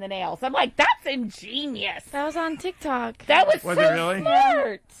she's doing the nails. I'm like, that's ingenious. That was on TikTok. That was it so really?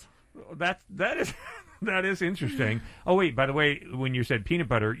 smart. That is interesting. Oh, wait, by the way, when you said peanut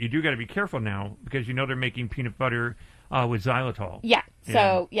butter, you do got to be careful now because you know they're making peanut butter with xylitol. Yeah.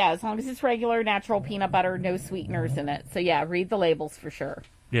 So, as long as it's regular, natural peanut butter, no sweeteners in it. So, yeah, read the labels for sure.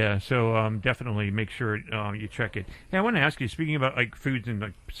 Yeah, so definitely make sure you check it. Hey, I want to ask you, speaking about like foods and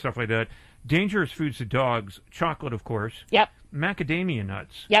like, stuff like that, dangerous foods to dogs, chocolate, of course. Yep. Macadamia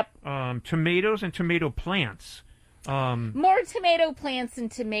nuts. Yep. Tomatoes and tomato plants. More tomato plants than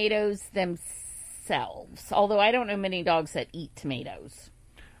tomatoes themselves. Although I don't know many dogs that eat tomatoes.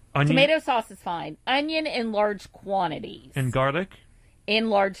 Tomato sauce is fine. Onion in large quantities. And garlic? In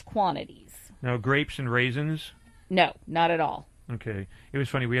large quantities. No, grapes and raisins? No, not at all. Okay. It was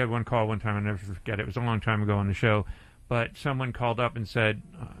funny. We had one call one time. I'll never forget it. It was a long time ago on the show. But someone called up and said,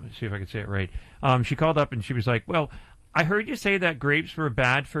 let's see if I can say it right. She called up and she was like, well, I heard you say that grapes were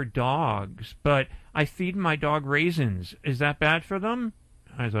bad for dogs, but I feed my dog raisins. Is that bad for them?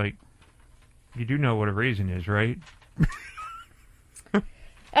 I was like, you do know what a raisin is, right?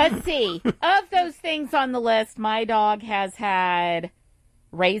 Let's see. Of those things on the list, my dog has had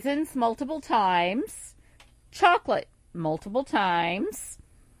raisins multiple times, chocolate multiple times.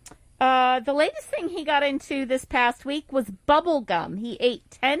 The latest thing he got into this past week was bubble gum. He ate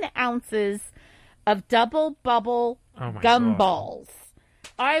 10 ounces of double bubble gum balls.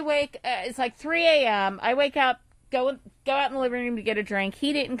 It's like 3 a.m. I wake up, go out in the living room to get a drink.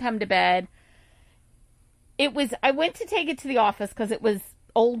 He didn't come to bed. I went to take it to the office because it was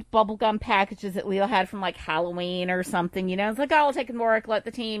old bubblegum packages that Leo had from like Halloween or something, you know. It's like, I'll take it to work, let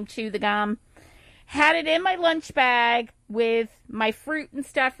the team chew the gum. Had it in my lunch bag with my fruit and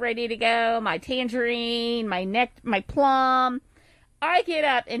stuff ready to go, my tangerine, my plum. I get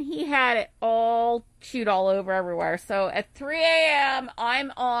up and he had it all chewed all over everywhere. So at 3 a.m.,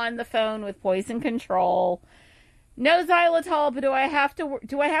 I'm on the phone with poison control. No xylitol, but do I have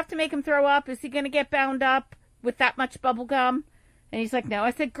to make him throw up? Is he going to get bound up with that much bubble gum? And he's like, no.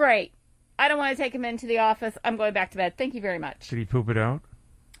 I said, great. I don't want to take him into the office. I'm going back to bed. Thank you very much. Did he poop it out?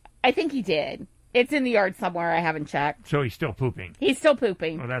 I think he did. It's in the yard somewhere. I haven't checked. So he's still pooping? He's still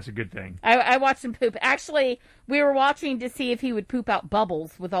pooping. Well, that's a good thing. I watched him poop. Actually, we were watching to see if he would poop out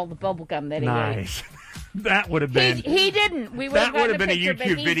bubbles with all the bubble gum that he ate. Nice. That would have been... He didn't. That would have been picture, a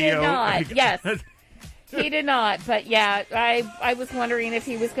YouTube video. Did not. Yes. He did not. But, yeah, I was wondering if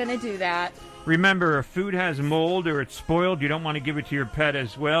he was going to do that. Remember, if food has mold or it's spoiled, you don't want to give it to your pet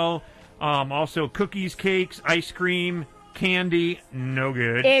as well. Also, cookies, cakes, ice cream, candy, no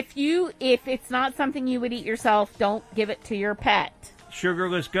good. If it's not something you would eat yourself, don't give it to your pet.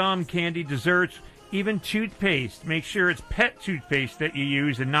 Sugarless gum, candy, desserts, even toothpaste. Make sure it's pet toothpaste that you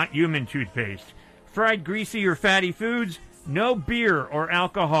use and not human toothpaste. Fried, greasy, or fatty foods, no beer or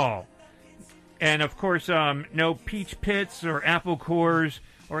alcohol. And, of course, no peach pits or apple cores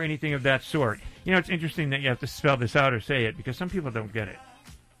or anything of that sort. You know, it's interesting that you have to spell this out or say it because some people don't get it.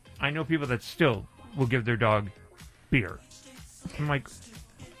 I know people that still will give their dog beer. I'm like,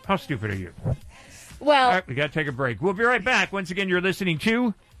 how stupid are you? Well, all right, we got to take a break. We'll be right back. Once again, you're listening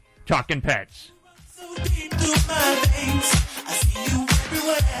to Talkin Pets. So deep through my veins, I see you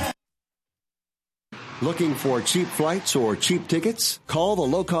everywhere. Looking for cheap flights or cheap tickets? Call the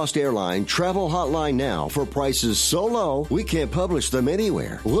low-cost airline travel hotline now for prices so low we can't publish them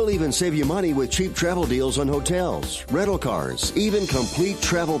anywhere. We'll even save you money with cheap travel deals on hotels, rental cars, even complete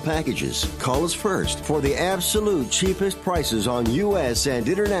travel packages. Call us first for the absolute cheapest prices on U.S. and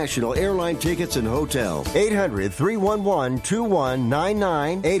international airline tickets and hotels.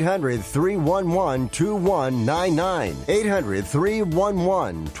 800-311-2199. 800-311-2199.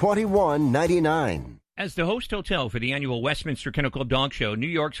 800-311-2199. As the host hotel for the annual Westminster Kennel Club Dog Show, New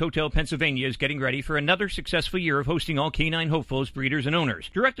York's Hotel Pennsylvania is getting ready for another successful year of hosting all canine hopefuls, breeders, and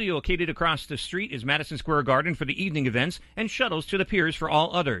owners. Directly located across the street is Madison Square Garden for the evening events and shuttles to the piers for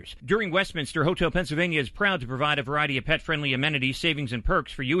all others. During Westminster, Hotel Pennsylvania is proud to provide a variety of pet-friendly amenities, savings, and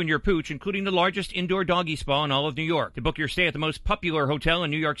perks for you and your pooch, including the largest indoor doggy spa in all of New York. To book your stay at the most popular hotel in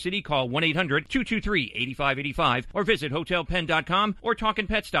New York City, call 1-800-223-8585 or visit hotelpenn.com or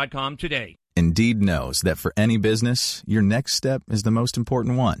talkinpets.com today. Indeed knows that for any business, your next step is the most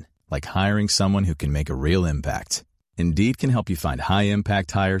important one, like hiring someone who can make a real impact. Indeed can help you find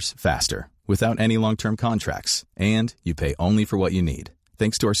high-impact hires faster, without any long-term contracts, and you pay only for what you need,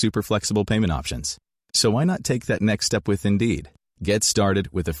 thanks to our super flexible payment options. So why not take that next step with Indeed? Get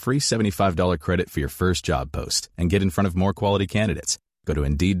started with a free $75 credit for your first job post and get in front of more quality candidates. Go to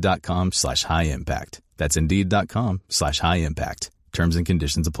Indeed.com/high-impact. That's Indeed.com/high-impact. Terms and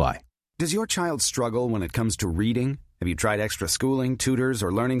conditions apply. Does your child struggle when it comes to reading? Have you tried extra schooling, tutors,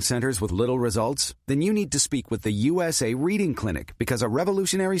 or learning centers with little results? Then you need to speak with the USA Reading Clinic because a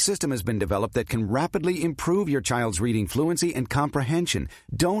revolutionary system has been developed that can rapidly improve your child's reading fluency and comprehension.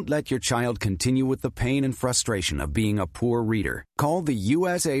 Don't let your child continue with the pain and frustration of being a poor reader. Call the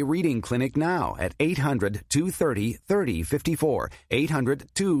USA Reading Clinic now at 800-230-3054.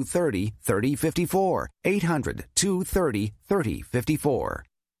 800-230-3054. 800-230-3054.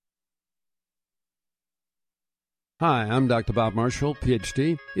 Hi, I'm Dr. Bob Marshall,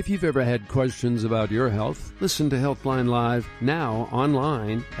 PhD. If you've ever had questions about your health, listen to Healthline Live now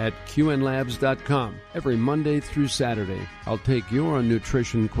online at qnlabs.com. Every Monday through Saturday, I'll take your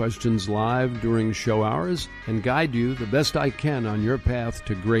nutrition questions live during show hours and guide you the best I can on your path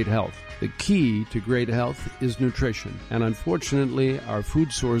to great health. The key to great health is nutrition, and unfortunately, our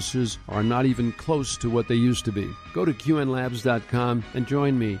food sources are not even close to what they used to be. Go to qnlabs.com and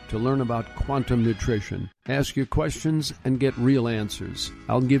join me to learn about quantum nutrition. Ask your questions and get real answers.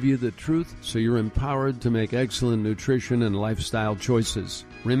 I'll give you the truth so you're empowered to make excellent nutrition and lifestyle choices.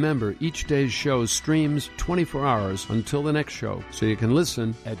 Remember, each day's show streams 24 hours until the next show, so you can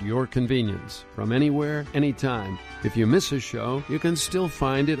listen at your convenience, from anywhere, anytime. If you miss a show, you can still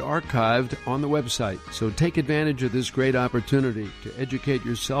find it archived on the website. So take advantage of this great opportunity to educate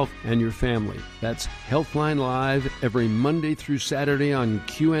yourself and your family. That's Healthline Live every Monday through Saturday on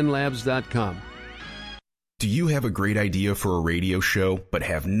qnlabs.com. Do you have a great idea for a radio show, but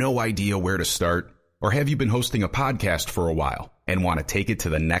have no idea where to start? Or have you been hosting a podcast for a while and want to take it to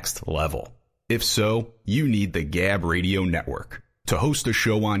the next level? If so, you need the Gab Radio Network. To host a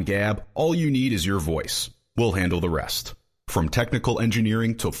show on Gab, all you need is your voice. We'll handle the rest. From technical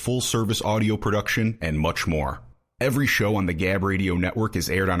engineering to full-service audio production and much more. Every show on the Gab Radio Network is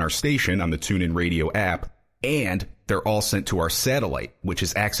aired on our station on the TuneIn Radio app, and they're all sent to our satellite, which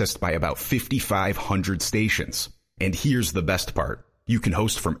is accessed by about 5,500 stations. And here's the best part. You can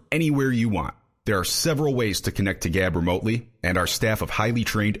host from anywhere you want. There are several ways to connect to Gab remotely, and our staff of highly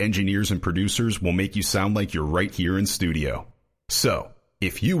trained engineers and producers will make you sound like you're right here in studio. So,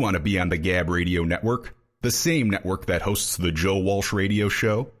 if you want to be on the Gab Radio Network, the same network that hosts the Joe Walsh Radio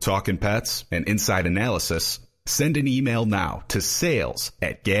Show, Talkin Pets, and Inside Analysis, send an email now to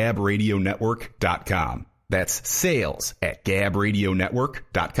sales@gabradionetwork.com. That's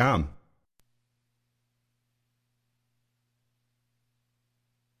sales@gabradionetwork.com.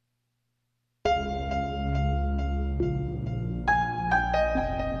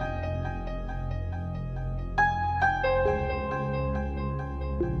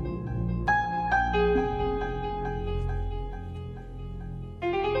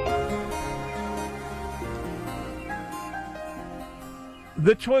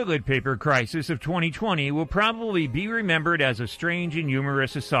 The toilet paper crisis of 2020 will probably be remembered as a strange and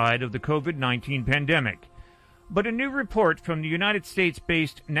humorous aside of the COVID-19 pandemic. But a new report from the United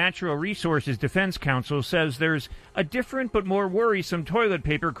States-based Natural Resources Defense Council says there's a different but more worrisome toilet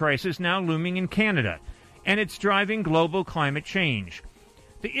paper crisis now looming in Canada, and it's driving global climate change.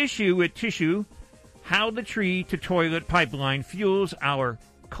 The issue at issue, how the tree-to-toilet pipeline fuels our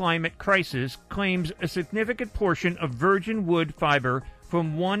climate crisis, claims a significant portion of virgin wood fiber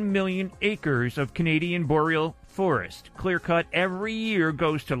from 1 million acres of Canadian boreal forest. Clear-cut every year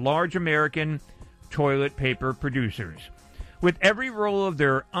goes to large American toilet paper producers. With every roll of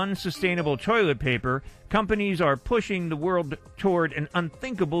their unsustainable toilet paper, companies are pushing the world toward an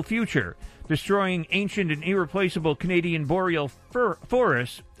unthinkable future, destroying ancient and irreplaceable Canadian boreal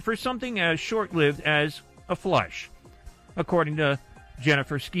forests for something as short-lived as a flush, according to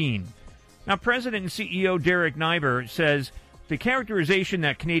Jennifer Skeen. Now, President and CEO Derek Nyber says the characterization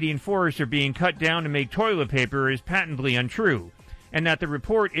that Canadian forests are being cut down to make toilet paper is patently untrue, and that the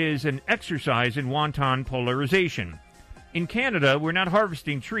report is an exercise in wanton polarization. In Canada, we're not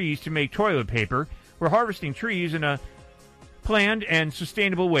harvesting trees to make toilet paper. We're harvesting trees in a planned and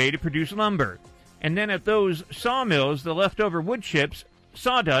sustainable way to produce lumber. And then at those sawmills, the leftover wood chips,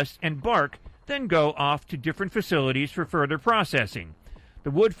 sawdust, and bark then go off to different facilities for further processing.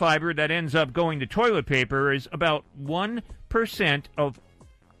 The wood fiber that ends up going to toilet paper is about 1% of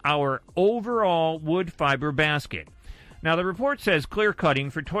our overall wood fiber basket. Now, the report says clear cutting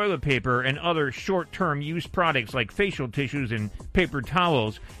for toilet paper and other short-term use products like facial tissues and paper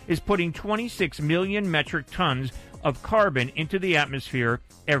towels is putting 26 million metric tons of carbon into the atmosphere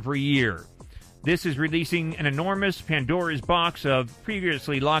every year. This is releasing an enormous Pandora's box of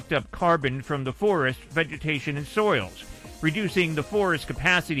previously locked-up carbon from the forest, vegetation, and soils, reducing the forest's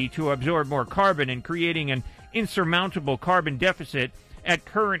capacity to absorb more carbon and creating an insurmountable carbon deficit at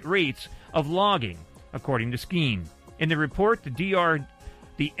current rates of logging, according to Skeen. In the report, the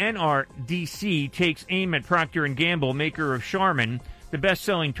The NRDC takes aim at Procter & Gamble, maker of Charmin, the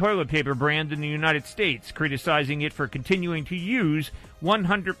best-selling toilet paper brand in the United States, criticizing it for continuing to use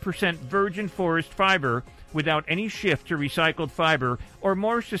 100% virgin forest fiber without any shift to recycled fiber or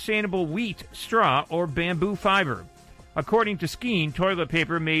more sustainable wheat, straw, or bamboo fiber. According to Skeen, toilet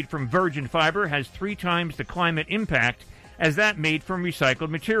paper made from virgin fiber has 3 times the climate impact as that made from recycled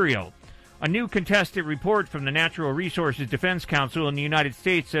material. A new contested report from the Natural Resources Defense Council in the United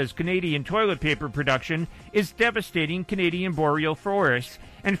States says Canadian toilet paper production is devastating Canadian boreal forests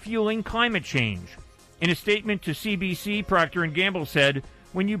and fueling climate change. In a statement to CBC, Procter & Gamble said,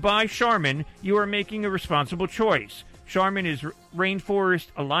 "When you buy Charmin, you are making a responsible choice. Charmin is Rainforest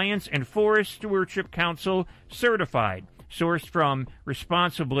Alliance and Forest Stewardship Council certified, sourced from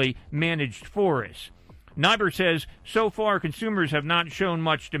responsibly managed forests." Nyber says, so far consumers have not shown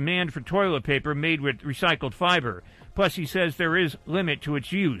much demand for toilet paper made with recycled fiber. Plus, he says there is limit to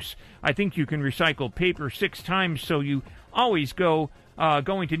its use. I think you can recycle paper 6 times, so you always going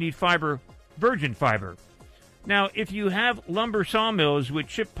to need virgin fiber. Now, if you have lumber sawmills with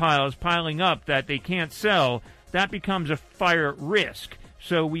chip piles piling up that they can't sell, that becomes a fire risk.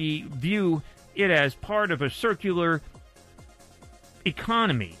 So we view it as part of a circular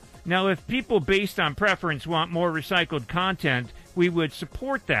economy. Now, if people based on preference want more recycled content, we would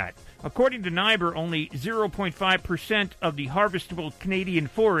support that. According to Nyber, only 0.5% of the harvestable Canadian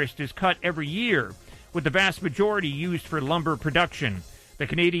forest is cut every year, with the vast majority used for lumber production. The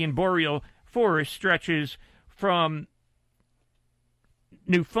Canadian boreal forest stretches from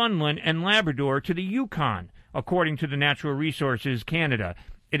Newfoundland and Labrador to the Yukon, according to the Natural Resources Canada.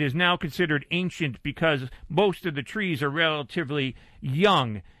 It is now considered ancient because most of the trees are relatively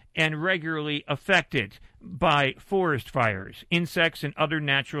young and regularly affected by forest fires, insects, and other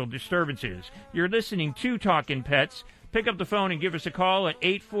natural disturbances. You're listening to Talkin Pets. Pick up the phone and give us a call at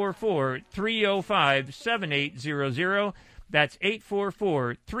 844-305-7800. That's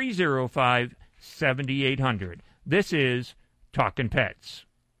 844-305-7800. This is Talkin Pets.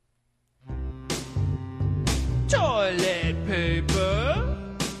 Toilet paper.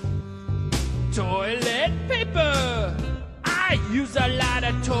 Toilet paper. I use a lot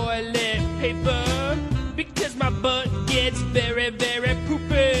of toilet paper because my butt gets very, very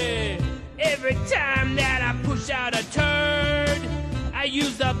poopy. Every time that I push out a turd, I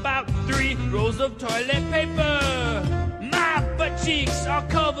use about 3 rolls of toilet paper. My butt cheeks are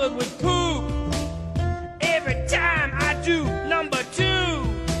covered with poop every time I do number 2.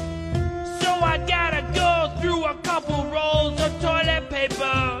 So I gotta go through a couple rolls of toilet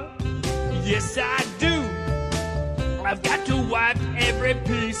paper. Yes, I do. I've got to wipe every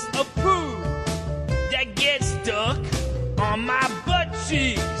piece of poo that gets stuck on my butt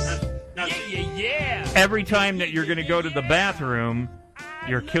cheeks. Yeah. Every time that you're going to go to the bathroom,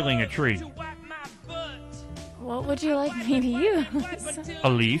 you're killing a tree. What would you like me to use? A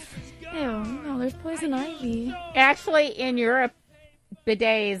leaf. Ew, no, there's poison ivy. Actually, in Europe,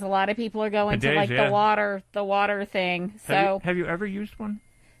 bidets, a lot of people are going to like the water thing. So have you ever used one?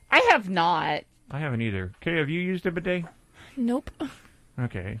 I have not. I haven't either. Okay, have you used a bidet? Nope.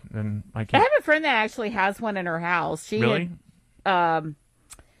 Okay, then I I can't. have a friend that actually has one in her house. She really?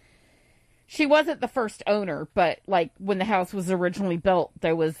 She wasn't the first owner, but like when the house was originally built,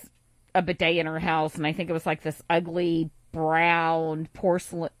 there was a bidet in her house, and I think it was like this ugly brown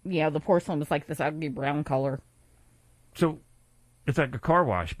porcelain. You know, the porcelain was like this ugly brown color. So it's like a car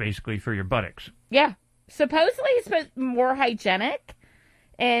wash, basically, for your buttocks. Yeah. Supposedly it's more hygienic.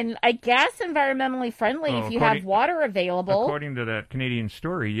 And I guess environmentally friendly if you have water available. According to that Canadian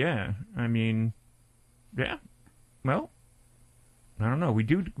story, yeah. I mean, yeah. Well, I don't know. We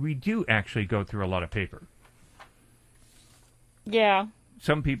do actually go through a lot of paper. Yeah.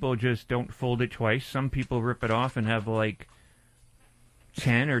 Some people just don't fold it twice. Some people rip it off and have like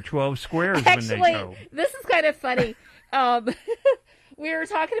 10 or 12 squares actually, when they go. This is kind of funny. We were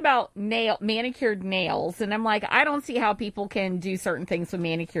talking about manicured nails, and I'm like, I don't see how people can do certain things with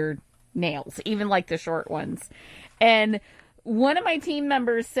manicured nails, even like the short ones. And one of my team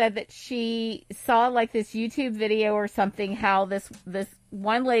members said that she saw like this YouTube video or something, how this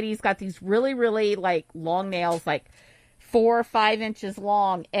one lady's got these really, really like long nails, like 4 or 5 inches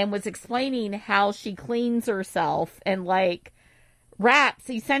long, and was explaining how she cleans herself and like wraps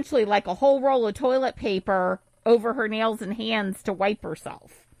essentially like a whole roll of toilet paper over her nails and hands to wipe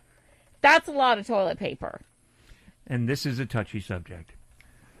herself. That's a lot of toilet paper. And this is a touchy subject.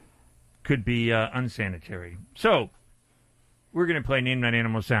 Could be unsanitary. So, we're going to play Name That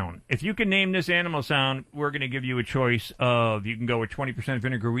Animal Sound. If you can name this animal sound, we're going to give you a choice of, you can go with 20%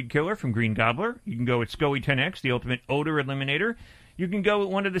 Vinegar Weed Killer from Green Gobbler. You can go with SCOE 10X, the ultimate odor eliminator. You can go with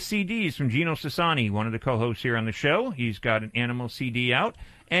one of the CDs from Gino Sassani, one of the co-hosts here on the show. He's got an animal CD out.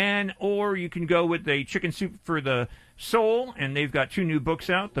 Or you can go with the Chicken Soup for the Soul, and they've got 2 new books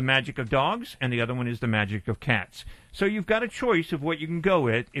out, The Magic of Dogs, and the other one is The Magic of Cats. So you've got a choice of what you can go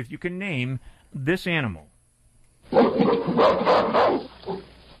with if you can name this animal.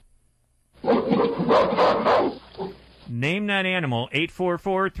 Name that animal,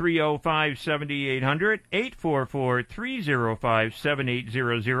 844-305-7800,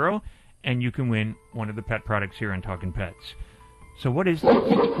 844-305-7800, and you can win one of the pet products here on Talkin Pets. So what is this?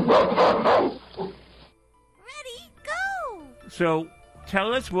 Ready, go! So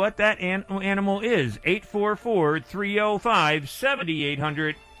tell us what that animal is.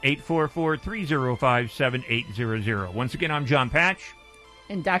 844-305-7800, 844-305-7800. Once again, I'm John Patch.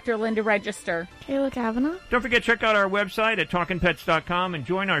 And Dr. Linda Register. Kayla Kavanaugh. Don't forget, check out our website at talkinpets.com and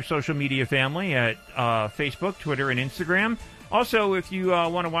join our social media family at Facebook, Twitter, and Instagram. Also, if you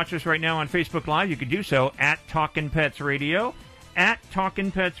want to watch us right now on Facebook Live, you can do so at Talkin Pets Radio. At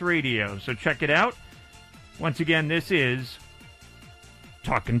Talkin Pets Radio. So check it out. Once again, this is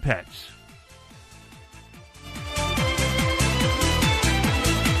Talkin Pets.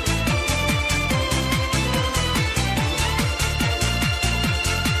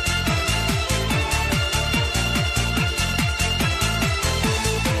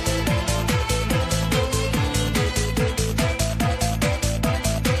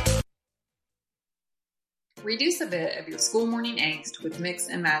 Reduce a bit of your school morning angst with mix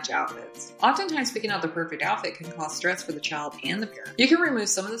and match outfits. Oftentimes, picking out the perfect outfit can cause stress for the child and the parent. You can remove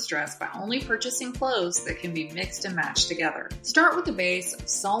some of the stress by only purchasing clothes that can be mixed and matched together. Start with the base of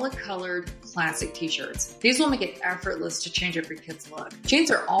solid colored classic t-shirts. These will make it effortless to change up your kid's look. Jeans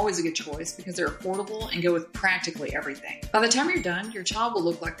are always a good choice because they're affordable and go with practically everything. By the time you're done, your child will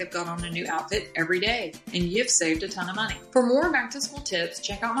look like they've got on a new outfit every day, and you've saved a ton of money. For more back-to-school tips,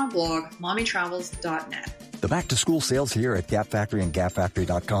 check out my blog, mommytravels.net. The back-to-school sales here at Gap Factory and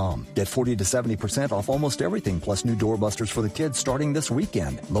GapFactory.com. Get 40 to 70% off almost everything, plus new doorbusters for the kids starting this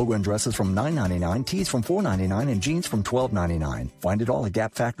weekend. Logo and dresses from $9.99, tees from $4.99, and jeans from $12.99. Find it all at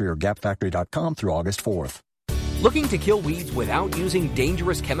Gap Factory or GapFactory.com through August 4th. Looking to kill weeds without using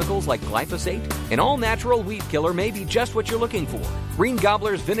dangerous chemicals like glyphosate? An all-natural weed killer may be just what you're looking for. Green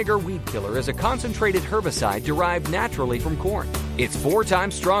Gobbler's Vinegar Weed Killer is a concentrated herbicide derived naturally from corn. It's 4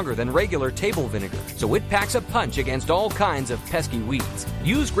 times stronger than regular table vinegar, so it packs a punch against all kinds of pesky weeds.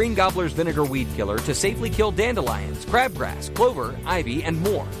 Use Green Gobbler's Vinegar Weed Killer to safely kill dandelions, crabgrass, clover, ivy, and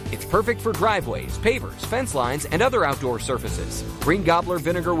more. It's perfect for driveways, pavers, fence lines, and other outdoor surfaces. Green Gobbler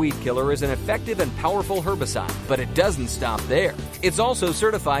Vinegar Weed Killer is an effective and powerful herbicide, but it doesn't stop there. It's also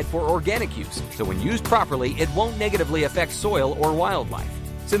certified for organic use, so when used properly, it won't negatively affect soil or wildlife.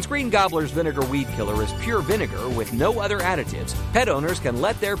 Since Green Gobbler's Vinegar Weed Killer is pure vinegar with no other additives, pet owners can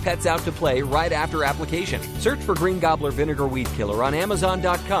let their pets out to play right after application. Search for Green Gobbler Vinegar Weed Killer on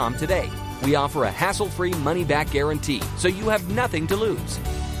Amazon.com today. We offer a hassle-free money-back guarantee, so you have nothing to lose.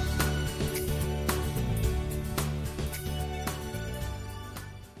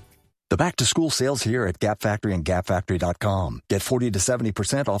 The back-to-school sales here at Gap Factory and GapFactory.com. Get 40 to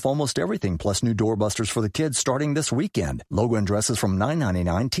 70% off almost everything, plus new doorbusters for the kids starting this weekend. Logo and dresses from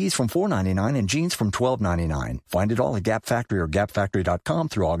 $9.99, tees from $4.99, and jeans from $12.99. Find it all at Gap Factory or GapFactory.com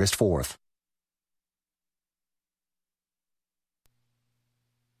through August 4th.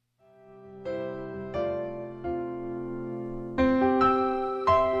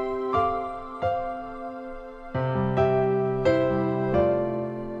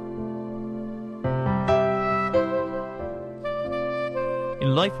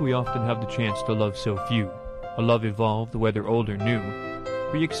 In life, we often have the chance to love so few, a love evolved, whether old or new.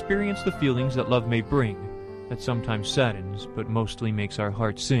 We experience the feelings that love may bring, that sometimes saddens, but mostly makes our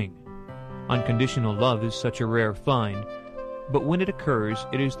hearts sing. Unconditional love is such a rare find, but when it occurs,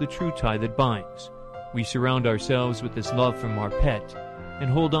 it is the true tie that binds. We surround ourselves with this love from our pet, and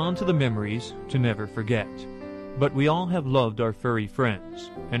hold on to the memories to never forget. But we all have loved our furry friends,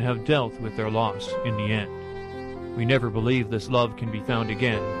 and have dealt with their loss in the end. We never believe this love can be found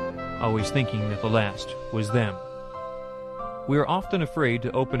again, always thinking that the last was them. We are often afraid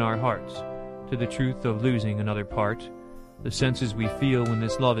to open our hearts to the truth of losing another part. The senses we feel when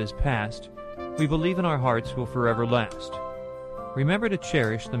this love is past, we believe in our hearts will forever last. Remember to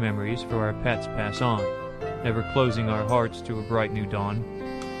cherish the memories for our pets pass on, never closing our hearts to a bright new dawn.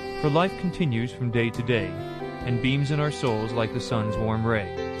 For life continues from day to day, and beams in our souls like the sun's warm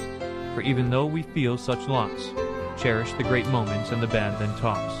ray. For even though we feel such loss, cherish the great moments and the bad then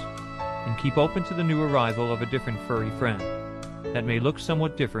toss, and keep open to the new arrival of a different furry friend that may look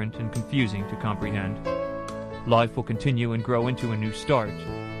somewhat different and confusing to comprehend. life will continue and grow into a new start,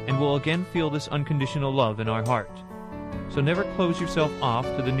 and we'll again feel this unconditional love in our heart. So never close yourself off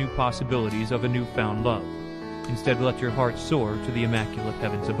to the new possibilities of a newfound love. Instead, let your heart soar to the immaculate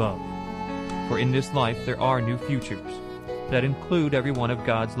heavens above. For in this life there are new futures that include every one of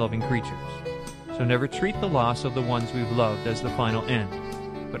God's loving creatures. So never treat the loss of the ones we've loved as the final end,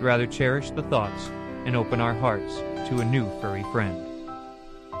 but rather cherish the thoughts and open our hearts to a new furry friend.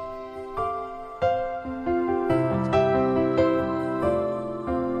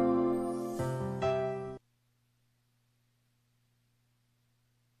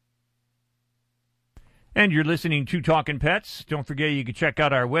 And you're listening to Talkin Pets. Don't forget you can check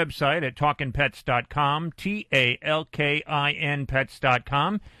out our website at talkinpets.com, TALKIN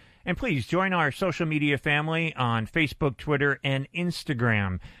pets.com. And please join our social media family on Facebook, Twitter, and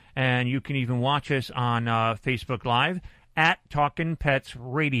Instagram. And you can even watch us on Facebook Live at Talkin Pets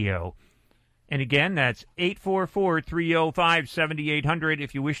Radio. And again, that's 844-305-7800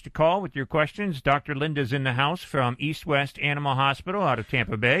 if you wish to call with your questions. Dr. Linda's in the house from East West Animal Hospital out of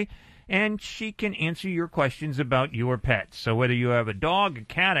Tampa Bay, and she can answer your questions about your pets. So whether you have a dog, a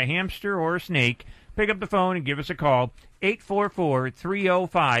cat, a hamster, or a snake, pick up the phone and give us a call,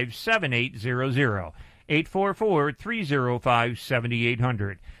 844-305-7800,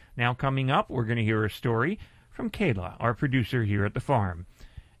 844-305-7800. Now coming up, we're going to hear a story from Kayla, our producer here at the farm.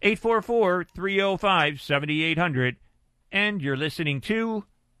 844-305-7800, and you're listening to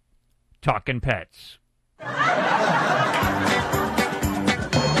Talkin Pets.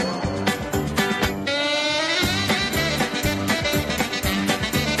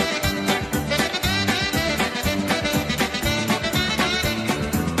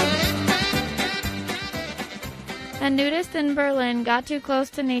 A nudist in Berlin got too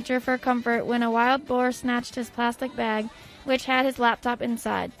close to nature for comfort when a wild boar snatched his plastic bag, which had his laptop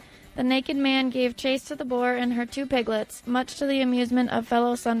inside. The naked man gave chase to the boar and her two piglets, much to the amusement of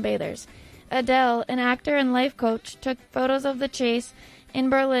fellow sunbathers. Adele, an actor and life coach, took photos of the chase in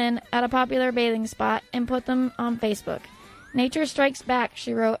Berlin at a popular bathing spot and put them on Facebook. "Nature strikes back,"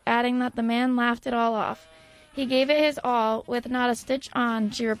 she wrote, adding that the man laughed it all off. "He gave it his all, with not a stitch on,"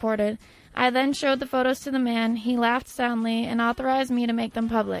 she reported. "I then showed the photos to the man. He laughed soundly and authorized me to make them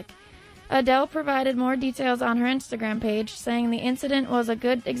public." Adele provided more details on her Instagram page, saying the incident was a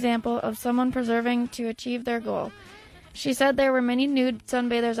good example of someone persevering to achieve their goal. She said there were many nude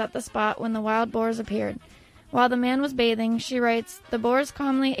sunbathers at the spot when the wild boars appeared. While the man was bathing, she writes, "The boars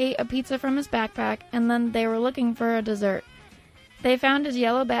calmly ate a pizza from his backpack, and then they were looking for a dessert. They found his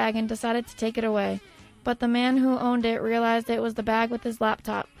yellow bag and decided to take it away, but the man who owned it realized it was the bag with his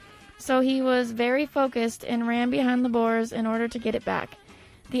laptop. So he was very focused and ran behind the boars in order to get it back.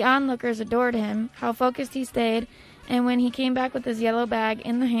 The onlookers adored him, how focused he stayed, and when he came back with his yellow bag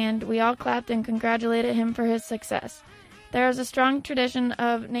in the hand, we all clapped and congratulated him for his success." There is a strong tradition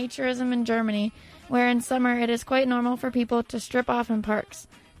of naturism in Germany, where in summer it is quite normal for people to strip off in parks.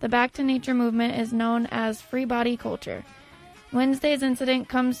 The Back to Nature movement is known as free body culture. Wednesday's incident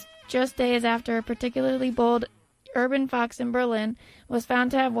comes just days after a particularly bold urban fox in Berlin was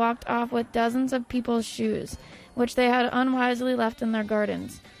found to have walked off with dozens of people's shoes, which they had unwisely left in their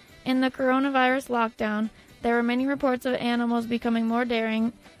gardens. In the coronavirus lockdown, there were many reports of animals becoming more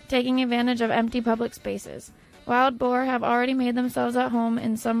daring, taking advantage of empty public spaces. Wild boar have already made themselves at home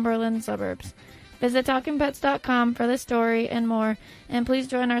in some Berlin suburbs. Visit TalkinPets.com for this story and more, and please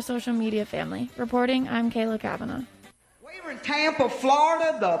join our social media family. Reporting, I'm Kayla Kavanaugh. We're in Tampa,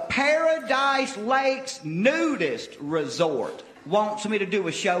 Florida. The Paradise Lakes Nudist Resort wants me to do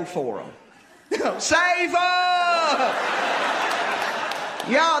a show for them. Save up!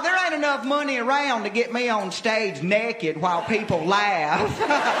 Y'all, there ain't enough money around to get me on stage naked while people laugh.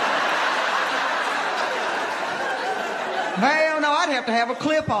 Hell no, I'd have to have a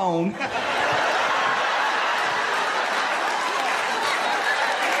clip on.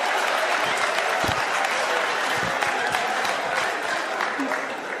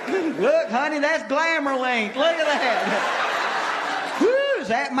 Look, honey, that's Glamour Link. Look at that. Whew, is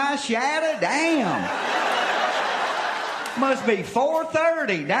that my shadow? Damn. Must be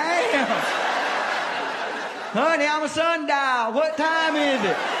 4:30. Damn. Honey, I'm a sundial. What time is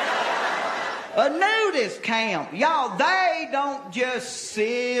it? A nudist camp. Y'all, they don't just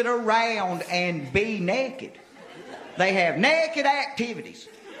sit around and be naked. They have naked activities.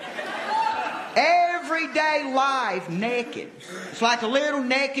 Everyday life naked. It's like a little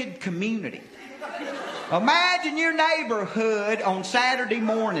naked community. Imagine your neighborhood on Saturday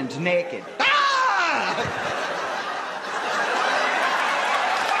mornings naked. Ah!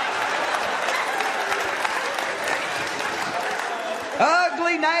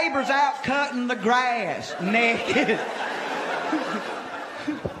 Ugly neighbors out cutting the grass, naked.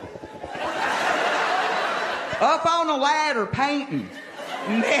 Up on a ladder painting,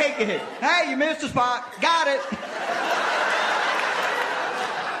 naked. Hey, you missed a spot. Got it.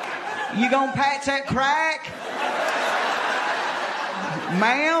 You gonna patch that crack?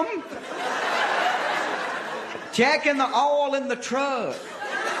 Ma'am? Checking the oil in the truck.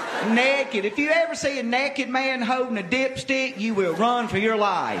 Naked. If you ever see a naked man holding a dipstick, you will run for your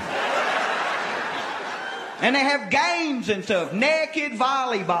life. And they have games and stuff. Naked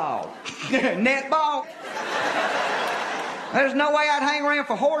volleyball. Netball. There's no way I'd hang around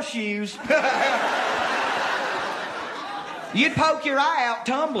for horseshoes. You'd poke your eye out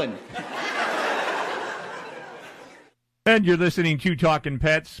tumbling. And you're listening to Talkin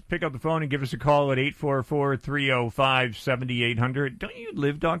Pets. Pick up the phone and give us a call at 844-305-7800. Don't you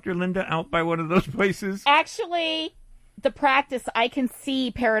live, Dr. Linda, out by one of those places? Actually, the practice, I can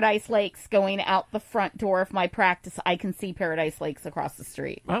see Paradise Lakes going out the front door of my practice. I can see Paradise Lakes across the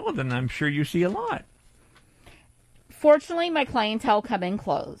street. Well, then I'm sure you see a lot. Fortunately, my clientele come in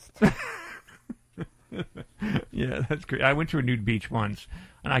closed. Yeah, that's great. I went to a nude beach once,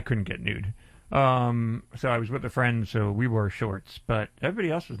 and I couldn't get nude. So I was with a friend, so we wore shorts, but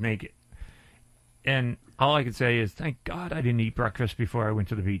everybody else was naked. And all I could say is, thank God I didn't eat breakfast before I went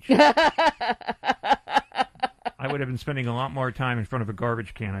to the beach. I would have been spending a lot more time in front of a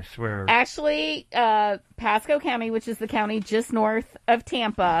garbage can, I swear. Actually, Pasco County, which is the county just north of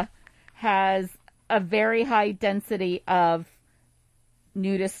Tampa, has a very high density of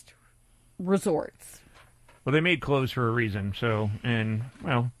nudist resorts. Well, they made clothes for a reason, so, and,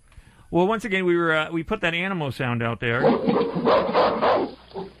 well, once again, we put that animal sound out there,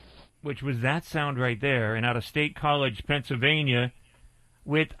 which was that sound right there, and out of State College, Pennsylvania,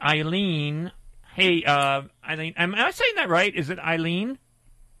 with Eileen. Hey, Eileen, am I saying that right? Is it Eileen?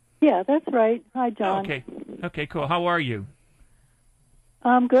 Yeah, that's right. Hi, John. Okay, cool. How are you?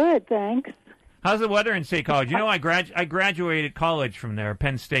 I'm good, thanks. How's the weather in State College? You know, I graduated college from there,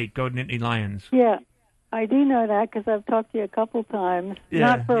 Penn State, Go Nittany Lions. Yeah, I do know that because I've talked to you a couple times.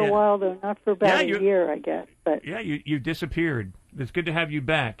 Not for a while, though. Not for about a year, I guess. But yeah, you disappeared. It's good to have you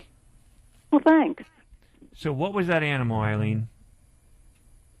back. Well, thanks. So what was that animal, Eileen?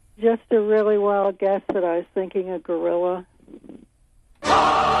 Just a really wild guess that I was thinking a gorilla.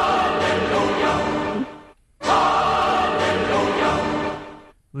 Hallelujah. Hallelujah.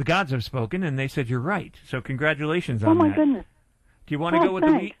 The gods have spoken, and they said you're right. So congratulations on that. Oh, my goodness. Do you want to go with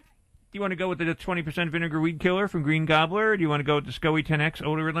the... Do you want to go with the 20% vinegar weed killer from Green Gobbler? Do you want to go with the SCOE 10X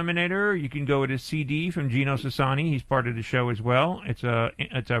odor eliminator? You can go with a CD from Gino Sassani. He's part of the show as well. It's a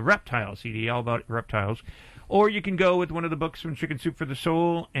reptile CD, all about reptiles. Or you can go with one of the books from Chicken Soup for the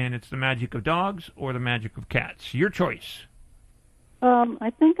Soul, and it's The Magic of Dogs or The Magic of Cats. Your choice.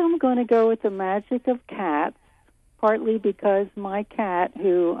 I think I'm going to go with The Magic of Cats, partly because my cat,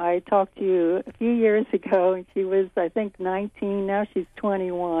 who I talked to you a few years ago, and she was, I think, 19. Now she's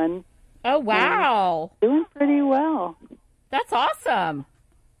 21. Oh, wow. Doing pretty well. That's awesome.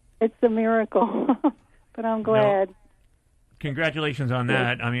 It's a miracle, but I'm glad. No. Congratulations on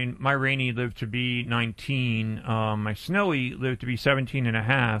that. I mean, my Rainy lived to be 19. My Snowy lived to be 17 and a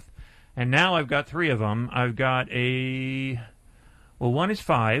half. And now I've got three of them. I've got one is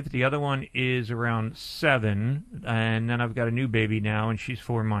 5. The other one is around 7. And then I've got a new baby now, and she's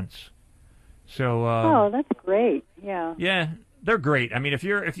 4 months. So. Oh, that's great. Yeah. Yeah. They're great. I mean,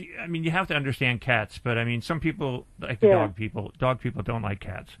 you have to understand cats, but I mean, some people like dog people. Dog people don't like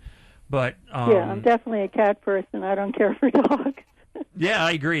cats, but yeah, I'm definitely a cat person. I don't care for dogs. Yeah,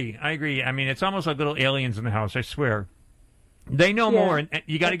 I agree. I mean, it's almost like little aliens in the house. I swear, they know more, and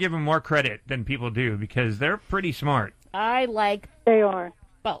you got to give them more credit than people do because they're pretty smart. They are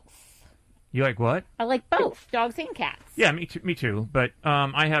both. You like what? I like both, dogs and cats. Yeah, me too. But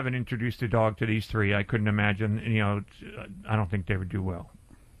I haven't introduced a dog to these three. I couldn't imagine. You know, I don't think they would do well.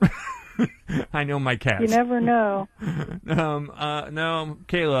 I know my cats. You never know. No,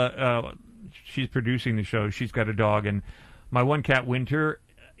 Kayla, she's producing the show. She's got a dog, and my one cat, Winter.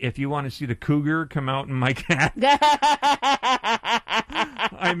 If you want to see the cougar come out in my cat,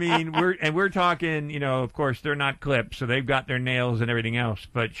 I mean, we're talking. You know, of course, they're not clipped, so they've got their nails and everything else.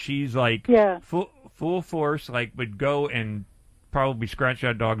 But she's like full force, like would go and probably scratch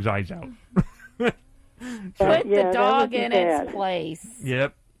that dog's eyes out. Put the dog in its place.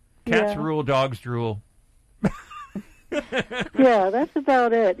 Yep, cats rule, dogs drool. Yeah, that's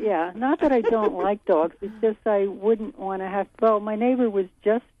about it. Yeah, not that I don't like dogs. It's just I wouldn't want to have. Well, my neighbor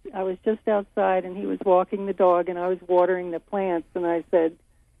I was just outside, and he was walking the dog, and I was watering the plants, and I said,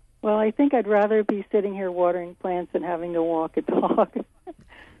 Well, I think I'd rather be sitting here watering plants than having to walk a dog.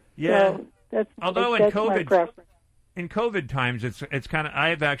 Yeah. So that's in my preference. In COVID times, it's kind of.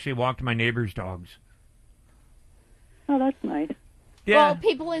 I've actually walked my neighbor's dogs. Oh, that's nice. Yeah. Well,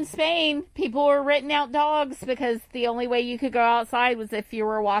 people in Spain, people were renting out dogs because the only way you could go outside was if you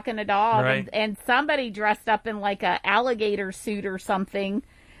were walking a dog. Right. And somebody dressed up in like a alligator suit or something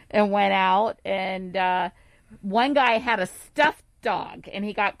and went out. And one guy had a stuffed dog, and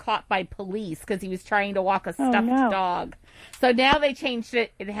he got caught by police because he was trying to walk a stuffed dog. So now they changed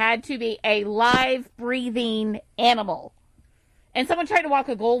it. It had to be a live, breathing animal. And someone tried to walk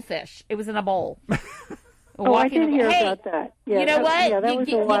a goldfish. It was in a bowl. I did hear about that. Yeah, you know what? Yeah, that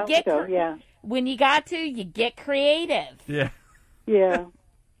was a while ago, yeah. When you got to, you get creative. Yeah. Yeah.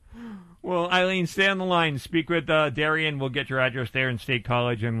 Well, Eileen, stay on the line. Speak with Darian. We'll get your address there in State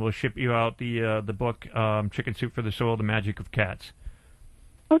College, and we'll ship you out the book, Chicken Soup for the Soul, The Magic of Cats.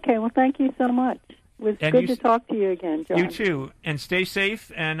 Okay, well, thank you so much. It was good to talk to you again, John. You too. And stay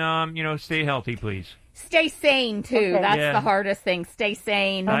safe and, stay healthy, please. Stay sane, too. Okay. That's the hardest thing. Stay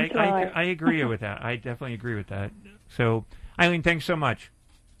sane. I agree with that. I definitely agree with that. So, Eileen, thanks so much.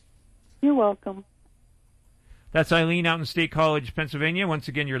 You're welcome. That's Eileen out in State College, Pennsylvania. Once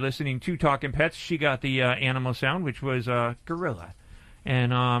again, you're listening to Talkin Pets. She got the animal sound, which was gorilla.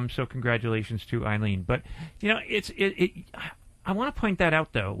 And so congratulations to Eileen. But, I want to point that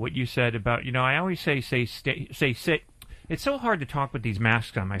out, though, what you said about, I always say. It's so hard to talk with these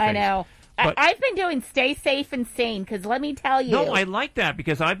masks on my face. I know. But I've been doing stay safe and sane, because let me tell you. No, I like that,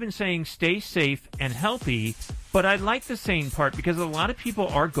 because I've been saying stay safe and healthy, but I like the sane part, because a lot of people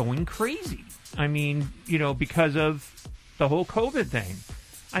are going crazy. I mean, because of the whole COVID thing.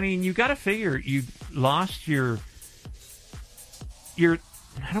 I mean, you got to figure you lost your I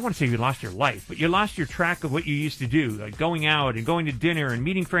don't want to say you lost your life, but you lost your track of what you used to do, like going out and going to dinner and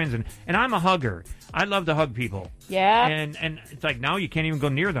meeting friends. And I'm a hugger. I love to hug people. Yeah. And it's like now you can't even go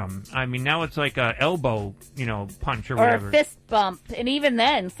near them. I mean, now it's like a elbow, punch or whatever. Or a fist bump. And even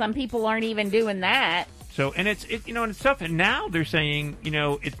then, some people aren't even doing that. So, and it's tough. And now they're saying,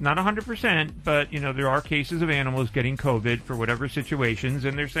 it's not 100%, but, there are cases of animals getting COVID for whatever situations.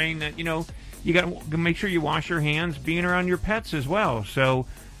 And they're saying that, you got to make sure you wash your hands being around your pets as well. So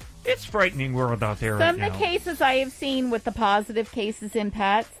it's frightening world out there right now. Some of the cases I have seen with the positive cases in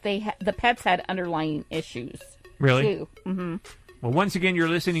pets, the pets had underlying issues. Really? Too. Mm-hmm. Well, once again, you're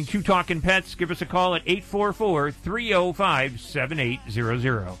listening to Talkin Pets. Give us a call at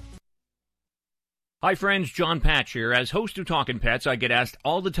 844-305-7800. Hi, friends. John Patch here. As host of Talkin Pets, I get asked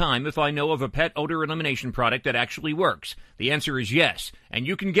all the time if I know of a pet odor elimination product that actually works. The answer is yes, and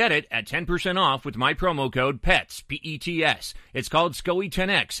you can get it at 10% off with my promo code PETS, P-E-T-S. It's called SCOE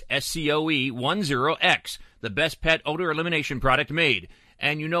 10X, S-C-O-E 10X, the best pet odor elimination product made.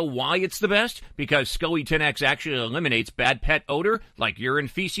 And you know why it's the best? Because SCOE 10X actually eliminates bad pet odor like urine,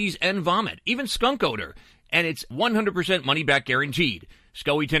 feces, and vomit, even skunk odor. And it's 100% money-back guaranteed.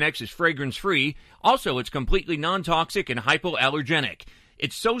 SCOE 10X is fragrance-free. Also, it's completely non-toxic and hypoallergenic.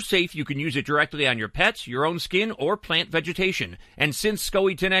 It's so safe you can use it directly on your pets, your own skin, or plant vegetation. And since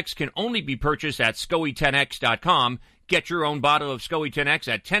SCOE 10X can only be purchased at SCOE10X.com, get your own bottle of SCOE 10X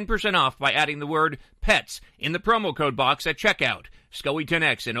at 10% off by adding the word PETS in the promo code box at checkout. SCOE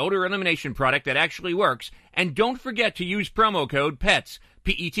 10X, an odor elimination product that actually works. And don't forget to use promo code PETS,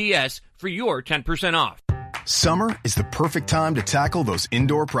 P-E-T-S, for your 10% off. Summer is the perfect time to tackle those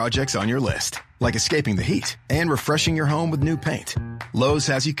indoor projects on your list, like escaping the heat and refreshing your home with new paint. Lowe's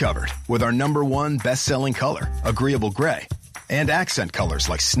has you covered with our #1 best-selling color, Agreeable Gray, and accent colors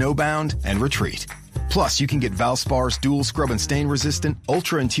like Snowbound and Retreat. Plus, you can get Valspar's dual scrub and stain resistant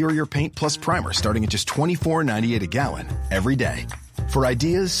Ultra Interior Paint Plus Primer starting at just $24.98 a gallon every day. For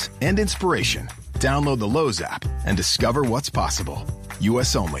ideas and inspiration, download the Lowe's app and discover what's possible.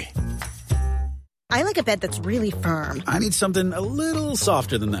 U.S. only. I like a bed that's really firm. I need something a little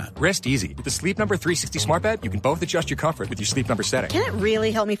softer than that. Rest easy. With the Sleep Number 360 smart bed, you can both adjust your comfort with your Sleep Number setting. Can it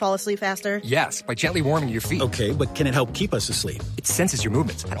really help me fall asleep faster? Yes, by gently warming your feet. Okay, but can it help keep us asleep? It senses your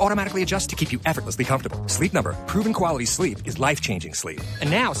movements and automatically adjusts to keep you effortlessly comfortable. Sleep Number, proven quality sleep is life-changing sleep. And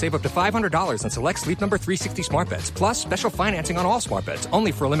now, save up to $500 on select Sleep Number 360 smart beds, plus special financing on all smart beds,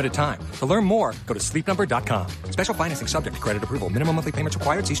 only for a limited time. To learn more, go to sleepnumber.com. Special financing subject to credit approval. Minimum monthly payments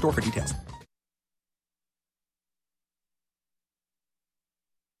required. See store for details.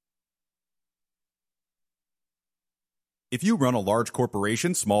 If you run a large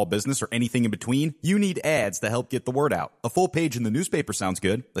corporation, small business, or anything in between, you need ads to help get the word out. A full page in the newspaper sounds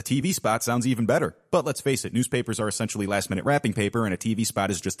good. A TV spot sounds even better. But let's face it, newspapers are essentially last-minute wrapping paper, and a TV spot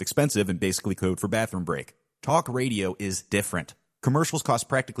is just expensive and basically code for bathroom break. Talk radio is different. Commercials cost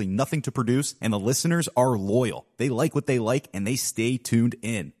practically nothing to produce, and the listeners are loyal. They like what they like, and they stay tuned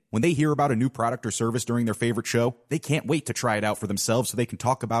in. When they hear about a new product or service during their favorite show, they can't wait to try it out for themselves so they can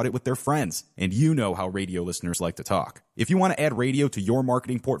talk about it with their friends. And you know how radio listeners like to talk. If you want to add radio to your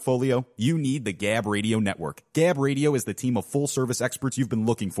marketing portfolio, you need the Gab Radio Network. Gab Radio is the team of full-service experts you've been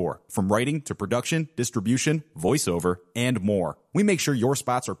looking for, from writing to production, distribution, voiceover, and more. We make sure your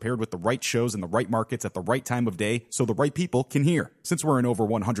spots are paired with the right shows in the right markets at the right time of day so the right people can hear. Since we're in over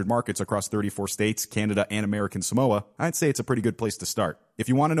 100 markets across 34 states, Canada, and American Samoa, I'd say it's a pretty good place to start. If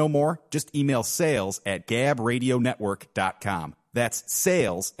you want to know more, just email sales@gabradionetwork.com. That's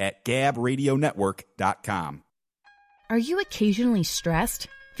sales@gabradionetwork.com. Are you occasionally stressed,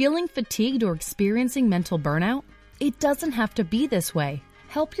 feeling fatigued, or experiencing mental burnout? It doesn't have to be this way.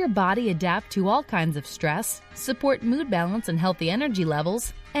 Help your body adapt to all kinds of stress, support mood balance and healthy energy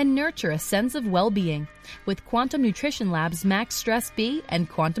levels, and nurture a sense of well-being with Quantum Nutrition Lab's Max Stress B and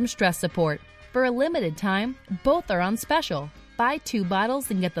Quantum Stress Support. For a limited time, both are on special. Buy 2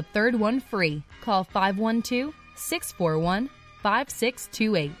 bottles and get the third one free. Call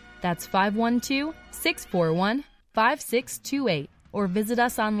 512-641-5628. That's 512-641-5628. Or visit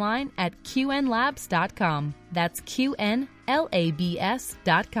us online at qnlabs.com. That's qnlabs.com.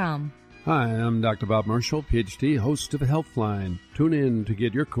 Hi, I'm Dr. Bob Marshall, PhD, host of Healthline. Tune in to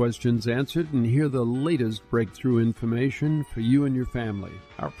get your questions answered and hear the latest breakthrough information for you and your family.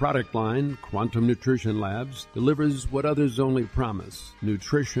 Our product line, Quantum Nutrition Labs, delivers what others only promise,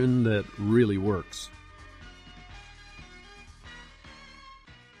 nutrition that really works.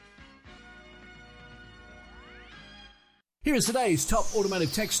 Here is today's top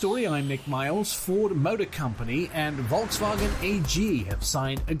automotive tech story. I'm Nick Miles. Ford Motor Company and Volkswagen AG have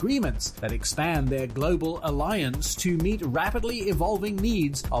signed agreements that expand their global alliance to meet rapidly evolving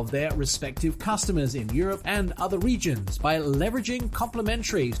needs of their respective customers in Europe and other regions by leveraging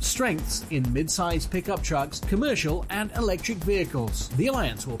complementary strengths in mid-size pickup trucks, commercial and electric vehicles. The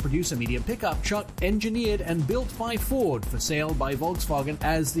alliance will produce a medium pickup truck engineered and built by Ford for sale by Volkswagen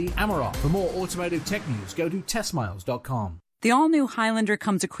as the Amarok. For more automotive tech news, go to testmiles.com. The all-new Highlander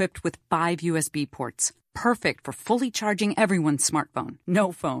comes equipped with 5 USB ports, perfect for fully charging everyone's smartphone.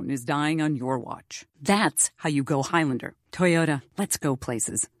 No phone is dying on your watch. That's how you go Highlander. Toyota, let's go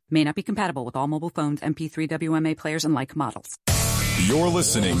places. May not be compatible with all mobile phones, MP3 WMA players, and like models. You're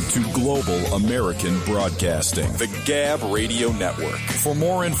listening to Global American Broadcasting, the Gab Radio Network. For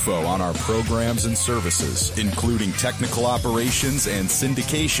more info on our programs and services, including technical operations and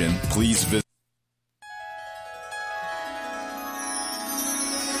syndication, please visit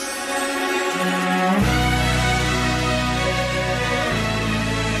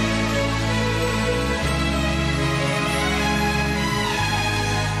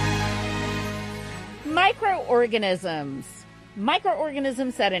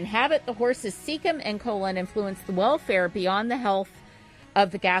Microorganisms that inhabit the horse's cecum and colon influence the welfare beyond the health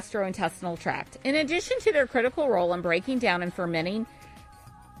of the gastrointestinal tract. In addition to their critical role in breaking down and fermenting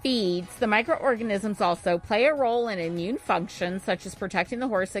feeds, the microorganisms also play a role in immune functions, such as protecting the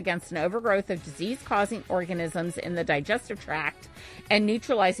horse against an overgrowth of disease-causing organisms in the digestive tract and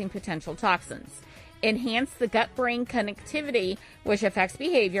neutralizing potential toxins. Enhance the gut-brain connectivity, which affects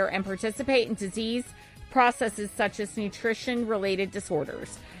behavior, and participate in disease processes such as nutrition-related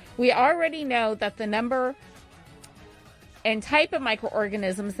disorders. We already know that the number and type of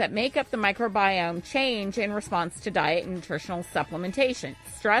microorganisms that make up the microbiome change in response to diet and nutritional supplementation,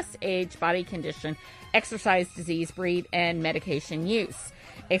 stress, age, body condition, exercise, disease, breed, and medication use,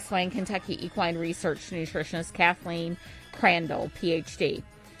 explained Kentucky equine research nutritionist Kathleen Crandall, PhD.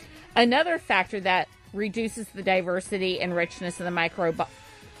 Another factor that reduces the diversity and richness of the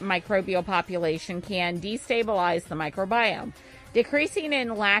microbial population can destabilize the microbiome. Decreasing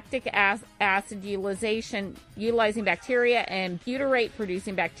in lactic acid utilizing bacteria and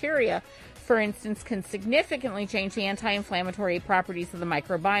butyrate-producing bacteria, for instance, can significantly change the anti-inflammatory properties of the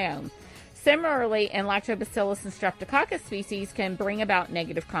microbiome. Similarly, in Lactobacillus and Streptococcus species can bring about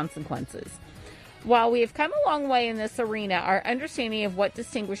negative consequences. While we have come a long way in this arena, our understanding of what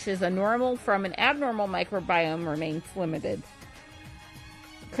distinguishes a normal from an abnormal microbiome remains limited.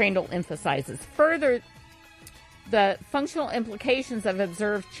 Crandall emphasizes. Further, the functional implications of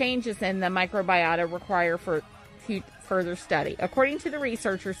observed changes in the microbiota require further study. According to the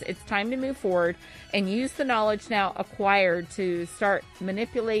researchers, it's time to move forward and use the knowledge now acquired to start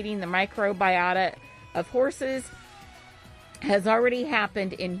manipulating the microbiota of horses. Has already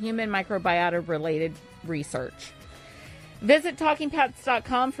happened in human microbiota-related research. Visit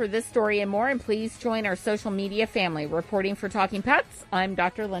TalkinPets.com for this story and more, and please join our social media family. Reporting for Talking Pets, I'm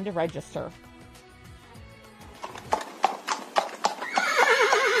Dr. Linda Register.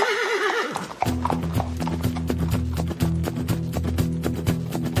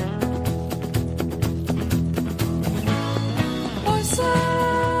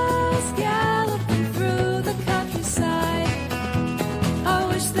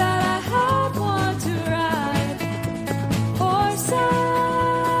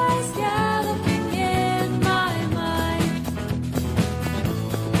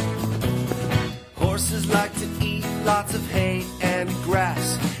 Lots of hay and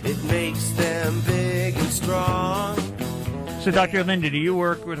grass, it makes them big and strong. So, Dr. Linda, do you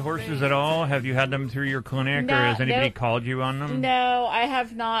work with horses at all? Have you had them through your clinic, or has anybody called you on them? No, I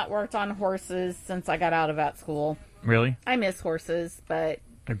have not worked on horses since I got out of vet school. Really? I miss horses, but...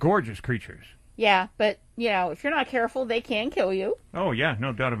 They're gorgeous creatures. Yeah, but, if you're not careful, they can kill you. Oh, yeah,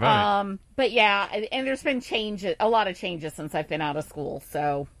 no doubt about it. But, yeah, and there's been a lot of changes since I've been out of school,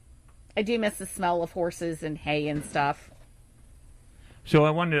 so... I do miss the smell of horses and hay and stuff. So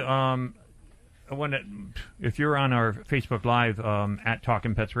I wanted, if you're on our Facebook Live at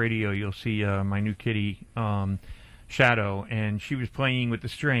Talkin Pets Radio, you'll see my new kitty, Shadow, and she was playing with the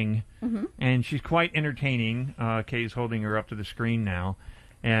string, and she's quite entertaining. Kay's holding her up to the screen now.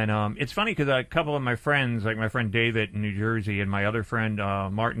 And it's funny because a couple of my friends, like my friend David in New Jersey and my other friend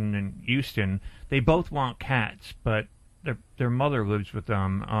Martin in Houston, they both want cats, but their mother lives with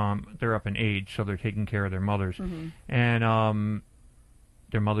them. They're up in age, so they're taking care of their mothers. And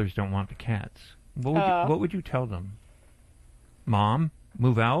their mothers don't want the cats. What would you tell them? Mom,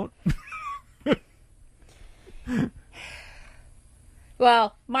 move out?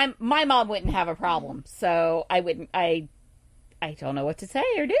 Well, my mom wouldn't have a problem, so I don't know what to say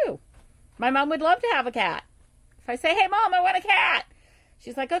or do. My mom would love to have a cat. If I say, hey, Mom, I want a cat,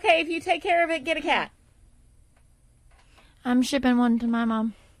 she's like, okay, if you take care of it, get a cat. I'm shipping one to my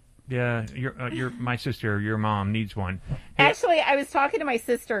mom. Yeah, my sister, your mom, needs one. Hey, actually, I was talking to my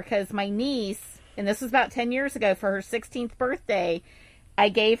sister because my niece, and this was about 10 years ago, for her 16th birthday, I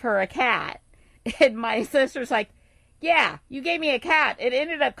gave her a cat. And my sister's like, yeah, you gave me a cat. It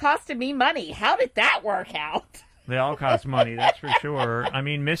ended up costing me money. How did that work out? They all cost money, that's for sure. I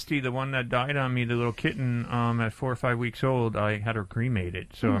mean, Misty, the one that died on me, the little kitten at 4 or 5 weeks old, I had her cremated.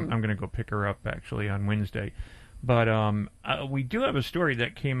 So I'm going to go pick her up, actually, on Wednesday. But we do have a story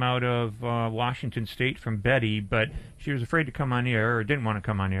that came out of Washington State from Betty, but she was afraid to come on air, or didn't want to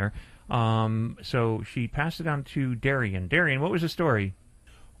come on air. So she passed it on to Darian. Darian, what was the story?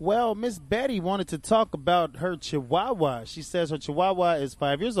 Well, Miss Betty wanted to talk about her Chihuahua. She says her Chihuahua is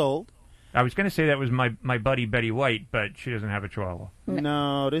 5 years old. I was going to say that was my buddy Betty White, but she doesn't have a Chihuahua.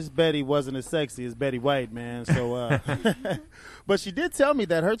 No, this Betty wasn't as sexy as Betty White, man. So, but she did tell me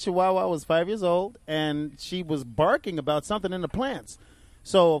that her Chihuahua was 5 years old, and she was barking about something in the plants.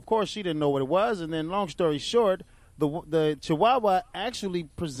 So, of course, she didn't know what it was. And then, long story short, the Chihuahua actually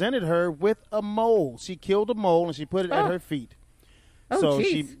presented her with a mole. She killed a mole, and she put it at her feet. So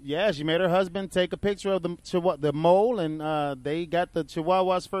geez. she made her husband take a picture of the mole, and they got the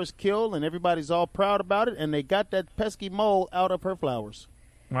Chihuahua's first kill, and everybody's all proud about it, and they got that pesky mole out of her flowers.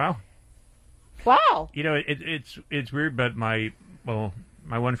 Wow. You know, it's weird, but my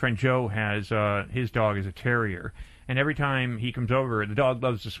one friend Joe has his dog is a terrier, and every time he comes over, the dog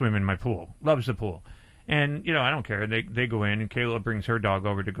loves to swim in my pool, loves the pool, and I don't care. They go in, and Kayla brings her dog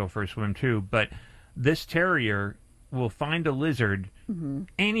over to go for a swim too, but this terrier will find a lizard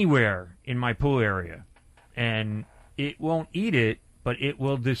anywhere in my pool area, and it won't eat it, but it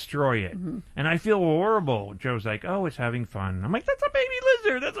will destroy it. And I feel horrible. Joe's like, oh, it's having fun. I'm like, that's a baby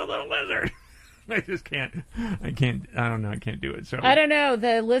lizard. That's a little lizard. I just can't. I don't know. I can't do it. So I don't know.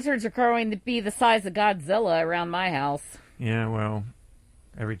 The lizards are growing to be the size of Godzilla around my house. Yeah, well,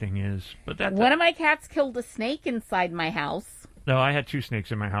 everything is. But one of my cats killed a snake inside my house. No, I had 2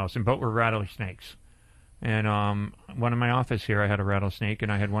 snakes in my house, and both were rattlesnakes. And one in my office here, I had a rattlesnake,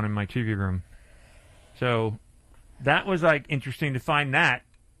 and I had one in my TV room. So that was, like, interesting to find that.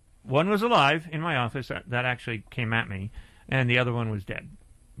 One was alive in my office. That actually came at me. And the other one was dead.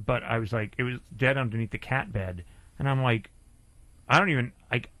 But I was like, it was dead underneath the cat bed. And I'm like, I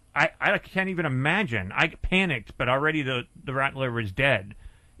can't even imagine. I panicked, but already the rattler was dead.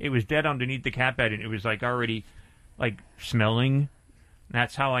 It was dead underneath the cat bed, and it was, like, already, like, smelling.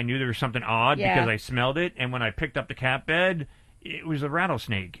 That's how I knew there was something odd, because I smelled it. And when I picked up the cat bed, it was a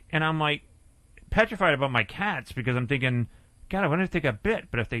rattlesnake. And I'm like petrified about my cats, because I'm thinking, God, I wonder if they got bit.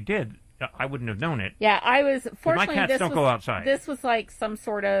 But if they did, I wouldn't have known it. Yeah, I was, fortunately, my cats don't go outside. This was like some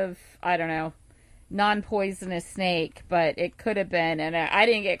sort of, I don't know, non-poisonous snake, but it could have been. And I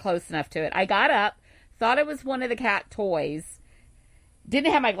didn't get close enough to it. I got up, thought it was one of the cat toys,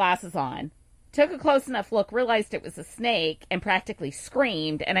 didn't have my glasses on. took a close enough look, realized it was a snake, and practically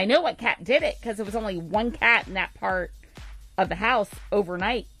screamed. And I know what cat did it because there was only one cat in that part of the house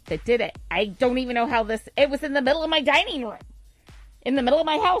overnight that did it. I don't even know how it was in the middle of my dining room, in the middle of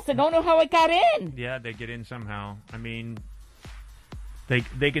my house. I don't know how it got in. Yeah, they get in somehow. I mean,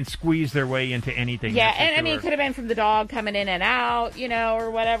 they can squeeze their way into anything. Yeah, and I mean, it could have been from the dog coming in and out,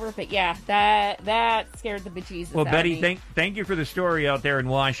 or whatever. But yeah, that scared the bejesus Well, out Betty, of me. thank you for the story out there in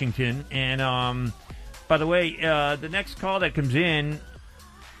Washington. And by the way, the next call that comes in,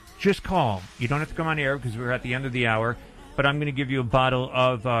 just call. You don't have to come on air because we're at the end of the hour. But I'm going to give you a bottle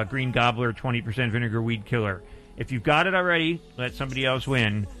of Green Gobbler 20% Vinegar Weed Killer. If you've got it already, let somebody else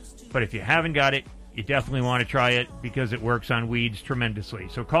win. But if you haven't got it, you definitely want to try it because it works on weeds tremendously.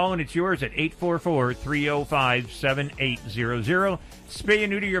 So call and it's yours at 844-305-7800. Spay and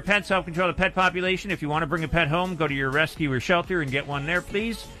neuter your pets, help control the pet population. If you want to bring a pet home, go to your rescue or shelter and get one there,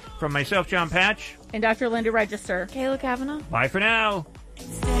 please. From myself, John Patch. And Dr. Linda Register. Kayla Kavanaugh. Bye for now.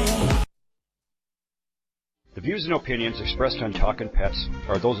 The views and opinions expressed on Talkin Pets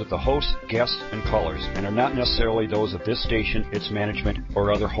are those of the hosts, guests, and callers, and are not necessarily those of this station, its management, or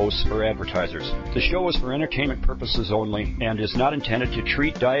other hosts or advertisers. The show is for entertainment purposes only and is not intended to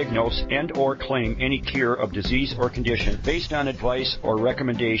treat, diagnose, and or claim any cure of disease or condition based on advice or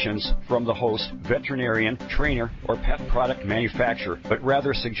recommendations from the host, veterinarian, trainer, or pet product manufacturer, but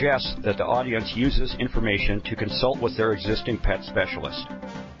rather suggests that the audience uses information to consult with their existing pet specialist.